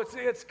 So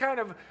it's kind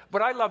of.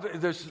 But I love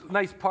it. There's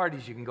nice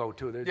parties you can go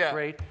to. They're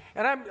great,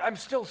 and I'm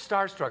still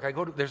starstruck. I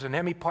go to there's an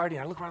Emmy party,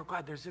 and I look around.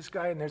 God, there's this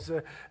guy and there's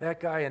that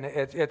guy, and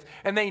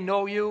and they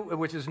know you,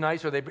 which is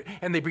nice. Or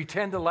they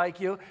pretend to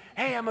like you.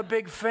 Hey, I'm a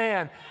big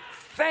fan.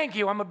 Thank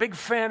you. I'm a big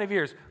fan of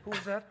yours. Who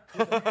was that? Who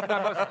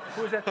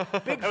was that?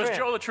 Big fan. That was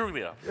Joe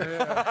LaTruglia.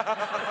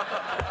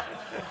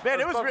 Man,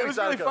 it was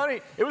really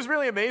funny. It was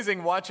really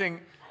amazing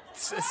watching.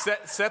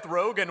 Seth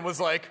Rogen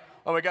was like,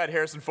 "Oh my God,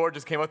 Harrison Ford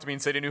just came up to me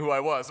and said he knew who I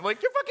was." I'm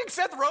like, "You're fucking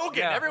Seth Rogen.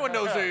 Yeah. Everyone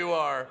knows who you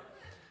are."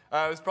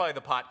 It was probably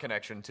the pot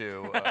connection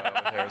too with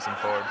Harrison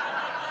Ford.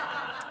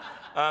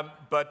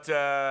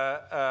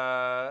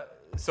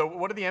 So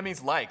what are the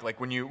Emmys like? Like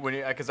when you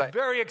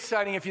very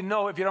exciting if you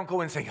don't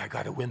go in saying I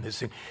got to win this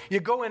thing. You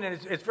go in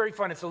and it's very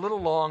fun. It's a little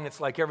long. It's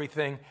like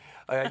everything.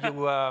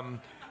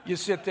 You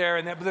sit there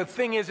and but the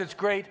thing is it's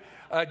great.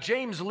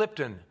 James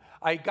Lipton.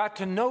 I got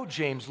to know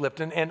James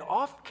Lipton, and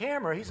off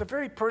camera he's a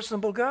very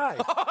personable guy.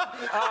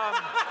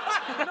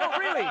 No,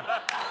 really.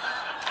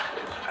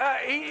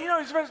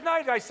 He's very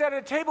nice. I sat at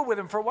a table with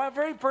him for a while.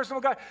 Very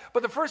personal guy.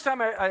 But the first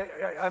time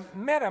I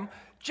met him,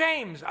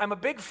 James, I'm a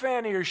big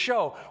fan of your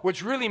show,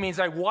 which really means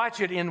I watch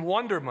it in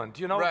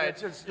wonderment. Right.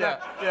 It's just, yeah.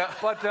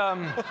 But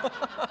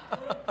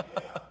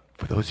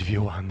for those of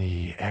you on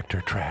the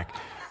actor track,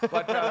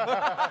 but and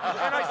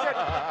I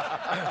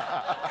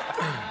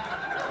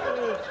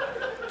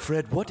said,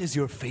 Fred, what is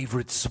your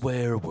favorite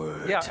swear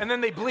word? Yeah, and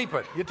then they bleep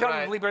it. You tell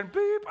them to bleep it, and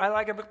beep. I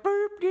like it, but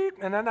boop, beep,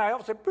 and then I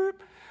also boop.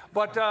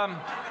 But,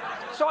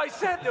 so I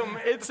said to him...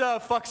 It's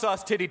fuck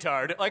sauce titty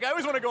tard. Like, I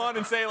always want to go on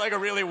and say, like, a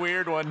really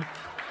weird one.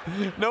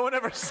 No one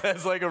ever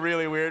says, like, a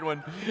really weird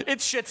one.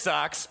 It's shit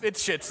socks.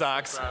 It's shit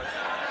socks.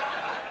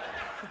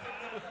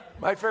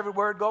 My favorite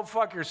word, go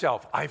fuck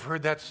yourself. I've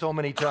heard that so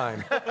many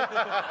times.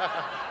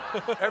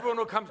 Everyone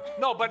will come...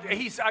 No, but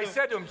I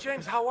said to him,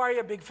 James, how are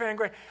you? Big fan,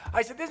 great.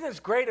 I said, isn't this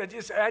great? I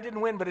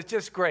didn't win, but it's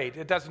just great.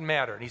 It doesn't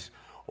matter. And he's...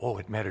 Oh,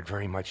 it mattered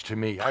very much to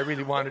me. I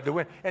really wanted to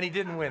win. And he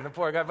didn't win, the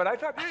poor guy. But I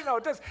thought,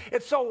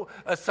 it's so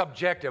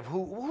subjective.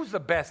 Who's the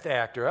best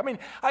actor? I mean,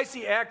 I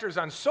see actors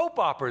on soap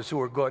operas who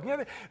are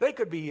good. They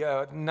could be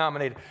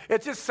nominated.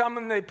 It's just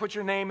someone, they put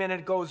your name in,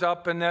 it goes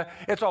up, and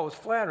it's always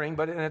flattering,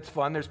 and it's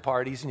fun. There's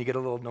parties, and you get a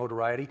little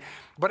notoriety.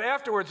 But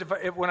afterwards,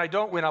 when I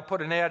don't win, I'll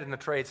put an ad in the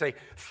trade, say,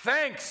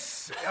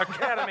 thanks,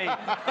 Academy,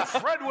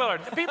 Fred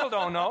Willard. People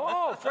don't know.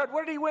 Oh, Fred,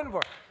 what did he win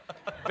for?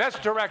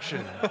 Best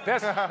direction.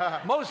 Best,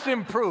 most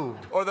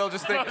improved. Or they'll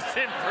just think... Most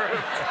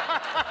improved.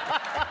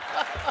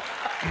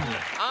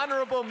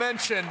 Honorable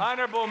mention.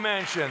 Honorable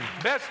mention.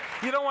 Best,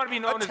 you don't want to be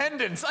known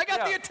attendance. I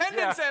got the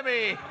attendance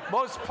Emmy.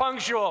 Most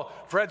punctual.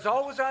 Fred's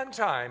always on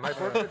time.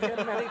 I've worked with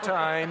him many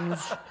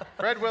times.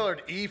 Fred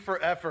Willard, E for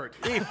effort.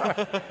 You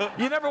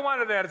never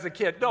wanted that as a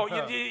kid. No,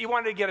 you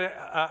wanted to get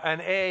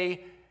an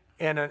A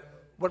and a...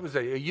 What was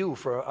a U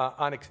for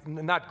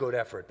not good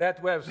effort?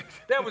 That was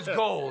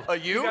gold. A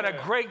U? You got a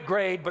great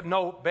grade, but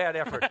no bad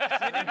effort.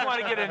 You didn't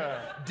want to get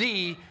a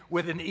D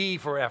with an E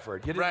for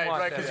effort. You didn't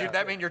want because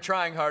that means you're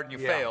trying hard and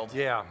you failed.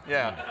 Yeah.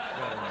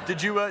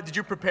 Did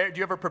you prepare? Do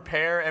you ever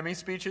prepare Emmy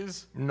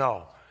speeches?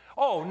 No.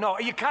 Oh no,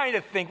 you kind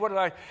of think, what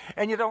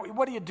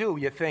do you do?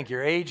 You think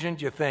your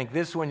agent, you think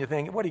this one, you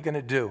think, what are you going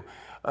to do?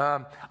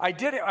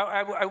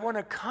 I won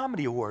a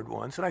comedy award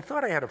once, and I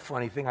thought I had a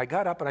funny thing. I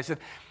got up and I said,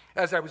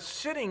 as I was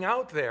sitting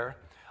out there,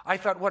 I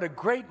thought, what a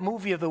great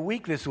movie of the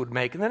week this would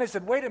make. And then I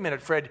said, wait a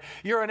minute, Fred,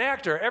 you're an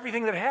actor.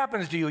 Everything that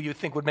happens to you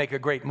think would make a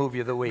great movie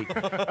of the week.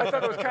 I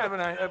thought it was kind of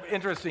an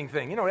interesting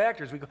thing.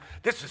 Actors, we go,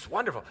 this is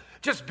wonderful.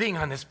 Just being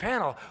on this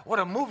panel, what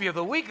a movie of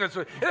the week. This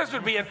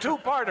would be a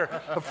two-parter.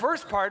 The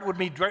first part would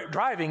be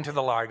driving to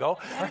the Largo,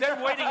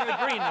 then waiting in the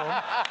green room.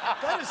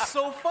 That is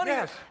so funny.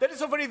 Yes. That is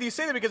so funny that you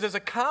say that, because as a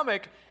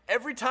comic,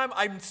 every time,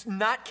 I'm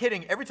not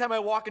kidding, every time I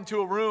walk into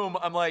a room,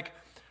 I'm like,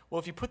 well,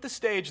 if you put the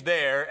stage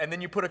there and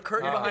then you put a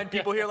curtain behind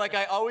people here, like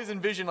I always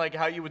envision like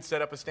how you would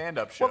set up a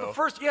stand-up show. Well, the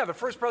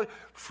first probably,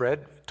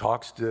 Fred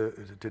talks to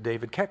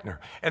David Koechner.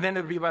 And then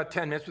it'll be about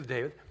 10 minutes with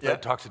David.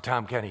 Fred talks to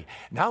Tom Kenny.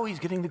 Now he's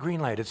getting the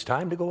green light. It's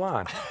time to go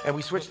on. And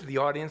we switch to the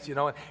audience,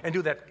 and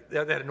do that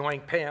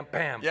annoying pam,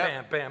 pam,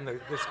 pam, pam.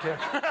 This kid.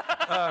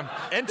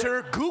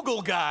 Enter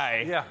Google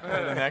guy. Yeah.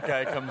 And then that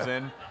guy comes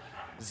in.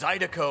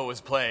 Zydeco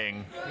is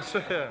playing.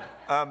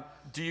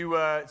 Do you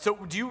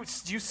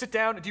sit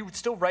down? Do you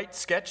still write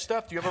sketch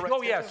stuff? Do you ever write?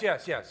 Oh, yes.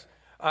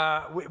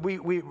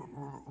 We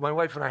my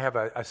wife and I have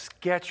a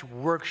sketch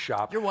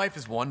workshop. Your wife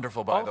is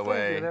wonderful, by the way.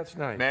 Thank you. That's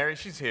nice. Mary,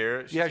 she's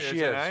here. She is.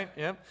 Tonight.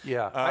 Yep.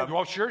 Yeah.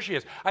 Well, sure she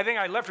is. I think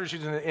I left her.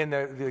 She's in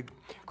the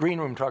green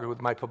room talking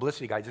with my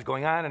publicity guy, just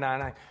going on and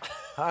on.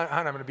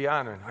 I'm going to be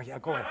on. Oh, yeah,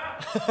 go ahead.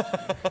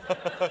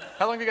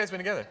 How long have you guys been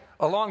together?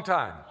 A long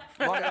time.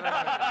 Fair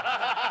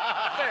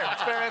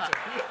answer.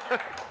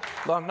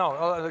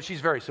 No,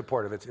 she's very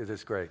supportive.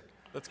 It's great.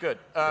 That's good.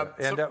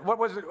 What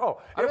was it?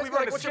 Oh, we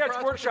run a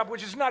sketch workshop,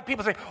 which is not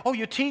people say, "Oh,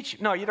 you teach?"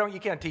 No, you don't. You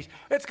can't teach.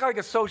 It's kind of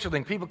like a social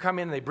thing. People come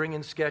in, and they bring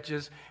in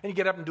sketches, and you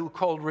get up and do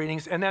cold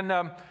readings, and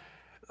then.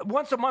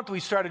 Once a month,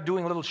 we started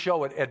doing a little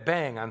show at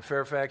Bang on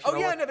Fairfax.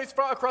 They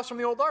across from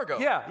the old Largo.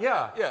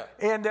 Yeah.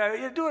 And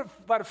you do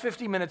about a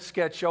 50-minute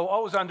sketch show,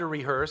 always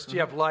under-rehearsed. Mm-hmm. You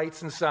have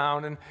lights and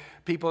sound, and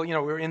people, we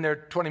were in there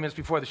 20 minutes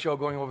before the show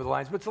going over the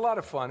lines. But it's a lot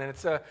of fun,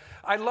 and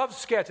I love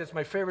sketch. It's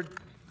my favorite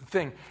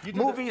thing.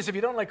 Movies, if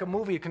you don't like a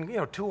movie, it can,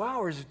 2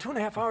 hours,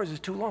 2.5 hours is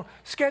too long.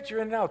 Sketch, you're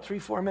in and out,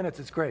 3-4 minutes,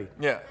 it's great.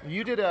 Yeah.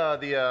 You did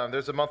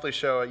there's a monthly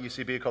show at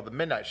UCB called The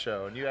Midnight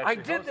Show, and you actually I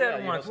did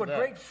that once. What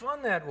great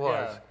fun that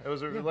was. Yeah. It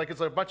was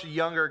it's a bunch of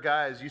younger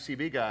guys,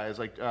 UCB guys,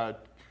 like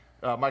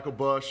Michael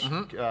Bush,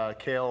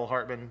 Cale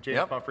Hartman,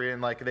 James Pumphrey,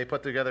 and they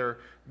put together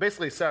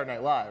basically Saturday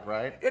Night Live,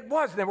 right? It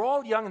was. They were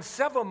all young, and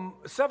seven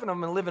of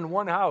them live in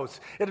one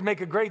house. It'd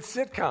make a great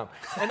sitcom.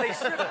 And they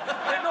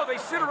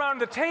sit around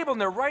the table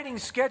and they're writing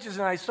sketches,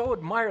 and I so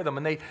admire them.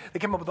 And they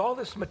came up with all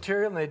this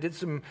material, and they did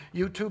some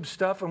YouTube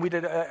stuff, and we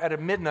did at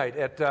midnight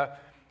at the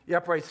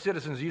Upright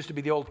Citizens. It used to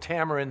be the old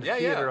Tamarind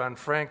Theater on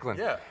Franklin.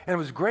 Yeah. And it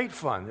was great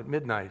fun at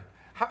midnight.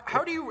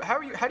 How do you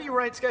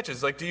write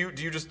sketches? Like, do you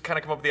just kind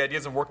of come up with the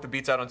ideas and work the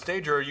beats out on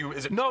stage, or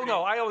is it?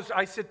 No.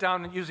 I sit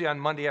down usually on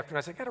Monday afternoon.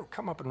 I say, I got to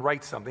come up and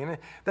write something, and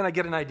then I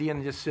get an idea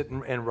and just sit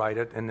and write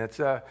it. And it's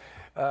I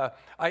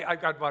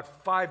got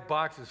about 5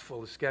 boxes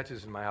full of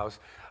sketches in my house.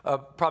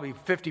 Probably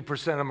 50%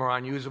 of them are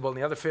unusable, and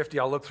the other 50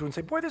 I'll look through and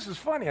say, boy, this is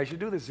funny. I should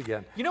do this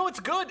again. It's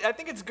good. I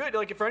think it's good.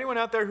 Like, for anyone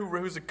out there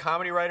who's a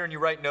comedy writer and you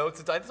write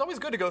notes, it's always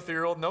good to go through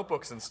your old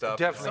notebooks and stuff.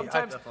 Definitely.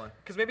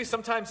 Because maybe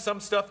sometimes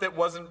some stuff that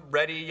wasn't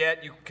ready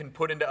yet you can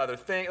put into other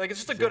things. Like, it's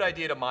just a good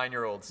idea to mine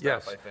your old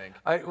stuff, I think.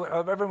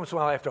 Every once in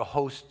a while I have to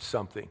host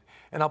something,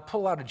 and I'll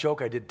pull out a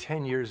joke I did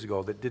 10 years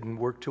ago that didn't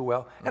work too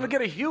well, and I'll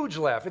get a huge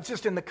laugh. It's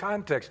just in the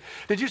context.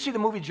 Did you see the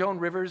movie Joan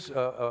Rivers?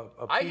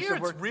 I hear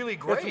it's really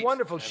great. It's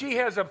wonderful. She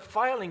has a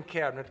filing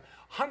cabinet,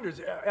 hundreds,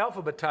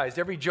 alphabetized,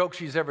 every joke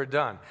she's ever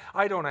done.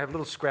 I don't. I have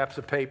little scraps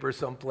of paper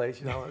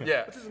someplace,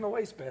 Yeah. This is in the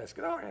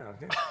wastebasket. Oh,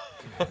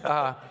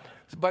 yeah.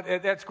 But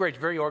that's great.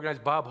 Very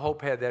organized. Bob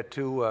Hope had that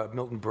too.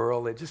 Milton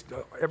Berle. They just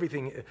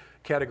everything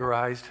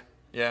categorized.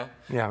 Yeah.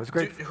 Yeah, it was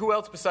great. Who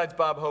else besides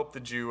Bob Hope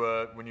did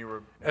you when you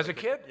were as a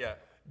kid? Yeah.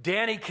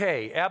 Danny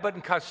Kaye, Abbott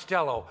and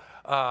Costello,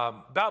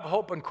 Bob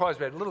Hope and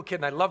Crosby. I was a little kid,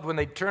 and I loved when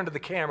they turned to the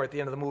camera at the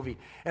end of the movie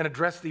and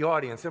addressed the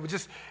audience. It was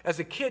just, as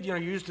a kid, you're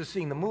used to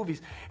seeing the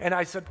movies, and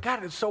I said,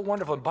 God, it's so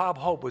wonderful. And Bob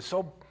Hope was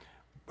so,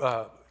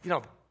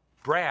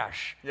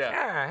 brash.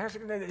 Yeah.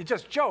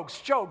 Just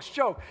jokes.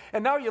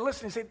 And now you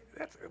listen and say,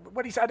 that's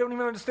what he said. I don't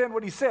even understand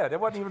what he said. It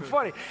wasn't even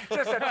funny.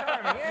 Just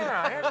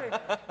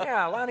that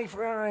time.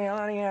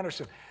 Lonnie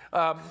Anderson.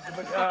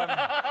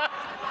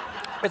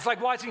 It's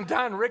like watching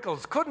Don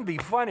Rickles. Couldn't be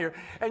funnier.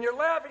 And you're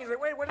laughing. You say,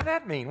 wait, what did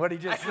that mean? What he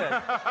just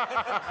said?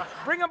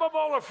 Bring him a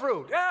bowl of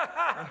fruit. But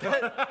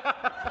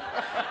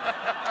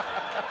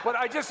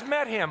I just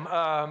met him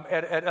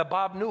at a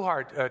Bob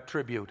Newhart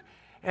tribute.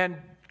 And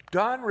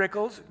Don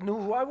Rickles knew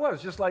who I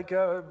was, just like,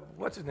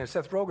 what's his name,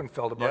 Seth Rogen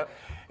felt about.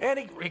 Yep. And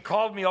he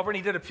called me over and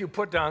he did a few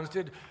put-downs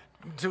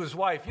to his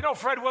wife.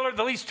 Fred Willard,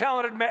 the least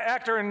talented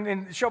actor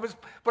in showbiz,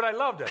 but I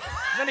loved it.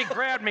 Then he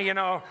grabbed me,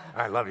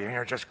 I love you,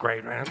 you're just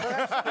great, man.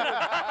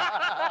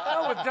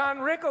 With Don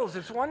Rickles,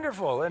 it's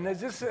wonderful. And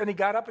he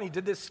got up and he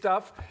did this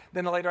stuff.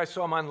 Then later I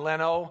saw him on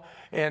Leno,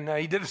 and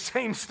he did the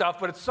same stuff,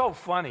 but it's so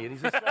funny. And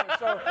he's just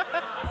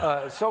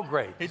so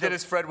great. He did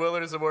his Fred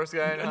Willard is the worst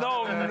guy.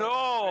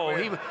 No.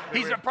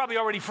 He's probably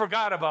already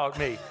forgot about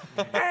me.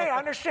 Hey, I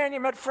understand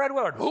you met Fred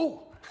Willard. Who?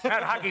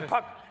 That hockey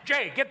puck.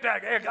 Jay, get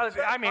back.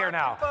 I'm here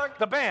now.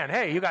 The band.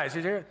 Hey, you guys,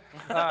 is here?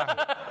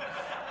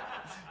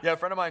 Yeah, a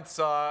friend of mine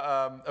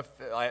saw,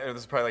 this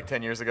was probably like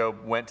 10 years ago,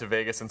 went to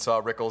Vegas and saw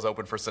Rickles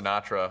open for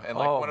Sinatra. And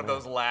one of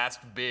those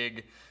last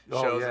big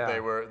shows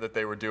that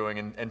they were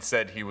doing and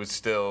said he was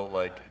still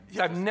like...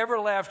 I've never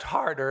laughed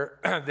harder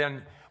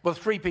than,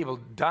 3 people.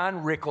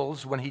 Don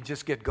Rickles, when he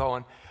just get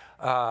going.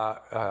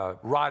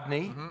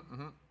 Rodney.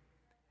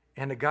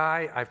 And the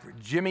guy,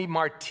 Jimmy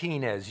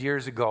Martinez,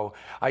 years ago,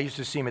 I used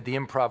to see him at the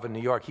Improv in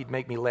New York. He'd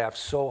make me laugh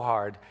so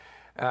hard.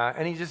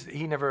 And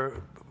he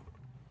never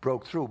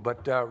broke through.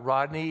 But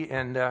Rodney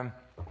and,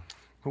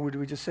 who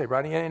did we just say?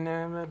 Rodney and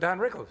Don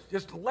Rickles.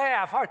 Just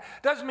laugh hard.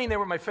 Doesn't mean they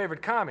were my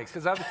favorite comics,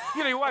 because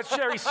you watch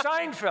Jerry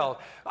Seinfeld.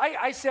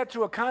 I sat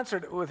through a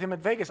concert with him at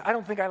Vegas. I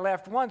don't think I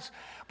laughed once,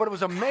 but it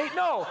was amazing.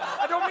 No,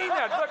 I don't mean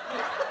that, but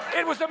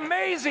it was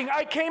amazing.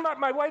 I came out,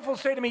 my wife will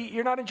say to me,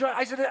 "You're not enjoying it."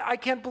 I said, "I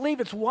can't believe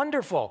it's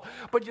wonderful."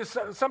 But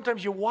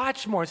sometimes you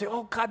watch more and say,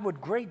 "Oh God,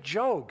 what great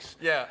jokes."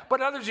 Yeah.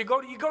 But others, you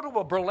go to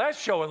a burlesque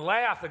show and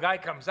laugh. The guy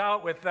comes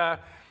out with,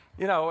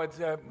 it's.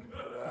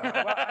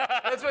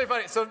 That's really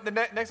funny. So the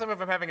next time if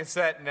I'm having a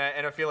set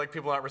and I feel like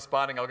people aren't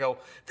responding, I'll go,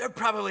 "They're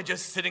probably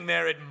just sitting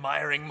there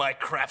admiring my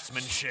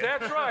craftsmanship."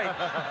 That's right.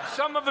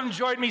 Some of them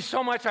enjoyed me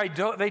so much they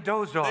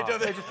dozed off.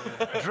 They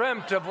just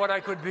dreamt of what I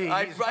could be.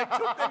 I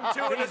took them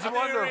to an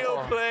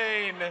ethereal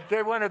plane.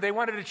 They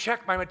wanted to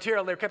check my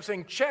material. They kept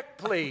saying, "Check,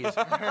 please."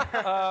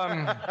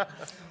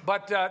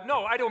 But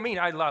no, I don't mean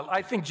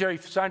I think Jerry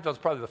Seinfeld's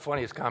probably the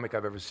funniest comic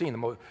I've ever seen,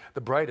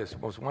 the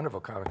brightest, most wonderful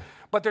comic.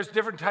 But there's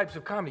different types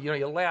of comedy.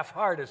 You laugh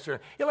hard.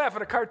 You laugh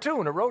at a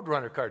cartoon, a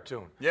Roadrunner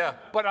cartoon. Yeah.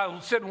 But I'll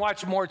sit and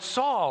watch Mort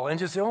Saul and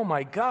just say, "Oh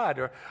my God,"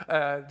 or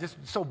just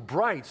so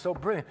bright, so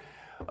brilliant.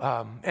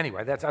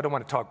 Anyway, I don't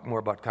want to talk more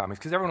about comics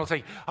because everyone will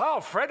say,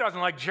 "Oh, Fred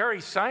doesn't like Jerry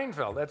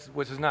Seinfeld."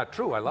 Which is not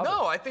true. I love it.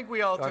 No, I think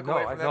we all took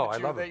away from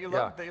that you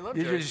love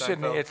Jerry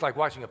Seinfeld. It's like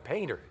watching a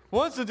painter.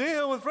 What's the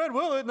deal with Fred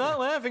Willard not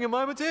laughing at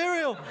my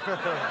material?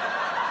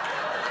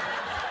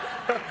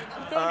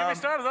 Don't get me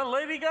started on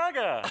Lady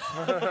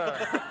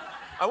Gaga.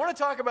 I want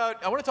to talk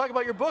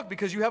about your book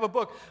because you have a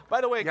book.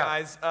 By the way,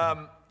 guys,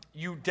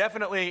 you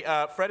definitely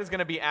Fred is going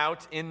to be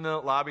out in the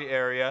lobby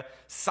area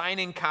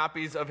signing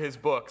copies of his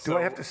book. Do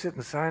I have to sit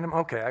and sign them?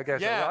 Okay, I guess.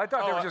 Yeah. I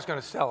thought they were just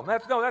going to sell them.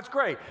 That's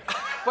great.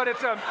 But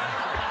it's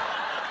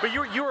But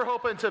you were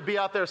hoping to be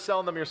out there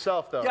selling them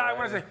yourself, though. Yeah, right? I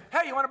want to say,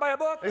 "Hey, you want to buy a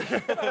book?" Can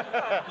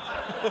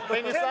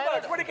you sign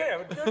 $10. What do you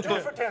get? Do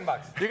it for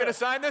 $10. You're going to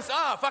sign this?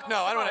 Oh, fuck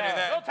no, I don't want to do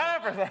that. No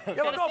time for that.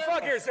 Yeah, well, go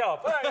fuck yourself.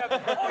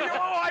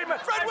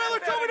 Fred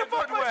Willard told me to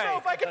fuck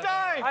myself. I could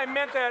die. I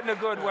meant that in a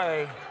good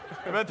way.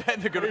 I meant that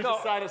in a good way.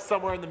 Just sign us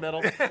somewhere in the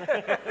middle.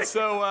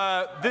 So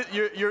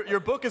your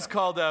book is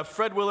called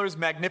Fred Willard's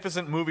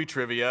Magnificent Movie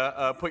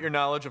Trivia. Put your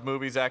knowledge of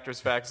movies, actors,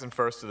 facts, and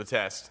first to the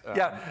test.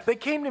 Yeah, they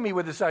came to me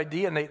with this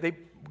idea, and they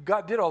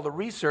did all the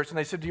research, and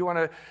they said, "Do you want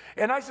to?"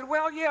 And I said,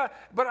 "Well, yeah,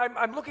 but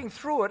I'm looking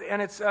through it,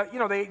 and it's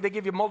they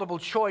give you multiple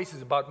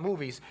choices about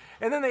movies,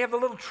 and then they have the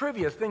little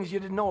trivia things you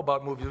didn't know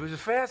about movies, which is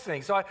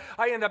fascinating. So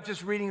I end up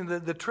just reading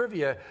the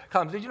trivia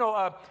columns.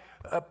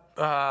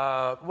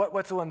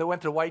 What's the one that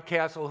went to White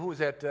Castle? Who was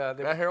that?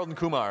 Harold and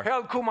Kumar.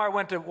 Harold Kumar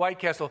went to White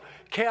Castle.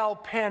 Cal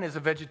Penn is a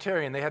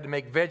vegetarian. They had to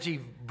make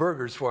veggie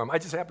burgers for him. I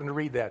just happened to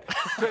read that.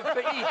 to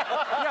eat.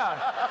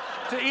 Yeah,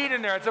 to eat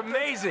in there. It's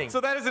amazing.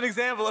 So that is an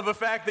example of a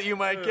fact that you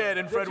might get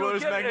in Fred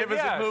Willard's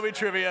Magnificent Movie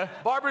Trivia.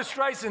 Barbra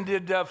Streisand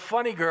did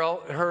Funny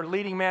Girl. Her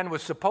leading man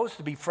was supposed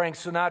to be Frank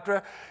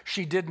Sinatra.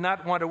 She did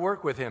not want to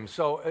work with him.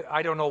 So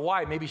I don't know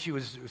why. Maybe she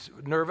was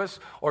nervous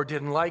or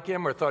didn't like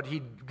him or thought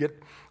he'd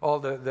get all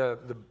the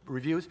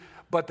reviews.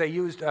 But they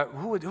used,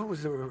 who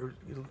was the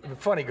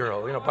Funny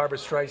Girl? Barbra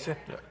Streisand?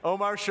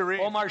 Omar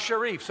Sharif. Omar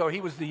Sharif. So he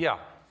was Yeah,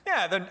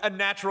 a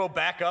natural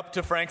backup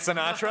to Frank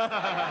Sinatra.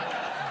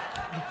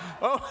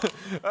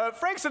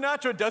 Frank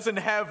Sinatra doesn't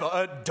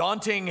have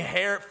daunting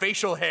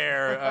facial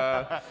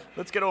hair.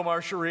 Let's get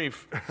Omar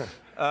Sharif.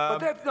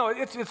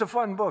 It's a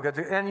fun book,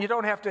 and you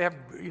don't have to have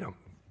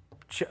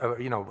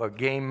a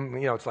game.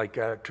 It's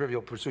like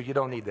Trivial Pursuit. You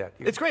don't need that.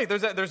 It's great.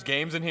 There's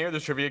games in here.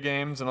 There's trivia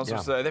games, and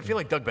also I feel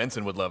like Doug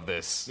Benson would love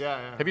this.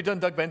 Yeah. Have you done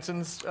Doug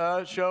Benson's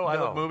show? I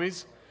Love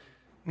Movies.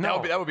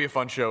 No. That would be a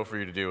fun show for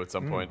you to do at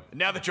some point.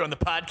 Now that you're on the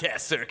podcast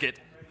circuit.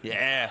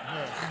 Yeah.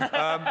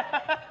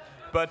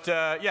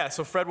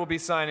 So Fred will be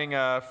signing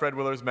Fred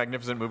Willard's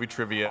Magnificent Movie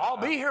Trivia. I'll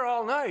be here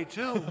all night,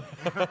 too.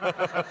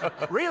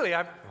 Really,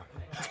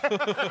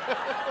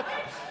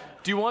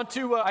 Do you want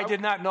to? I did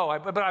not know,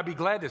 but I'd be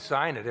glad to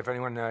sign it if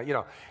anyone,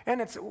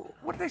 And it's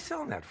what are they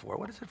selling that for?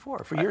 What is it for?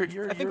 For your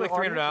I think like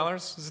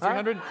 $300. Is it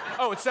 $300?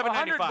 Oh, it's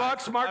 $7.95.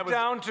 $100 marked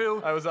down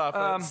to. I was off.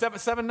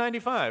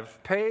 $7.95.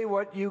 Pay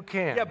what you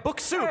can. Yeah, Book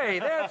Soup. Hey,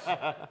 that's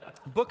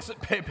books.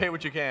 Pay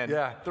what you can.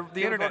 Yeah,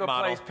 the internet go to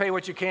model. Place, pay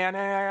what you can.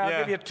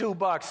 I'll give you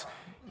 $2.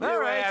 You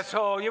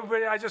asshole!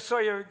 I just saw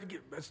you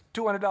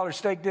 $200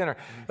 steak dinner.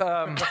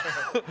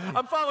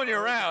 I'm following you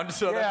around,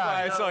 so that's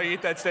why I saw you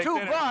eat that steak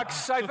dinner.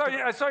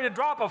 $2. I saw you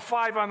drop a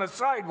 5 on the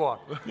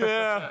sidewalk.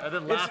 Yeah, I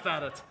didn't laugh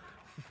at it.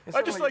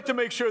 I just like to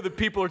make sure that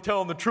people are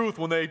telling the truth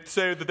when they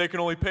say that they can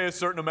only pay a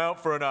certain amount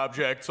for an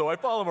object. So I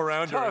follow them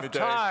around during the day.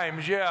 Tough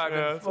times, I've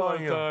been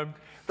following you. Time.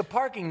 The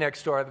parking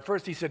next door. At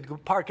first he said,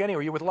 "Park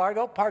anywhere." You with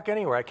Largo? Park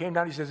anywhere. I came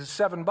down. He says, "It's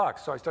 $7."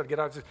 So I started to get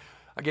out.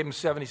 I gave him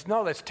 7. He said,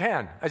 "No, that's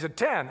 10." I said,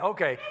 10.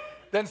 Okay.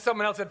 Then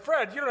someone else said,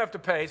 "Fred, you don't have to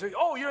pay." So,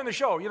 "Oh, you're in the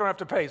show. You don't have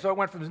to pay." So I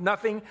went from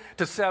nothing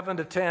to 7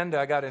 to 10.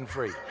 I got in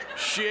free.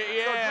 Shit,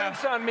 So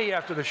drinks on me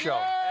after the show.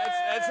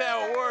 That's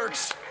how it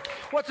works.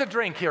 What's a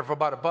drink here for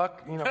about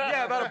 $1? You know?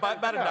 Yeah, about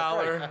 $1.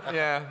 Right.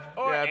 Yeah.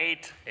 Or yeah.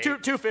 eight.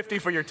 $2.50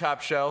 for your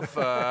top shelf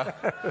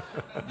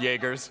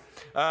Jaegers.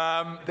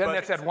 Then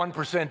that's that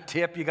 1%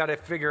 tip you got to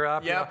figure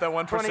out. Yeah, that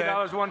 1%.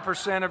 $20,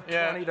 1% of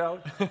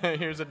 $20.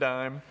 Here's a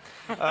dime.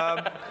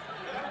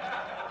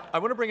 I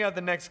want to bring out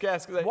the next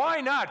guest.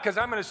 Why not? Because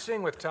I'm going to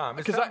sing with Tom.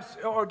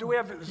 Or do we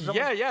have someone?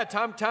 Yeah.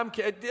 Tom.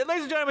 Ladies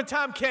and gentlemen,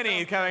 Tom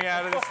Kenny coming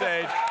out of the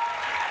stage.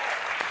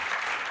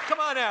 Come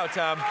on out,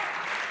 Tom.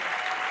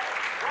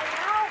 Right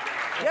now?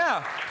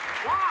 Yeah.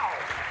 Wow.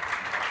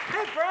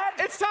 Hey, Fred.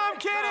 It's Tom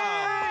Kenny.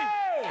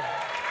 Hey.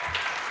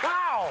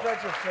 Wow.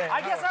 Such a fan. I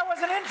guess that was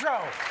an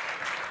intro.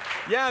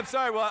 Yeah, I'm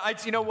sorry. Well,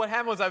 what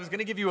happened was I was going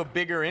to give you a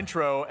bigger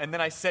intro, and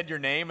then I said your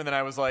name, and then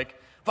I was like,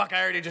 fuck,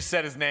 I already just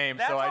said his name,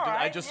 That's so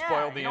I just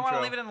spoiled the you don't intro. want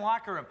to leave it in the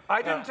locker room.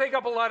 I didn't take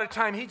up a lot of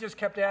time. He just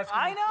kept asking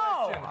me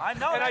questions. I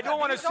know. And I don't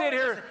want to sit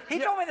here. He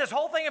told me this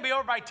whole thing would be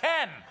over by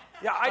 10.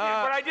 Yeah, I did,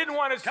 but I didn't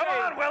want to say. Come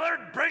on, Willard,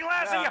 bring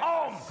Lassie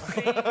home.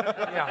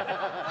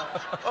 Yeah.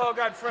 Oh,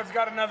 God, Fred's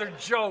got another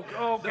joke.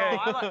 Okay.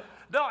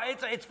 No,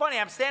 it's funny.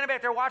 I'm standing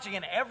back there watching,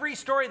 and every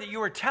story that you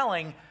were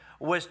telling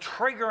was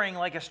triggering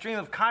like a stream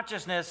of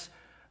consciousness.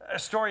 A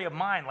story of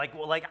mine.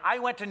 Like I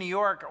went to New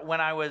York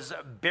when I was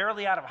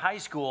barely out of high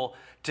school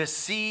to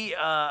see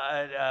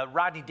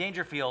Rodney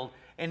Dangerfield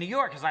in New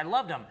York because I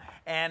loved him.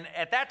 And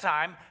at that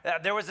time,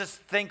 there was this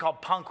thing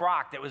called punk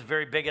rock that was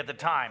very big at the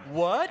time.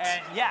 What?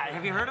 And, yeah,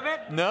 have you heard of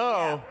it?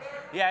 No.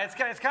 Yeah, it's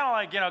kind of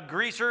like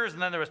Greasers,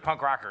 and then there was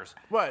punk rockers.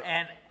 What?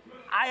 And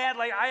I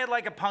had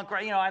like a punk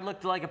rock. I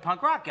looked like a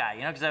punk rock guy.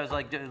 Because I was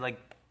like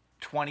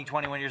 20,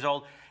 21 years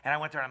old. And I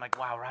went there and I'm like,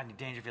 wow, Rodney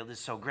Dangerfield, this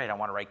is so great. I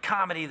want to write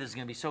comedy. This is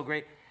going to be so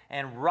great.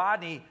 And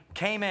Rodney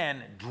came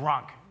in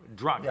drunk.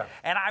 Yeah.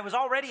 And I was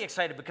already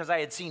excited because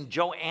I had seen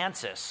Joe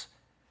Ancis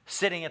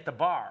sitting at the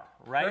bar,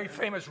 right? Very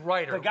famous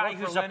writer. The guy Worked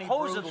who for Lenny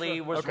supposedly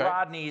Bruce. was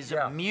Rodney's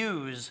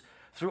muse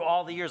through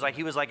all the years. Like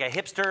he was like a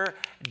hipster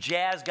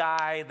jazz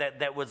guy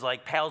that was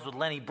like pals with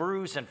Lenny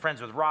Bruce and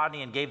friends with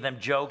Rodney and gave them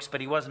jokes,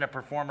 but he wasn't a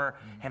performer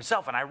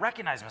himself. And I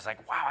recognized him. I was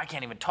like, wow, I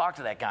can't even talk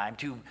to that guy. I'm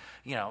too,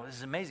 this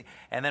is amazing.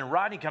 And then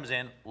Rodney comes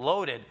in,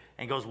 loaded,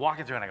 and goes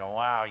walking through, and I go,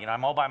 wow,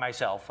 I'm all by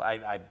myself.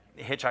 I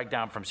hitchhiked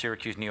down from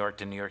Syracuse, New York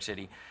to New York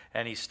City,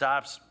 and he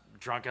stops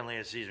drunkenly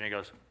and sees me and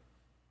goes,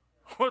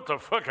 what the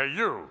fuck are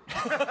you?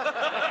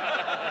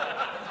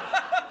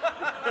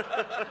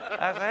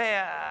 I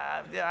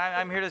said, hey,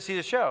 I'm here to see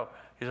the show.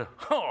 He said,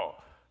 oh,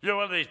 you're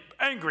one of these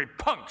angry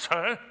punks,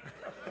 huh?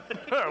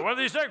 Yeah, one of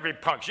these angry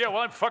punks. Yeah,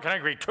 well, I'm fucking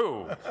angry,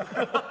 too.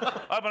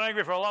 I've been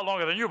angry for a lot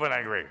longer than you've been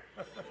angry.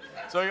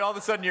 So all of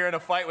a sudden you're in a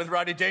fight with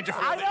Rodney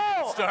Dangerfield. I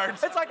know.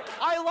 Starts. It's like,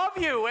 I love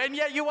you, and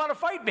yet you want to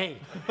fight me.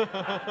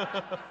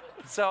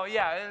 So,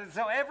 yeah.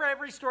 So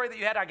every story that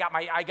you had, I got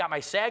my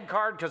SAG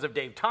card because of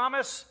Dave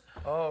Thomas.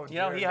 Oh,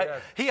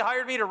 he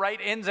hired me to write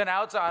ins and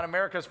outs on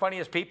America's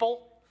Funniest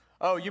People.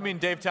 Oh, you mean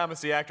Dave Thomas,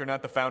 the actor,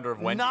 not the founder of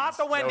Wendy's? Not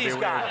the Wendy's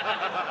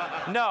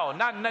guy. No,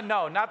 not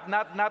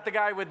the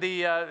guy with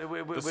the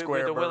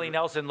Willie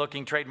Nelson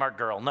looking trademark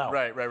girl. No.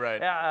 Right.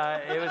 Yeah,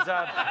 it was.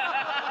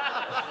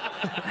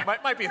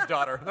 might be his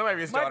daughter. That might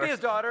be his daughter. Might be his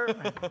daughter.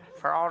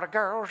 For all the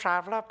girls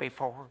I've loved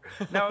before.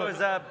 No, it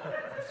was.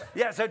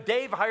 Yeah. So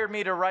Dave hired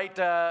me to write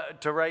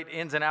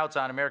ins and outs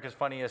on America's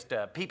Funniest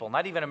People.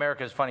 Not even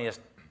America's Funniest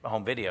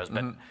Home Videos,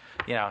 but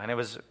and it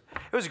was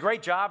a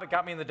great job. It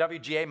got me in the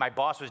WGA. My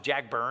boss was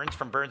Jack Burns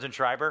from Burns and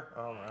Schreiber.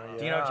 Oh, yeah.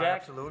 Do you know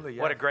Jack? Absolutely.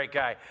 Yeah. What a great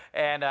guy.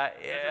 And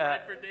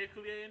for Dave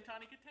Coulier and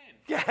Tawny Katane.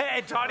 Yeah,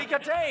 and Tawny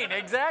Katane,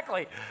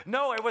 exactly.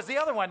 No, it was the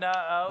other one.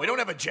 We don't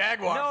have a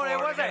Jaguar. No, it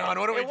wasn't.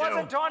 What do we do? It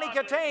wasn't Tawny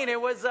Katane. It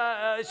was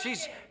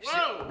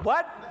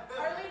what?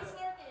 Arlene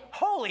Sorkin.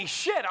 Holy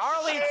shit,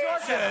 Arlene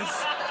Sorkin.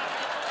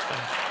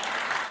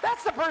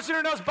 That's the person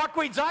who knows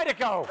Buckwheat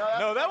Zydeco.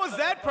 No, that was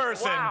that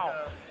person.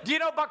 Wow. Do you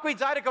know Buckwheat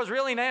Zydeco's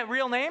real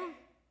name? No.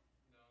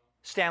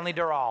 Stanley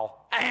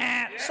Durall.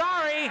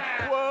 Sorry.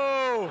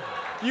 Whoa.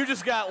 You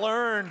just got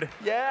learned.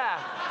 Yeah.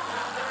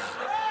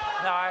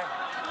 No,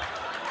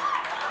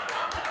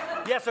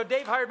 Yeah, so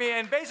Dave hired me,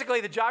 and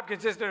basically the job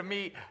consisted of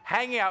me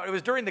hanging out. It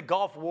was during the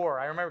Gulf War.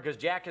 I remember because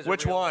Jack is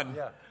Which one?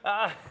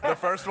 Yeah. The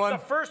first one? The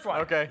first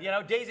one. Okay.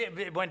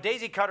 When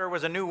Daisy Cutter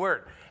was a new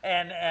word.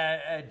 And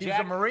He's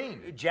a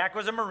Marine. Jack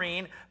was a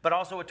Marine, but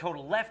also a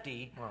total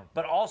lefty,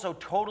 but also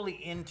totally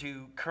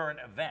into current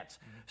events.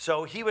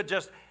 So he would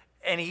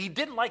and he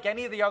didn't like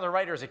any of the other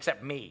writers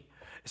except me.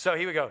 So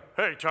he would go,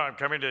 hey, Tom,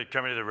 come into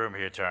the room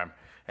here, Tom.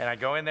 And I'd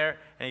go in there,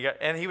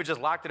 and he would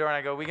just lock the door, and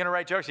I'd go, we going to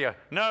write jokes? He'd go,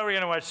 no, we're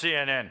going to watch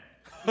CNN.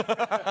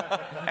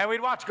 And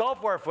we'd watch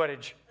Gulf War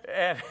footage,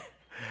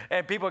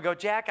 and people would go,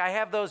 Jack, I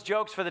have those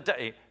jokes for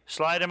the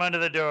slide him under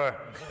the door.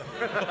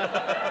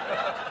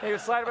 He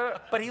would slide him under,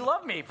 but he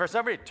loved me for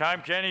some reason.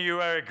 Tom Kenny, you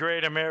are a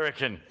great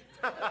American.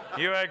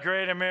 You are a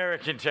great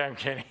American, Tom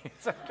Kenny.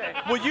 It's okay.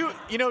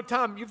 Well,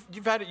 Tom,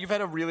 you've had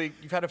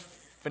a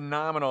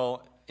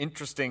phenomenal,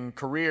 interesting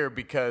career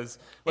because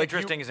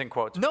interesting is in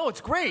quotes. No,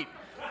 it's great.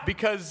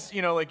 Because,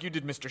 you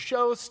did Mr.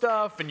 Show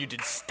stuff, and you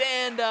did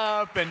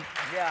stand-up,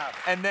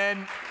 and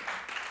then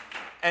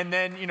And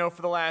then,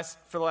 for the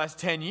last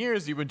 10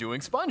 years, you've been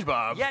doing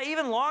SpongeBob. Yeah,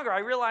 even longer. I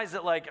realized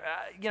that,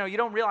 you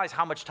don't realize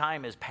how much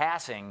time is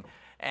passing.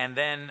 And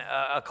then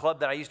a club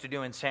that I used to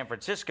do in San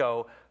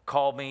Francisco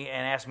called me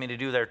and asked me to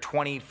do their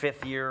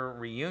 25th year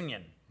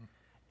reunion.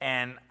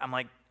 And I'm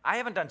like, I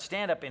haven't done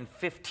stand-up in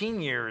 15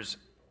 years.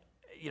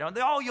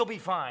 You'll be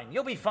fine.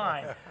 You'll be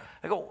fine.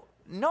 I go,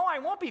 no, I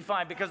won't be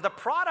fine because the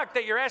product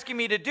that you're asking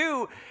me to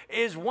do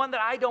is one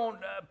that I don't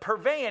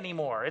purvey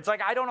anymore. It's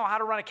like I don't know how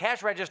to run a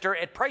cash register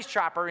at Price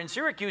Chopper in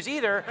Syracuse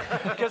either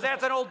because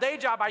that's an old day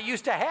job I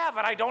used to have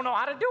and I don't know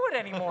how to do it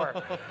anymore.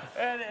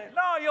 And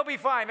no, you'll be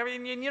fine. I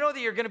mean, you know that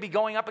you're going to be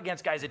going up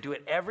against guys that do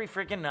it every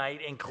freaking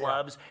night in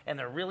clubs and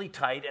they're really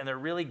tight and they're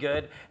really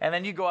good. And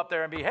then you go up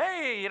there and be,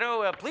 hey,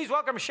 please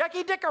welcome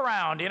Shecky Dick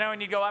Around,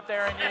 and you go up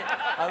there and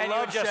you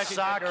love you just Shecky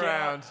sock Dick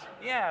Around.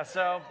 Yeah,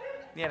 so,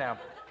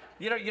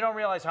 You don't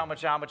realize how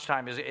much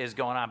time is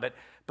going on,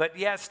 but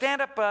yeah,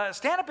 stand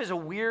up is a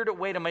weird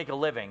way to make a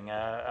living.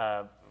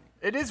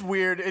 It is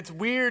weird. It's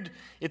weird.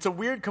 It's a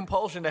weird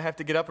compulsion to have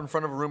to get up in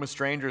front of a room of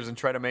strangers and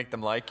try to make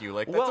them like you.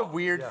 That's a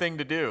weird thing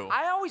to do.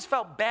 I always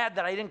felt bad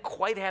that I didn't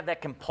quite have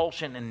that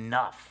compulsion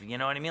enough. You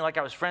know what I mean? Like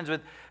I was friends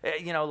with,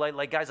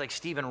 like guys like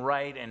Stephen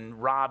Wright and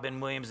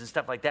Robin Williams and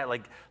stuff like that.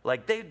 Like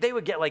they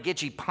would get like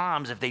itchy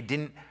palms if they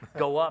didn't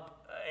go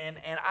up, and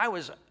I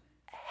was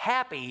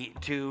happy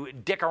to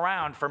dick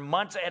around for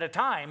months at a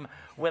time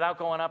without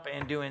going up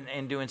and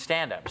doing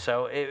stand-up.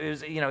 So it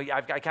was,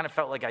 I kind of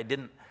felt like I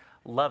didn't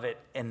love it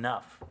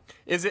enough.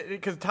 Is it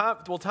because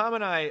Tom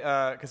and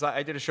I, because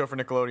I did a show for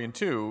Nickelodeon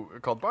too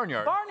called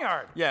Barnyard.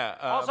 Barnyard. Yeah.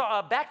 Also,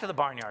 Back to the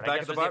Barnyard. I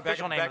guess was the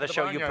official name of the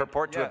show you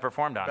purport to have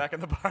performed on. Back at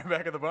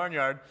the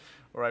Barnyard,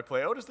 where I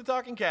play Otis the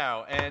Talking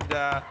Cow, and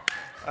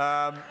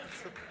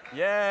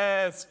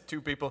yes, 2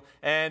 people,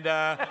 and.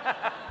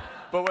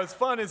 But what's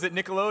fun is that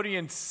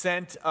Nickelodeon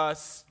sent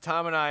us,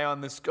 Tom and I,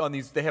 on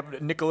these. They have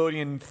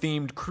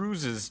Nickelodeon-themed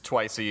cruises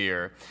twice a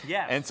year.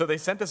 Yes. And so they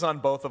sent us on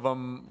both of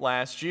them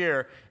last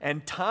year.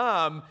 And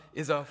Tom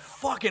is a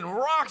fucking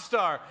rock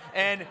star.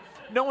 And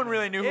no one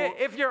really knew who.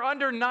 If you're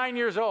under 9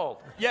 years old.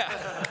 Yeah.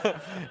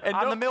 And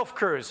on the MILF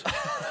cruise.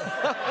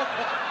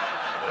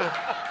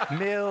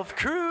 MILF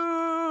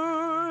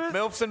cruise.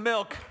 MILFs and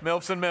milk.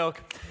 MILFs and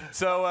milk.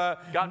 So.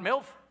 Got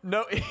MILF?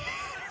 No.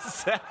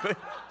 Exactly.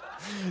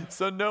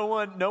 So no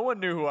one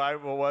knew who I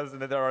was,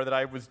 and that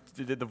I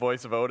did the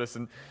voice of Otis.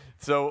 And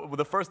so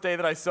the first day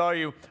that I saw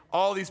you,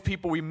 all these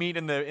people we meet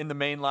in the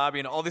main lobby,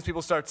 and all these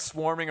people start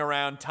swarming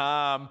around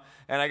Tom.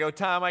 And I go,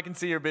 Tom, I can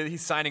see you're busy.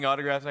 He's signing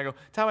autographs, and I go,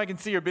 Tom, I can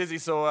see you're busy.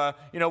 So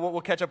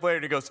we'll catch up later.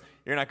 And he goes,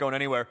 you're not going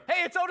anywhere.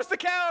 Hey, it's Otis the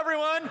Cow,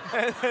 everyone.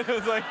 And it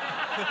was like,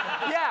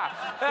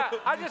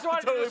 I just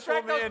wanted to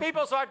distract those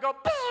people, so I'd go.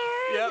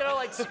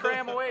 Yep.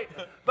 Scram away.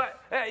 But,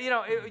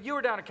 you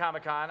were down at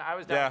Comic-Con. I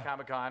was down at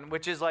Comic-Con,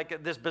 which is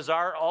like this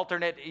bizarre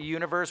alternate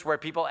universe where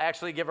people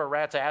actually give a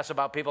rat's ass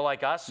about people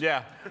like us.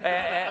 Yeah.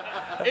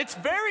 It's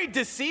very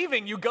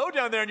deceiving. You go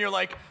down there and you're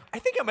like, I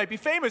think I might be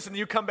famous. And then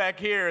you come back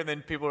here and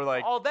then people are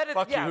like,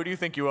 fuck you, who do you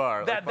think you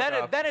are?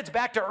 Then it's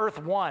back to Earth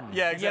 1.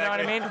 Yeah, exactly. You know what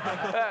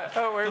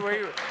I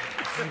mean?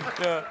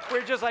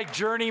 We're just like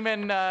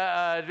journeyman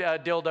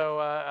dildo,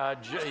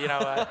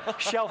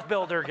 shelf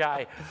builder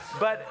guy.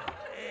 But...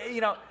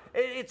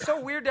 it's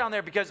so weird down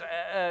there because,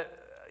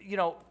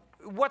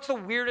 what's the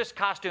weirdest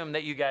costume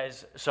that you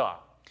guys saw?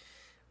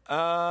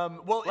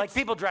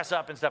 People dress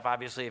up and stuff.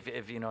 Obviously,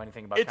 if you know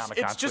anything about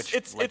Comic-Con,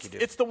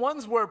 it's the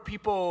ones where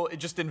people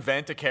just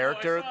invent a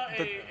character. I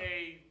saw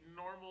a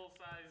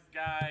normal-sized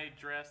guy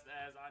dressed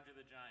as Andre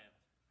the Giant.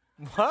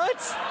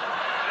 What?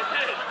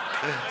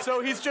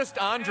 So he's just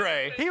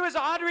Andre. He was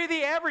Andre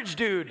the average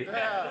dude.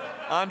 Yeah.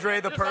 Andre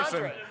the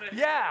person. Andre.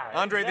 Yeah.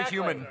 Andre the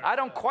human. I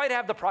don't quite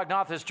have the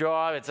prognathous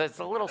jaw. It's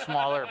a little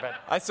smaller, but.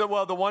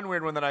 The one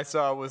weird one that I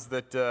saw was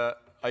that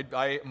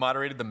I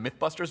moderated the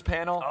Mythbusters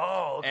panel.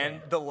 Oh, okay.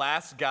 And the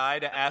last guy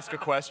to ask a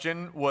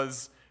question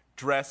was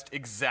dressed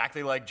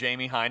exactly like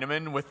Jamie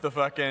Hyneman with the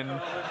fucking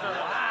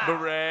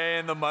beret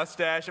and the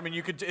mustache. I mean,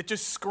 it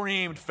just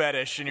screamed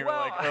fetish, and you were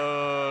like,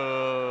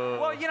 oh.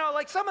 Well,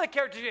 some of the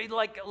characters,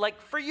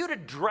 like for you to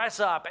dress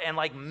up and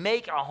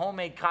make a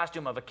homemade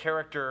costume of a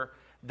character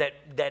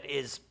that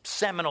is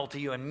seminal to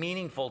you and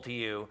meaningful to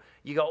you,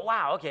 you go,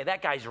 wow, okay,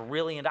 that guy's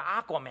really into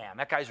Aquaman.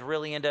 That guy's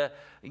really into,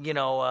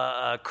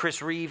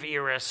 Chris Reeve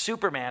era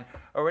Superman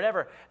or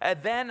whatever.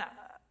 And then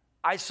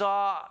I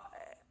saw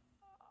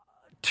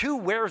 2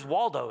 Where's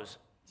Waldos.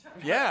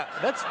 Yeah,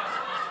 that's...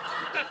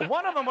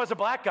 One of them was a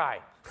black guy.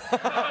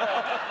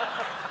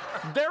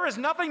 There is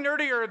nothing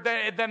nerdier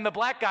than the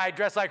black guy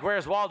dressed like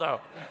Where's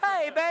Waldo.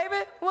 Hey,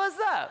 baby, what's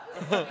up?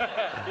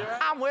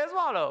 I'm Where's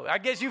Waldo. I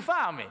guess you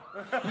found me.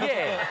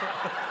 Yeah.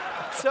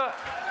 So,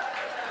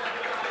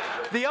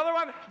 the other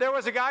one, there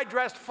was a guy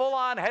dressed full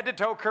on head to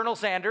toe Colonel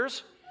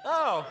Sanders.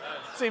 Oh,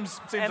 seems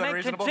and unreasonable.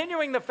 And then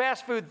continuing the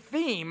fast food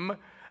theme,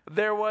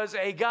 there was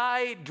a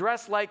guy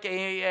dressed like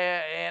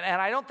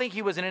and I don't think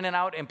he was an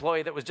In-N-Out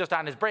employee that was just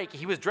on his break.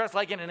 He was dressed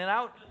like an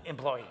In-N-Out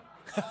employee.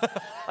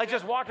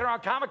 Just walking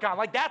around Comic-Con.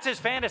 That's his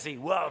fantasy.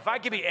 Whoa, if I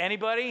could be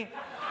anybody.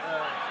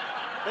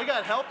 They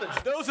got help.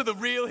 Those are the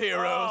real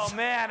heroes. Oh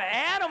man,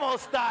 animal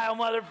style,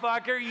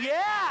 motherfucker!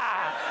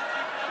 Yeah.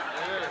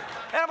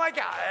 And I'm like,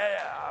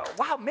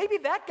 wow, maybe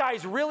that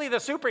guy's really the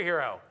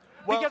superhero.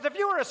 Because if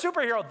you were a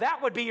superhero,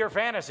 that would be your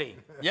fantasy.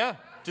 Yeah.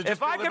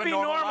 If I could be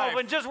normal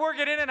and just work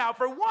it in and out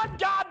for one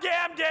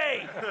goddamn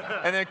day.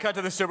 And then cut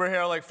to the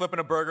superhero like flipping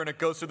a burger and it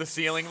goes through the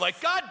ceiling like,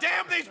 God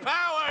damn these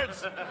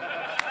powers!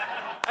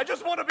 I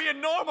just want to be a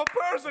normal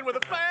person with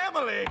a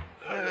family.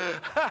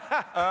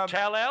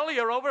 Kal-El,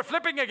 you're over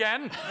flipping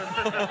again.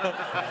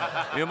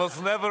 You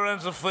must never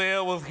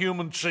interfere with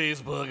human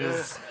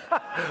cheeseburgers.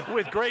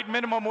 With great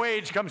minimum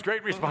wage comes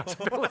great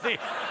responsibility.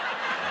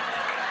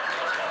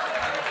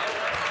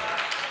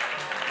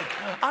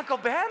 Uncle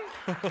Ben?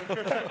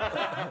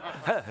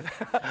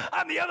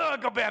 I'm the other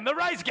Uncle Ben, the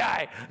rice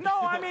guy. No,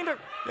 I mean...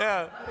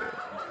 Yeah.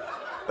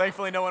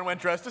 Thankfully, no one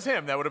went dressed as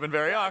him. That would have been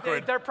very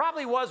awkward. There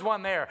probably was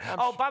one there.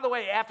 By the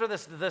way, after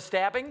the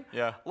stabbing,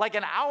 like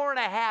an hour and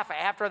a half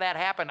after that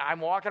happened, I'm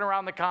walking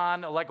around the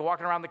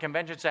walking around the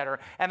convention center,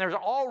 and there's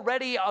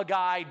already a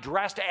guy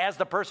dressed as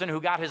the person who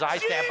got his eye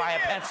stabbed by a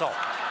pencil.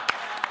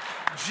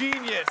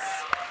 Genius.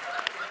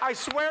 I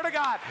swear to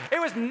God, it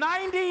was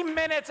 90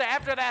 minutes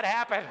after that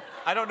happened.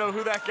 I don't know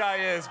who that guy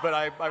is, but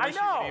I wish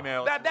you would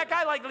email. That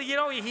guy,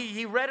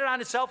 he read it on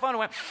his cell phone and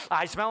went,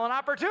 I smell an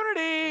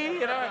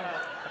opportunity.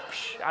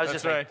 I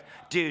was like,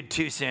 dude,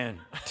 too soon.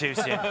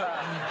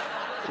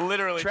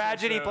 Literally.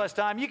 Tragedy plus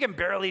time. You can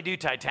barely do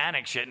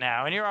Titanic shit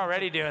now, and you're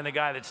already doing the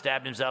guy that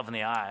stabbed himself in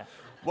the eye.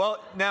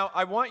 Well, now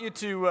I want you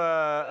to.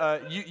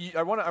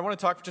 I want to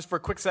talk just for a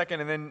quick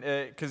second, and then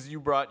because you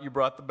brought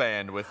the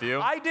band with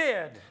you. I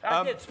did.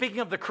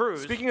 Speaking of the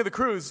cruise.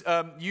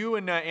 You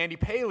and Andy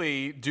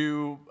Paley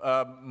do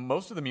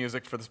most of the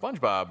music for the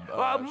SpongeBob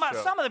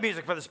show. Some of the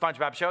music for the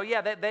SpongeBob show.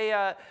 Yeah,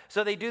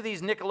 they do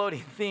these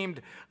Nickelodeon themed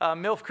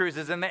MILF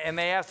cruises, and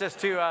they asked us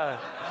to the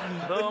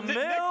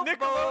MILF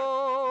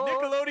boat.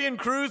 Nickelodeon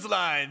Cruise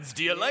Lines.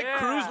 Do you like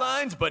cruise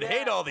lines but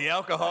hate all the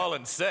alcohol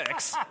and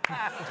sex?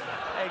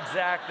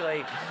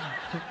 Exactly.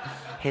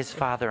 His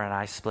father and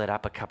I split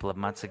up a couple of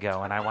months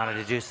ago, and I wanted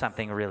to do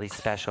something really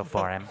special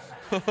for him.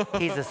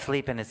 He's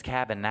asleep in his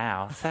cabin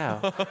now,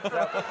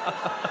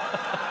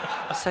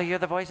 so you're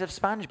the voice of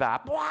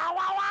SpongeBob.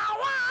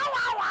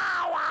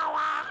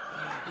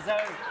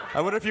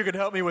 I wonder if you could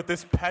help me with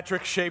this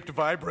Patrick-shaped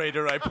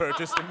vibrator I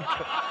purchased.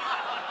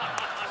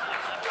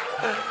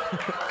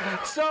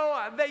 So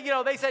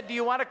they said, do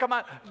you want to come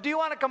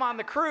on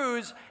the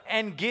cruise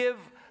and give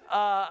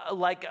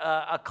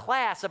a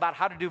class about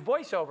how to do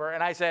voiceover?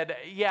 And I said,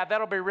 yeah,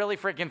 that'll be really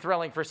freaking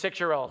thrilling for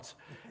 6-year-olds.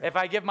 If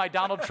I give my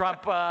Donald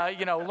Trump,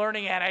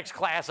 learning annex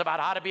class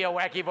about how to be a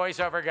wacky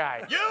voiceover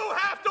guy. You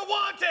have to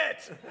want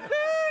it!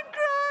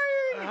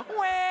 I'm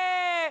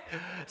crying.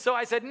 So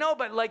I said, no,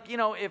 but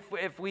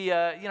if we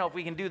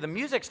can do the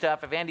music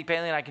stuff, if Andy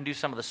Paley and I can do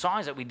some of the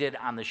songs that we did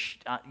on the,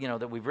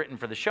 that we've written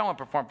for the show and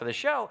performed for the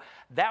show,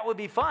 that would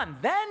be fun.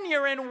 Then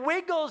you're in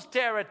Wiggles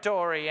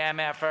territory,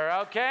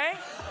 MFer, okay?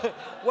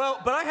 Well,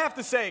 but I have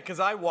to say, because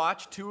I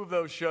watched 2 of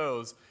those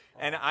shows,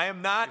 and I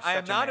am not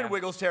in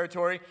Wiggles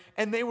territory,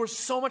 and they were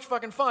so much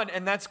fucking fun,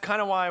 and that's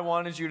kind of why I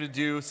wanted you to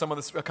do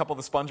a couple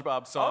of the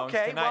SpongeBob songs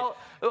tonight.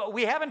 Well,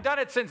 we haven't done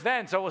it since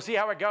then, so we'll see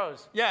how it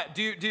goes. Yeah,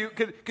 do you?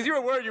 Because you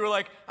were worried. You were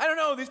like, I don't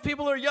know, these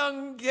people are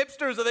young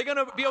hipsters. Are they going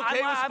to be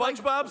okay with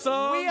SpongeBob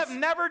songs? We have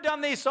never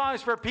done these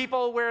songs for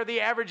people where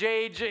the average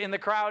age in the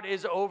crowd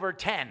is over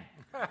 10.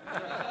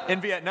 In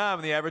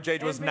Vietnam, the average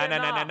age was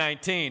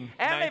 19.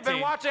 And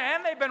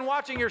they've been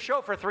watching your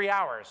show for 3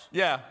 hours.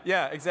 Yeah,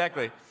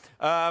 exactly.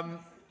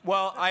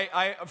 Well,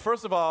 I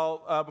first of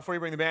all, before you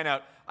bring the band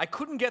out, I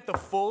couldn't get the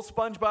full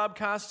SpongeBob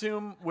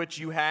costume, which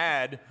you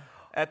had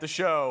at the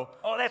show.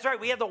 Oh, that's right.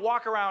 We had the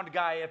walk-around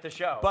guy at the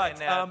show. But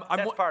and,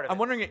 that's part of it. I'm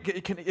wondering,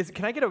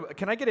 can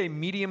I get a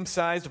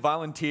medium-sized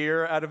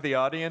volunteer out of the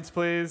audience,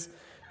 please?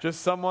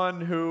 Just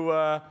someone who.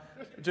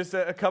 Just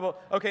a couple.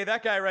 Okay,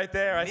 that guy right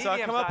there. I saw.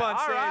 Come up on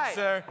stage, right.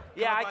 sir.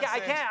 Yeah,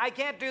 I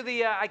can't do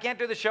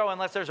the show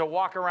unless there's a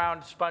walk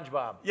around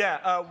SpongeBob.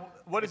 Yeah.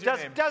 What is your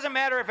name? Doesn't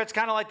matter if it's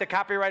kind of like the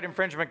copyright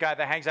infringement guy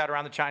that hangs out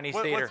around the Chinese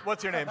theater.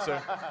 What's your name,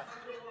 sir?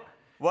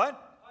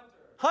 What?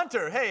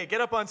 Hunter. Hey, get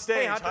up on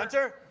stage, hey,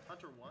 Hunter.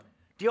 Hunter 1.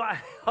 Do you want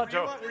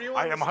Hunter?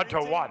 I am Hunter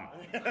 1.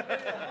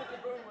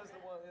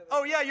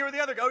 Oh yeah, you were the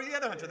other guy. Oh, the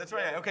other Hunter. That's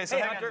right. Okay, so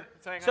hey, Hunter.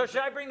 So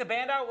should I bring the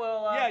band out?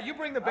 Yeah, you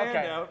bring the band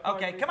out.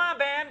 Okay, come on,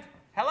 band.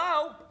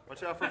 Hello.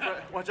 Watch out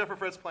for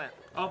Fred's plant.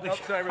 Oh,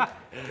 sorry.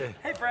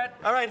 Hey, Fred.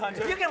 All right,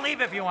 Hunter. You can leave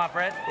if you want,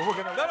 Fred.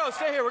 No,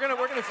 stay here. We're gonna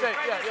stay.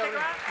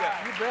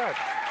 Yeah, you bet.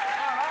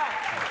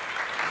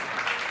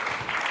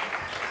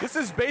 This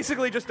is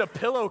basically just a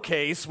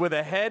pillowcase with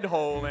a head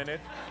hole in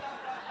it.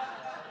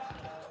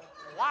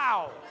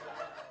 Wow.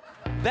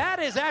 That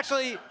is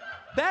actually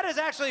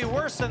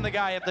worse than the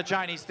guy at the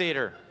Chinese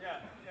theater. Yeah.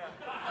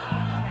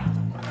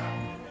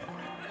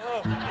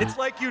 Oh, it's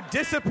like you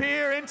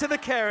disappear into the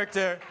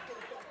character.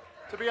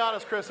 To be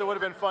honest, Chris, it would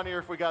have been funnier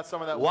if we got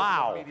some of that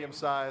medium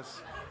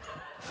size.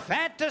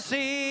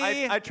 Fantasy.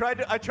 I tried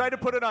to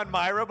put it on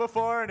Myra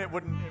before, and it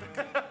wouldn't.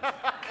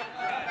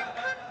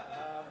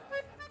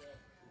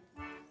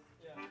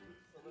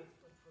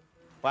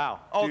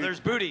 Wow. Oh, Dude. there's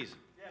booties.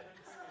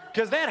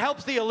 Because that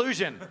helps the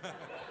illusion.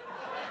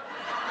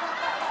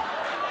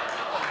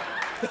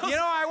 You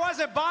know, I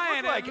wasn't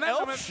buying it. like And then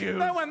elf when- shoes.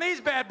 Then when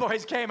these bad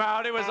boys came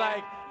out, it was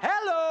like,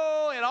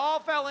 hello, it all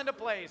fell into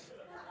place.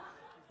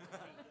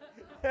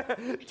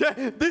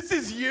 This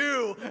is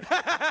you.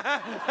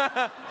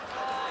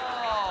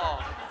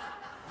 Oh,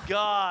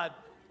 God.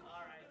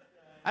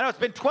 I know it's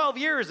been 12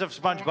 years of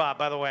SpongeBob,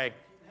 by the way.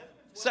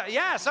 So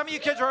yeah, some of you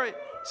kids were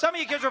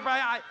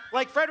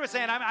like Fred was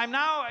saying. I'm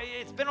now.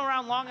 It's been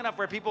around long enough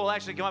where people will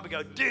actually come up and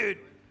go, dude,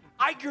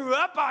 I grew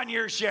up on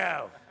your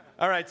show.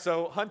 All right,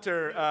 so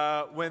Hunter,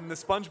 when the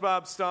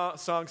SpongeBob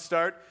songs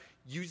start,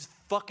 you just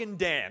fucking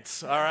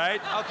dance, all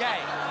right? Okay.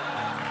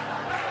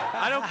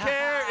 I don't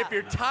care if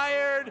you're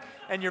tired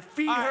and your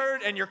feet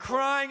hurt and you're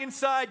crying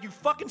inside, you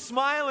fucking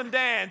smile and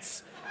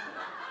dance.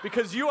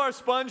 Because you are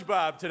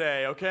SpongeBob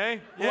today,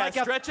 okay? Yeah, Like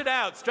stretch it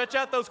out. Stretch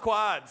out those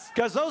quads.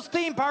 Because those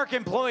theme park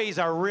employees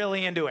are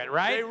really into it,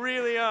 right? They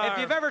really are. If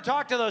you've ever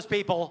talked to those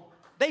people,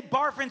 they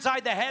barf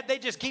inside the head. They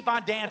just keep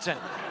on dancing.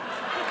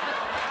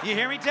 You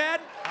hear me,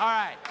 Ted? All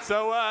right.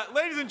 So,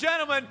 ladies and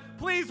gentlemen,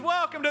 please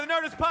welcome to the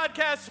Nerdist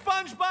Podcast,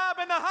 SpongeBob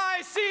and the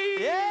High Seas.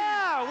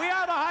 Yeah, we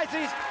are the High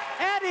Seas.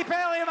 Andy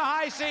Paley and the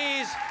High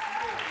Seas.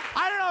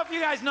 I don't know if you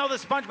guys know the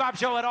SpongeBob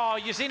show at all.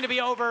 You seem to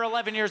be over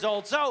 11 years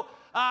old. So,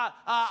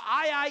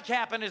 aye,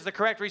 Cap'n is the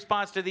correct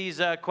response to these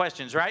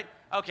questions, right?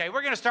 Okay,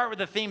 we're going to start with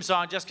the theme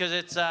song just because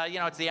it's,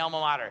 it's the alma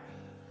mater.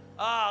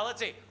 Let's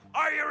see.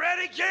 Are you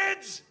ready,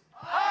 kids?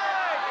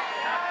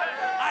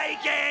 I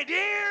can't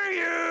hear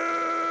you.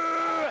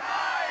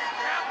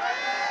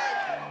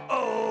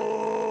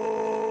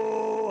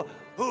 Oh,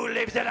 who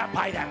lives in a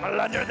pineapple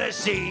under the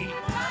sea?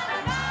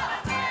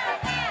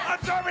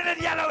 Absorbent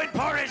and yellow and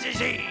porous is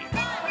he.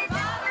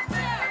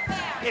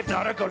 If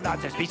nautical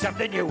nonsense be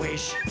something you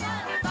wish,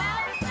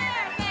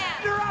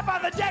 drop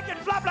on the deck and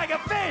flop like a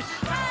fish.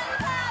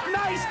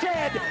 Nice,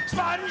 Ted.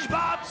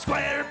 SpongeBob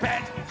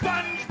SquarePants.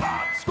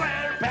 SpongeBob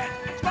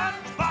SquarePants.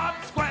 SpongeBob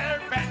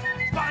SquarePants.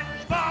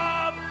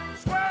 SpongeBob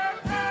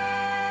SquarePants.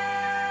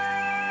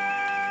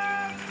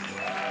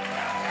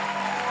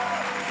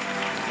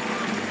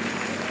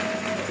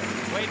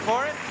 Wait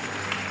for it.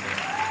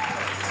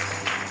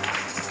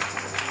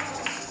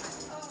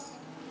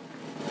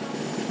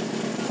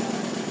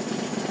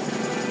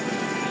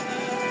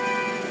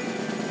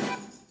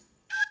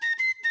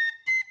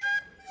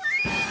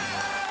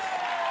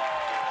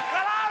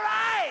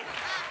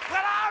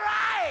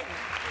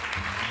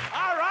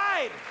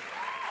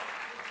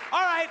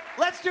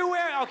 Let's do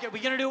Okay, we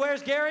gonna do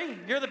Where's Gary?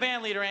 You're the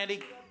band leader,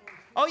 Andy.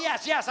 Oh,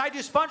 yes, I do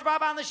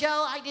SpongeBob on the show.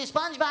 I do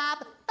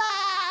SpongeBob.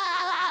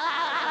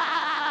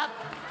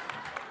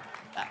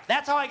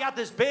 That's how I got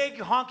this big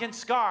honking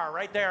scar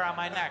right there on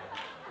my neck.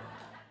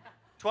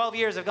 12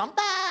 years of going,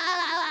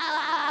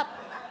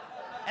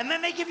 and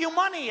then they give you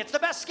money. It's the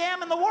best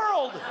scam in the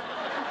world.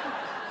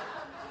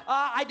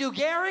 I do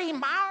Gary.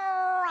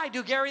 I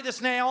do Gary the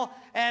snail,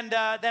 and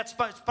that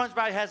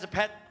SpongeBob has a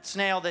pet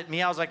snail that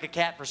meows like a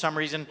cat for some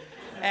reason.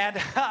 And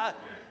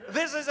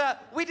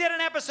we did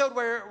an episode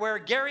where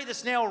Gary the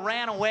snail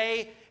ran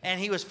away, and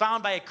he was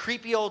found by a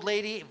creepy old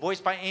lady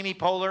voiced by Amy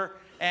Poehler,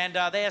 and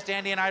they asked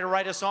Andy and I to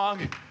write a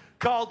song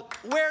called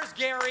Where's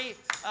Gary?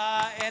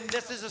 And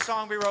this is a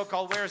song we wrote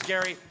called Where's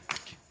Gary?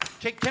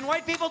 Can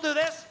white people do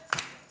this?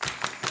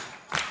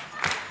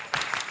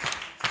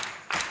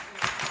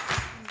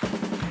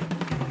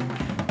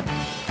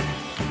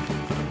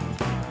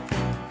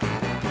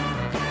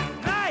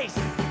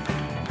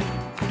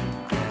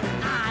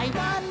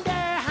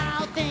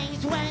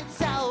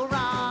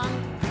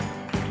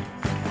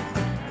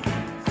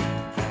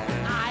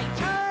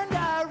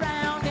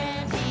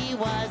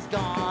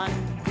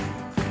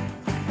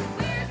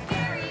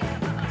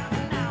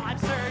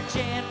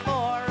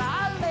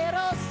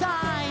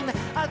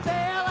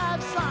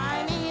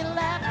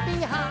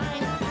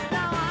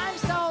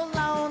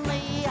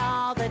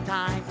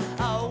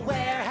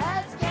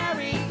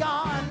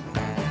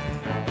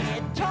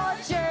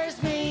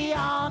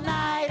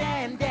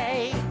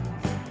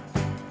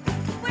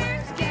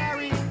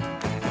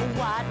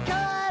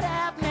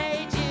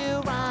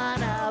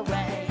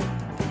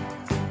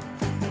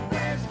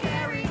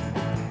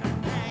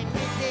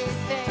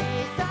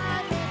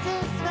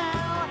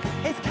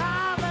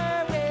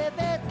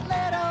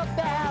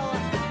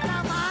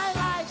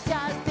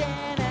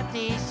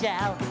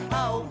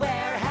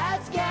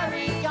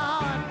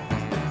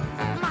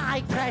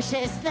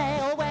 Precious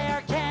snail,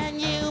 where can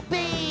you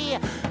be?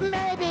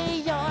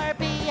 Maybe you're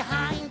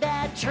behind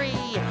that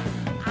tree.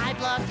 I've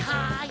looked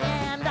high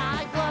and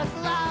I've looked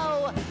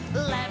low.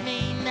 Let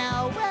me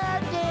know,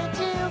 where did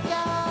you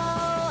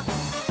go?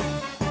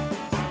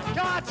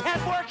 Come on,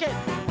 Ted, work it.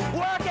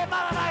 Work it,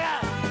 motherfucker.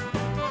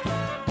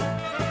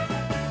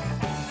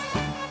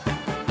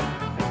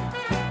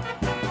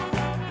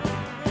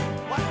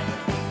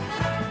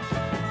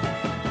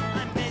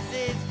 I miss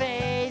his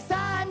face,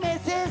 I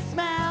miss his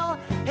smell.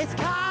 His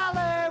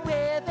collar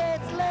with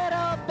its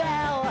little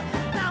bell.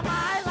 Now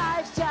my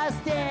life's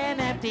just an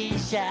empty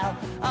shell.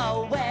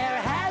 Oh, where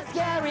has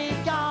Gary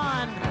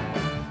gone?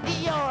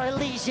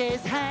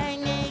 is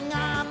hanging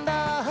on the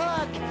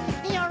hook.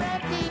 Your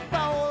empty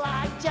bowl,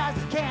 I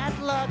just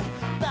can't look.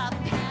 The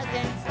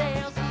peasant's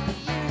tales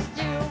you used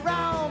to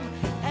roam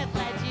have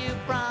led you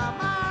from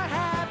our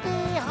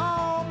happy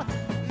home.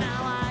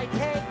 Now I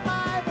take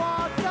my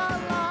walks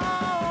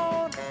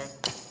alone.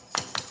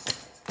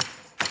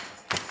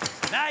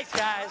 Nice,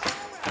 guys.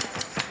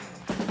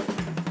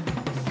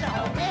 So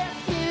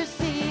if you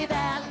see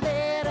that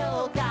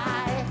little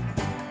guy,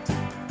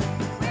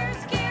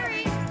 where's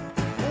Gary?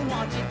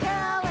 Won't you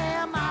tell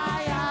him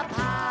I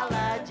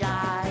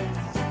apologize?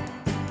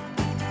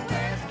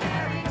 Where's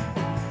Gary?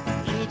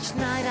 Each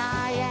night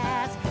I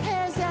ask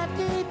his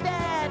empty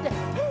bed,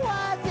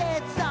 was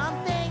it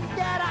something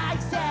that I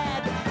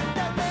said?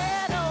 The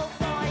little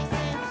voice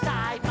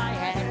inside my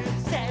head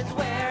says,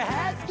 where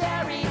has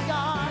Gary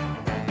gone?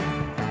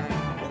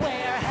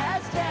 Where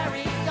has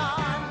Gary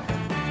gone?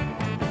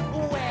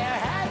 Where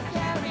has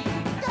Gary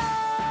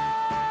gone?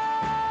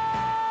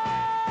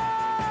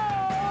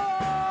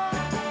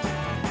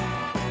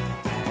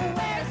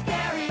 Where's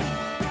Gary?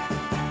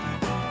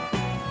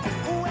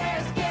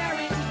 Where's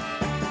Gary?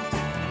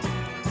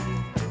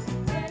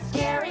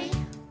 Gary?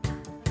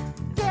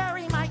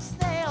 Gary, my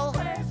snail.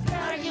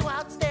 Are you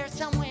out there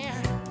somewhere?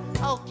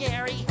 Oh,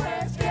 Gary.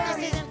 This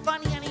isn't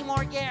funny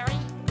anymore, Gary.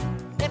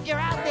 If you're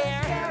out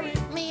there,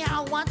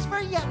 meow once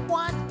for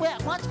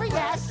once for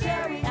yes.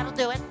 That'll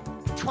do it.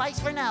 Twice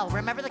for no.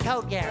 Remember the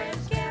code, Gary.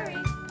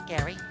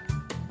 Gary?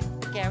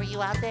 Gary,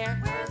 you out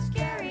there?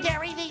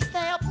 Gary the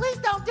snail, please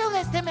don't do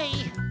this to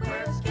me.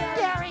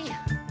 Gary?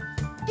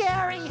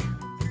 Gary?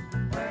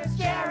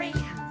 Gary?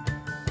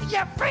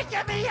 You're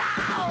freaking me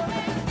out!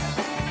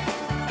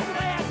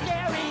 Where's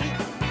Gary?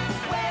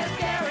 Where's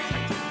Gary?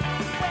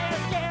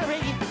 Where's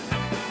Gary?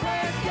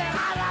 Where's Gary?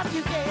 I love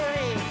you,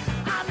 Gary.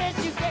 I miss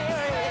you,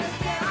 Gary.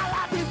 I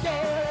love you,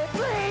 Gary.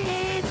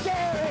 Please,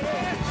 Gary.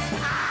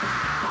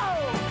 Ow!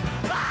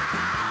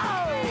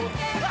 Ow!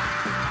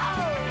 Ow!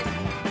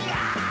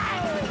 Yeah!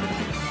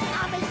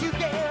 I miss you,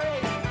 Gary.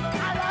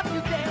 I love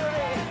you,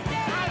 Gary.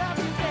 I love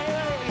you,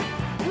 Gary.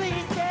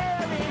 Please,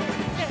 Gary.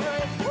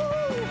 Gary. Woo!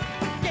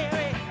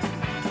 Gary.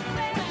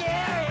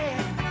 Gary.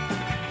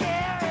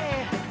 Gary.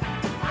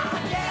 Oh,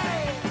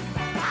 Gary.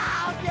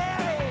 Oh,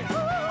 Gary.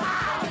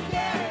 Oh,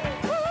 Gary.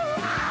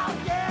 Oh,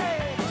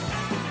 Gary.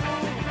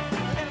 A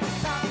little bit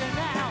softer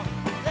now.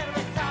 A little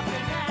bit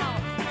softer now.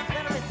 A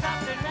little bit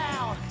softer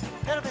now.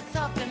 A little bit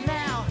softer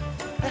now.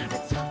 A little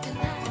bit softer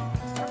now.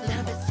 A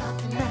little bit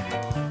softer now.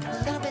 A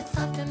little bit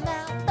softer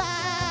now.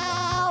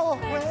 Bow.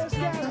 Where's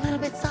Gary? A little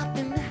bit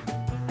softer now.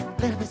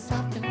 A little bit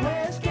softer now.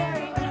 Where's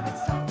Gary? A little bit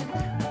softer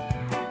now.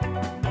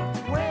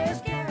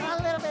 Where's Gary? A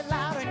little bit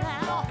louder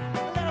now.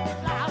 A little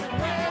bit louder now.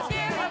 Where's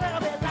Gary? A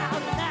little bit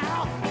louder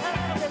now. A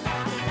little bit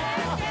louder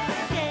now.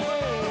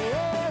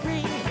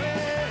 Gary.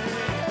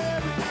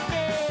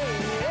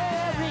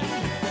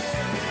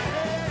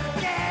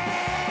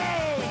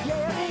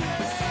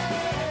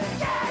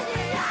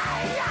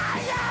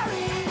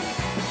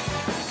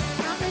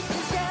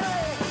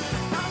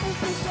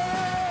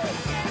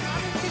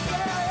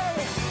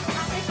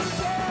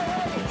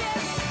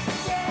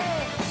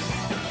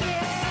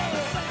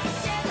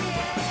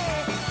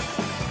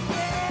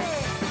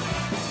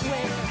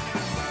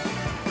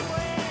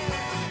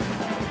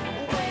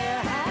 Where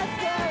has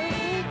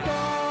Gary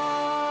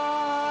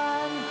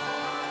gone?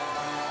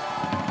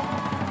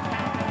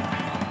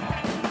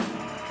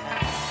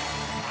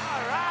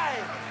 All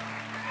right.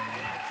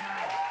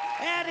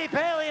 Andy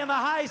Paley in the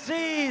high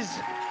seas.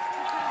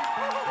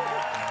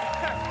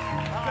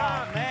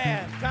 Oh,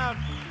 man. Tom,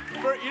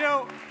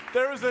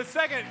 there was a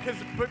second,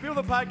 because people in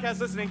the podcast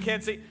listening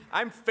can't see,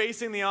 I'm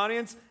facing the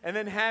audience, and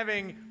then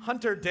having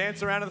Hunter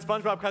dance around in the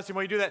SpongeBob costume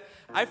while you do that,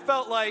 I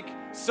felt like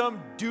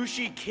some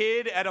douchey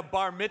kid at a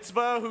bar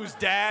mitzvah whose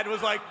dad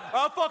was like,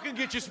 I'll fucking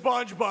get you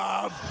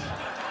SpongeBob.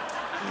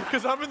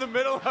 Because I'm in the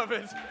middle of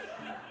it.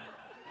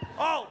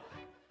 Oh,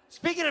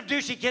 speaking of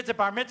douchey kids at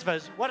bar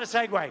mitzvahs, what a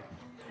segue.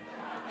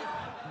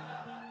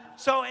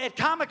 So at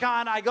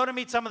Comic-Con, I go to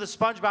meet some of the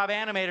SpongeBob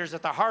animators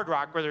at the Hard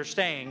Rock where they're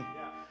staying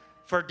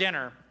for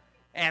dinner.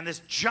 And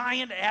this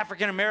giant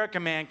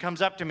African-American man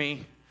comes up to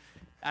me.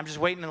 I'm just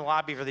waiting in the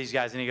lobby for these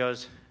guys, and he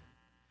goes,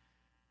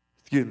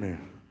 Excuse me.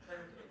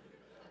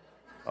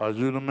 Are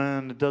you the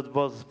man that does the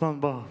voice of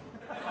SpongeBob?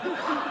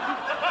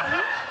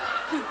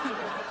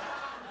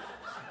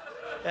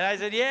 and I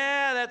said,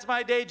 yeah, that's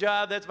my day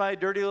job. That's my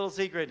dirty little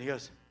secret. And he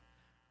goes,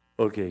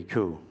 Okay,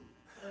 cool.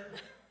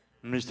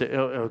 Mr.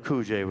 LL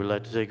Cool J would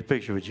like to take a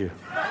picture with you.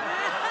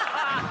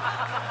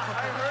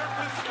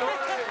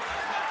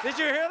 Did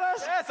you hear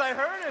this? Yes, I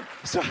heard it.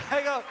 So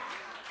I go,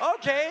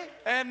 okay.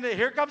 And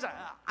here comes,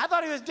 I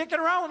thought he was dicking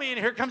around with me, and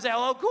here comes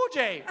LL Cool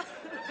J.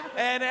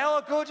 And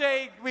LL Cool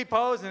J, we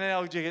pose, and then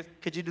LL Cool J goes,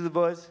 could you do the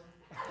voice?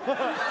 And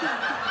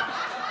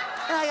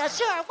I go,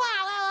 sure.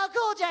 Wow, LL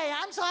Cool J.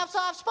 I'm soft,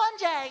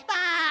 spongy.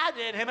 Ah,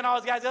 and him and all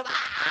his guys go,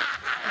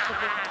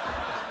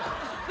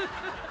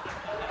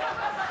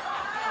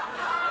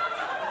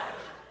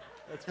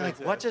 That's like,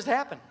 what just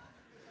happened?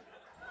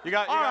 You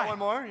got All right. one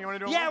more? You want to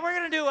do one Yeah, more?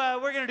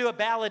 we're gonna do a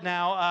ballad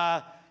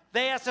now.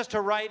 they asked us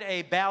to write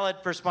a ballad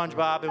for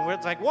SpongeBob, and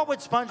it's like, what would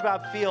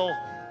SpongeBob feel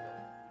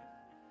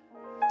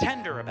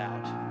tender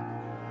about?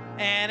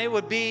 And it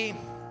would be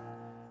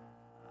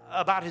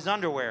about his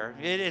underwear.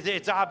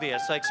 It's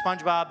obvious. Like,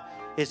 SpongeBob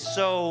is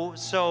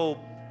so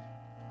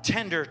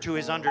tender to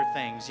his under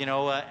things,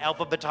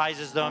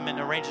 alphabetizes them and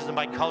arranges them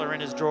by color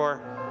in his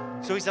drawer.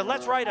 So he said,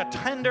 let's write a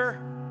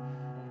tender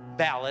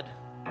ballad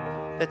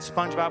that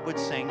SpongeBob would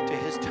sing to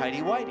his tidy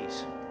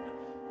whities.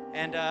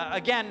 And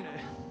again,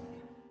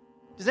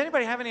 does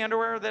anybody have any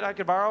underwear that I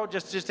could borrow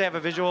just to have a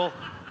visual?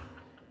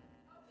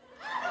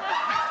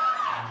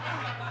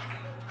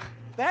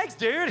 Thanks,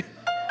 dude.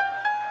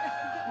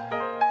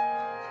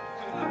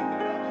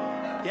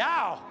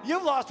 Yeah,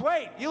 you've lost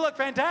weight. You look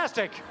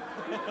fantastic.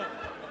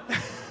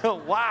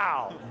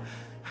 Wow.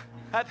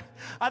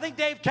 I think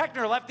Dave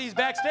Keckner left these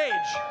backstage.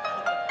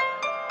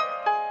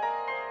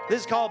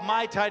 This is called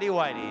My Tidy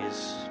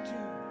Whities. 2,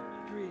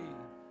 3,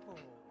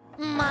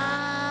 4.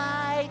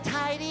 My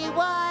tidy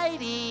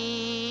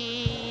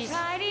whities.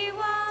 Tidy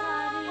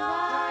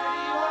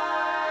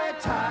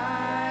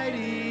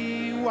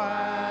Tidy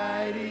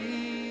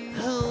whities.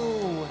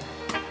 Who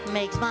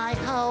makes my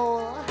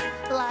whole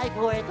life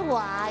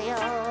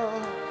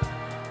worthwhile?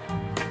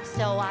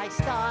 So I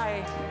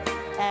start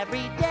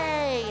every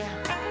day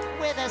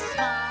with a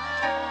smile.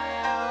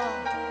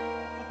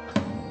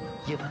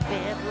 You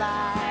fit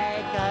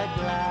like a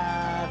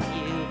glove.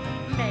 You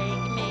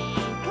make me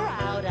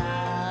proud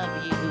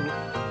of you.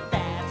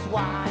 That's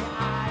why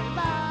I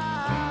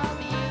love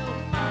you.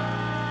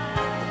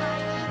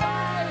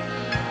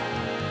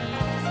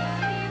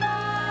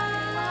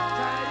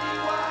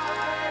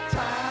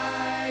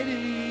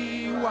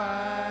 Tidy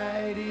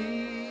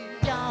whities.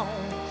 Don't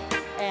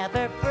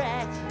ever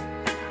fret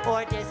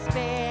or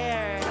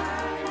despair.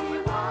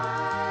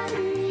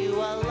 You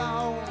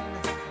alone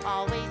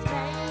always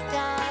make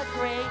a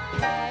great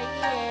pair.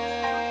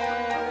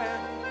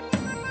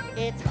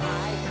 It's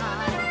high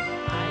time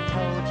I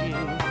told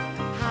you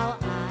how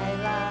I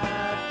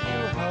love to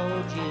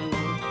hold you.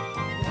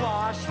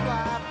 Wash,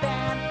 fluff,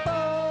 and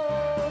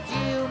fold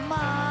you,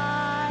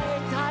 my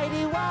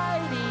tidy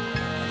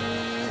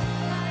whities.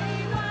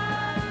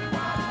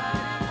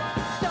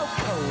 So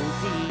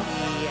cozy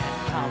and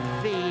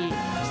comfy,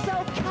 so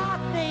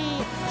cockney,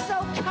 so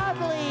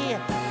cuddly,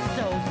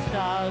 so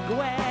snug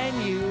when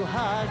you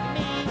hug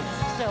me,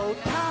 so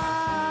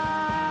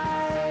tight,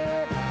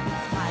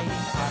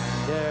 hiding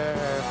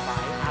under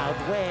my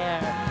outwear.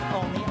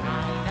 Only I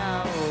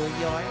know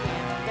you're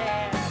in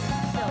there,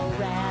 so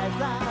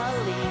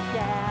razzly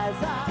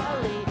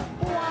dazzly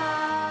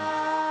white.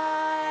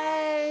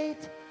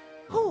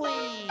 We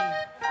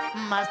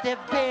must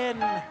have been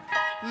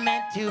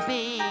meant to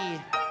be,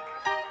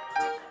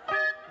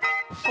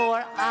 for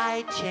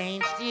I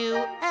changed you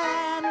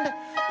and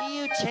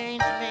you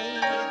changed me.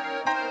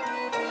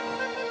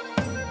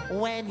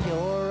 When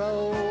you're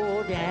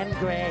old and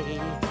gray,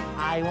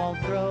 I won't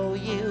throw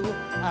you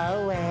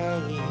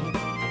away.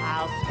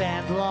 I'll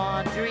spend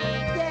laundry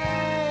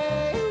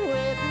day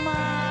with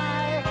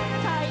my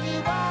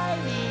tidy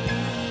whities.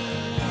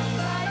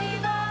 Tidy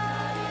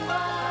whities.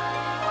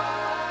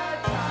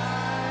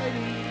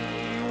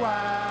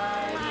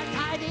 My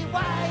tidy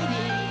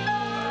whities.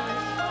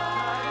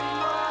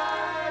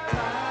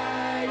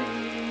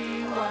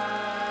 My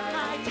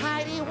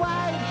tidy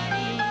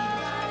whities.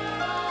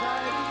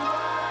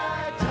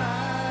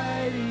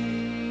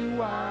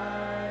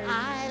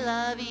 I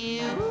love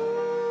you.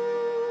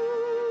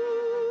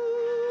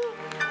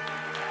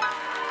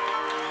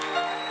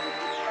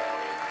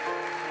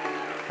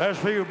 That's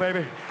for you, baby.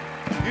 You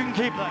can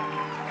keep that.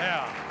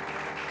 Yeah.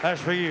 That's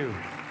for you.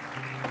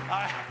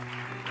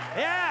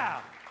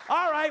 Yeah.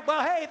 All right.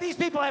 Well, hey, these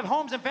people have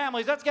homes and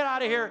families. Let's get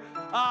out of here.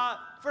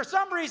 For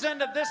some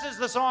reason, this is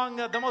the song,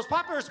 the most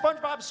popular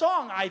SpongeBob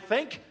song, I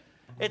think.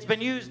 It's been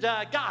used,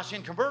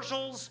 in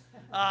commercials,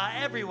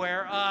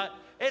 everywhere.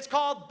 It's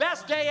called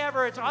Best Day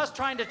Ever. It's us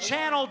trying to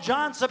channel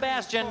John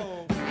Sebastian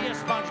via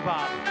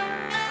SpongeBob.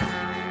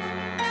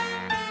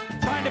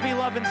 Trying to be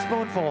Lovin'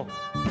 Spoonful.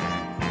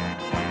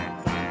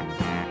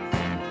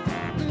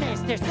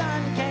 Mr.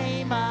 Sun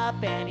came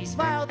up and he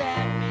smiled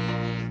at me.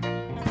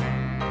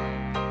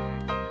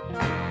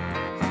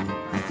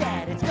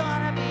 Said it's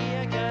gonna be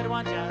a good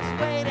one,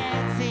 just wait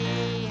and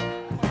see.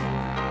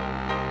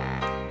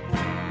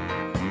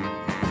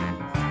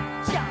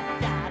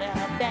 Jumped out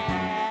of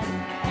bed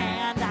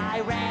and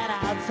I ran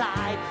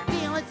outside,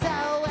 feeling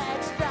so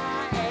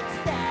extra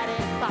ecstatic.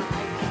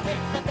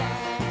 It's the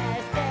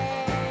best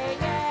day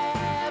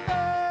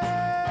ever.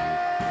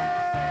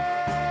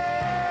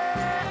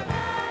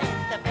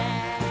 It's the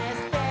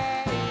best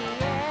day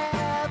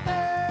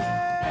ever.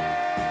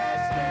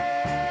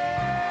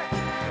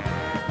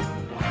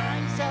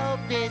 I'm so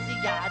busy,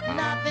 got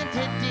nothing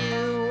to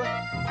do.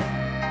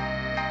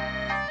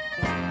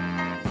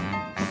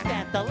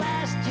 Spent the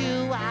last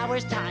 2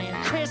 hours tying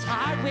Chris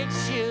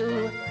Hardwick's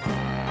shoe.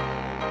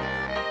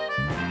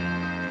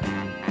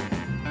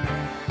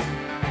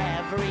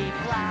 Every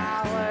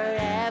flower,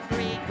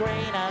 every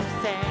grain of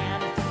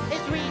sand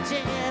is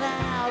reaching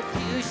out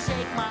to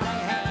shake my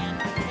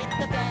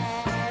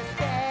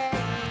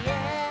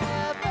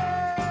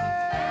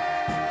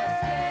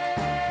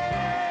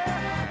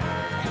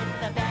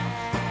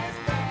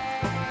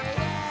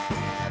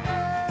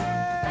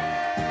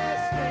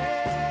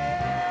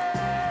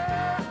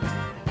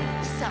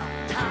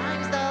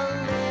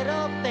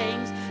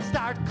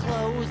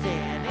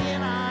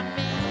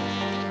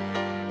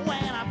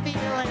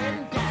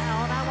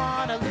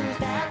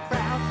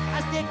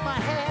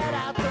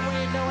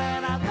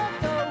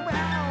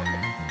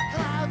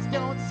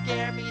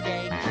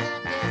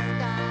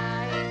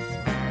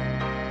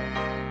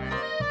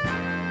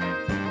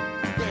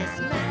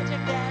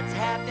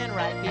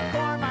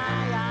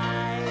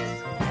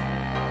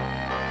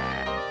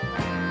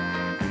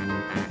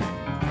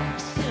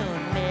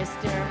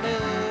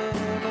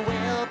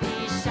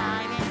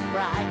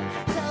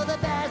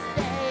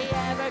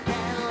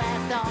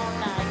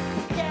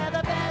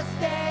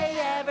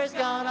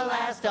gonna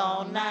last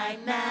all night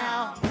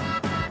now.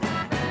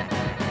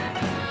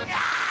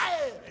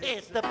 Yeah!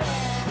 It's the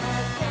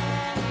best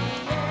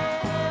day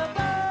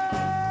ever.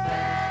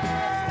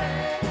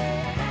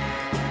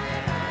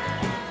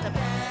 It's the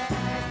best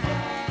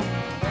day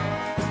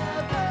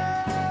ever.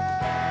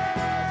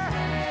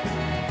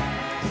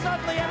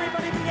 Suddenly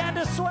everybody began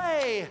to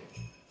sway.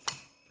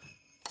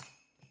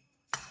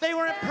 They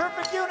were in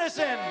perfect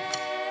unison.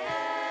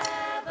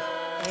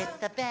 It's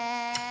the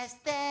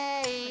best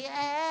day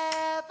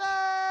ever.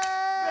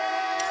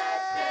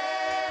 Best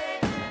day.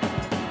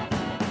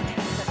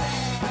 It's the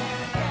best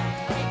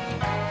day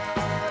ever.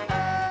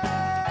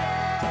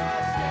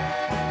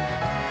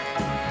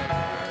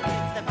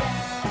 It's the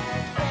best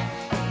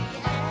day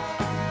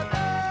ever.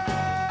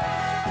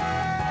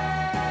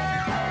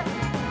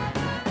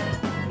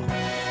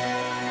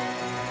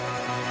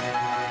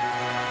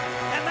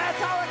 And that's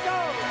how it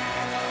goes.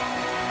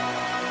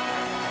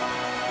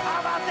 How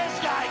about this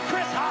guy,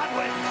 Chris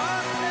Hodwin?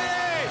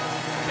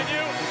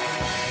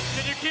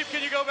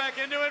 Can you go back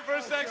into it for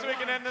a sec so we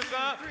can end this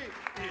up?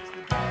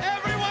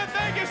 Everyone,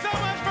 thank you so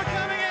much for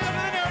coming out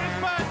to the Nerdist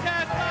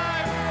Podcast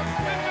Live.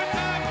 Mr.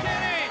 Tom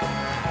Kenny,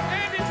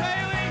 Andy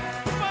Paley,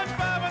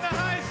 SpongeBob on the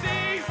high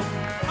seas,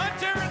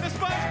 Hunter in the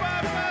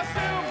SpongeBob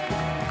costume,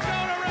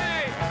 Jonah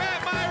Ray,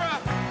 Matt Myra,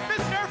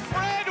 Mr.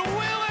 Fred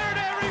Willard,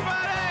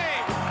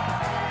 everybody.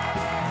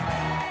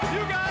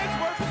 You guys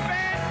were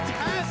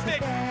fantastic.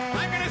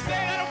 I'm going to say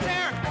it, I don't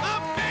care.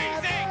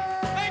 Amazing.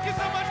 Thank you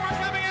so much for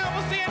coming out.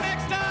 We'll see you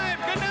next time.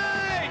 Good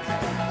night.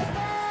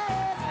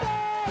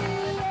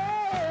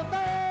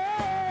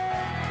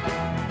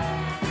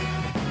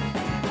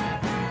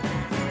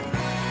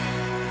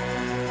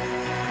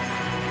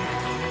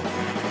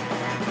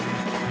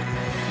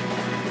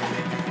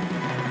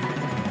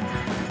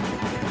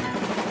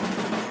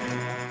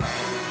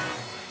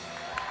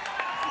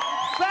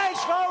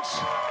 Thanks, folks.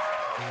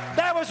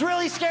 That was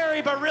really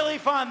scary, but really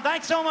fun.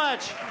 Thanks so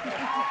much.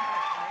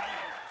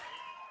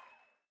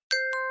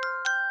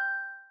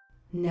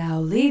 Now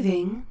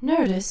leaving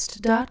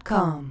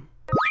Nerdist.com.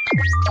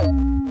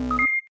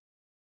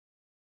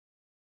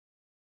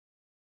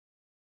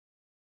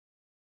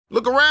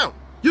 Look around.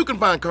 You can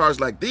find cars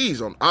like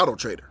these on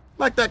AutoTrader,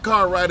 like that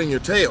car riding your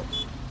tail.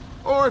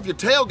 Or if you're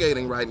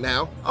tailgating right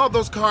now, all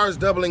those cars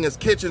doubling as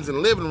kitchens and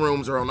living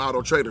rooms are on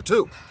AutoTrader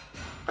too.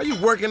 Are you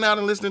working out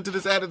and listening to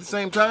this ad at the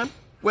same time?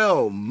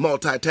 Well,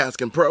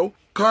 multitasking pro,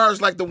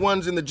 cars like the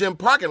ones in the gym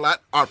parking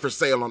lot are for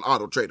sale on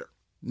AutoTrader.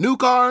 New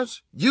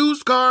cars,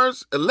 used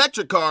cars,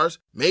 electric cars,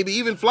 maybe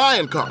even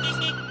flying cars.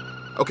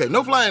 Okay,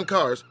 no flying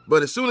cars,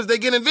 but as soon as they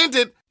get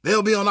invented,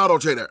 they'll be on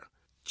AutoTrader.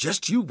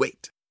 Just you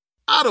wait.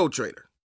 AutoTrader.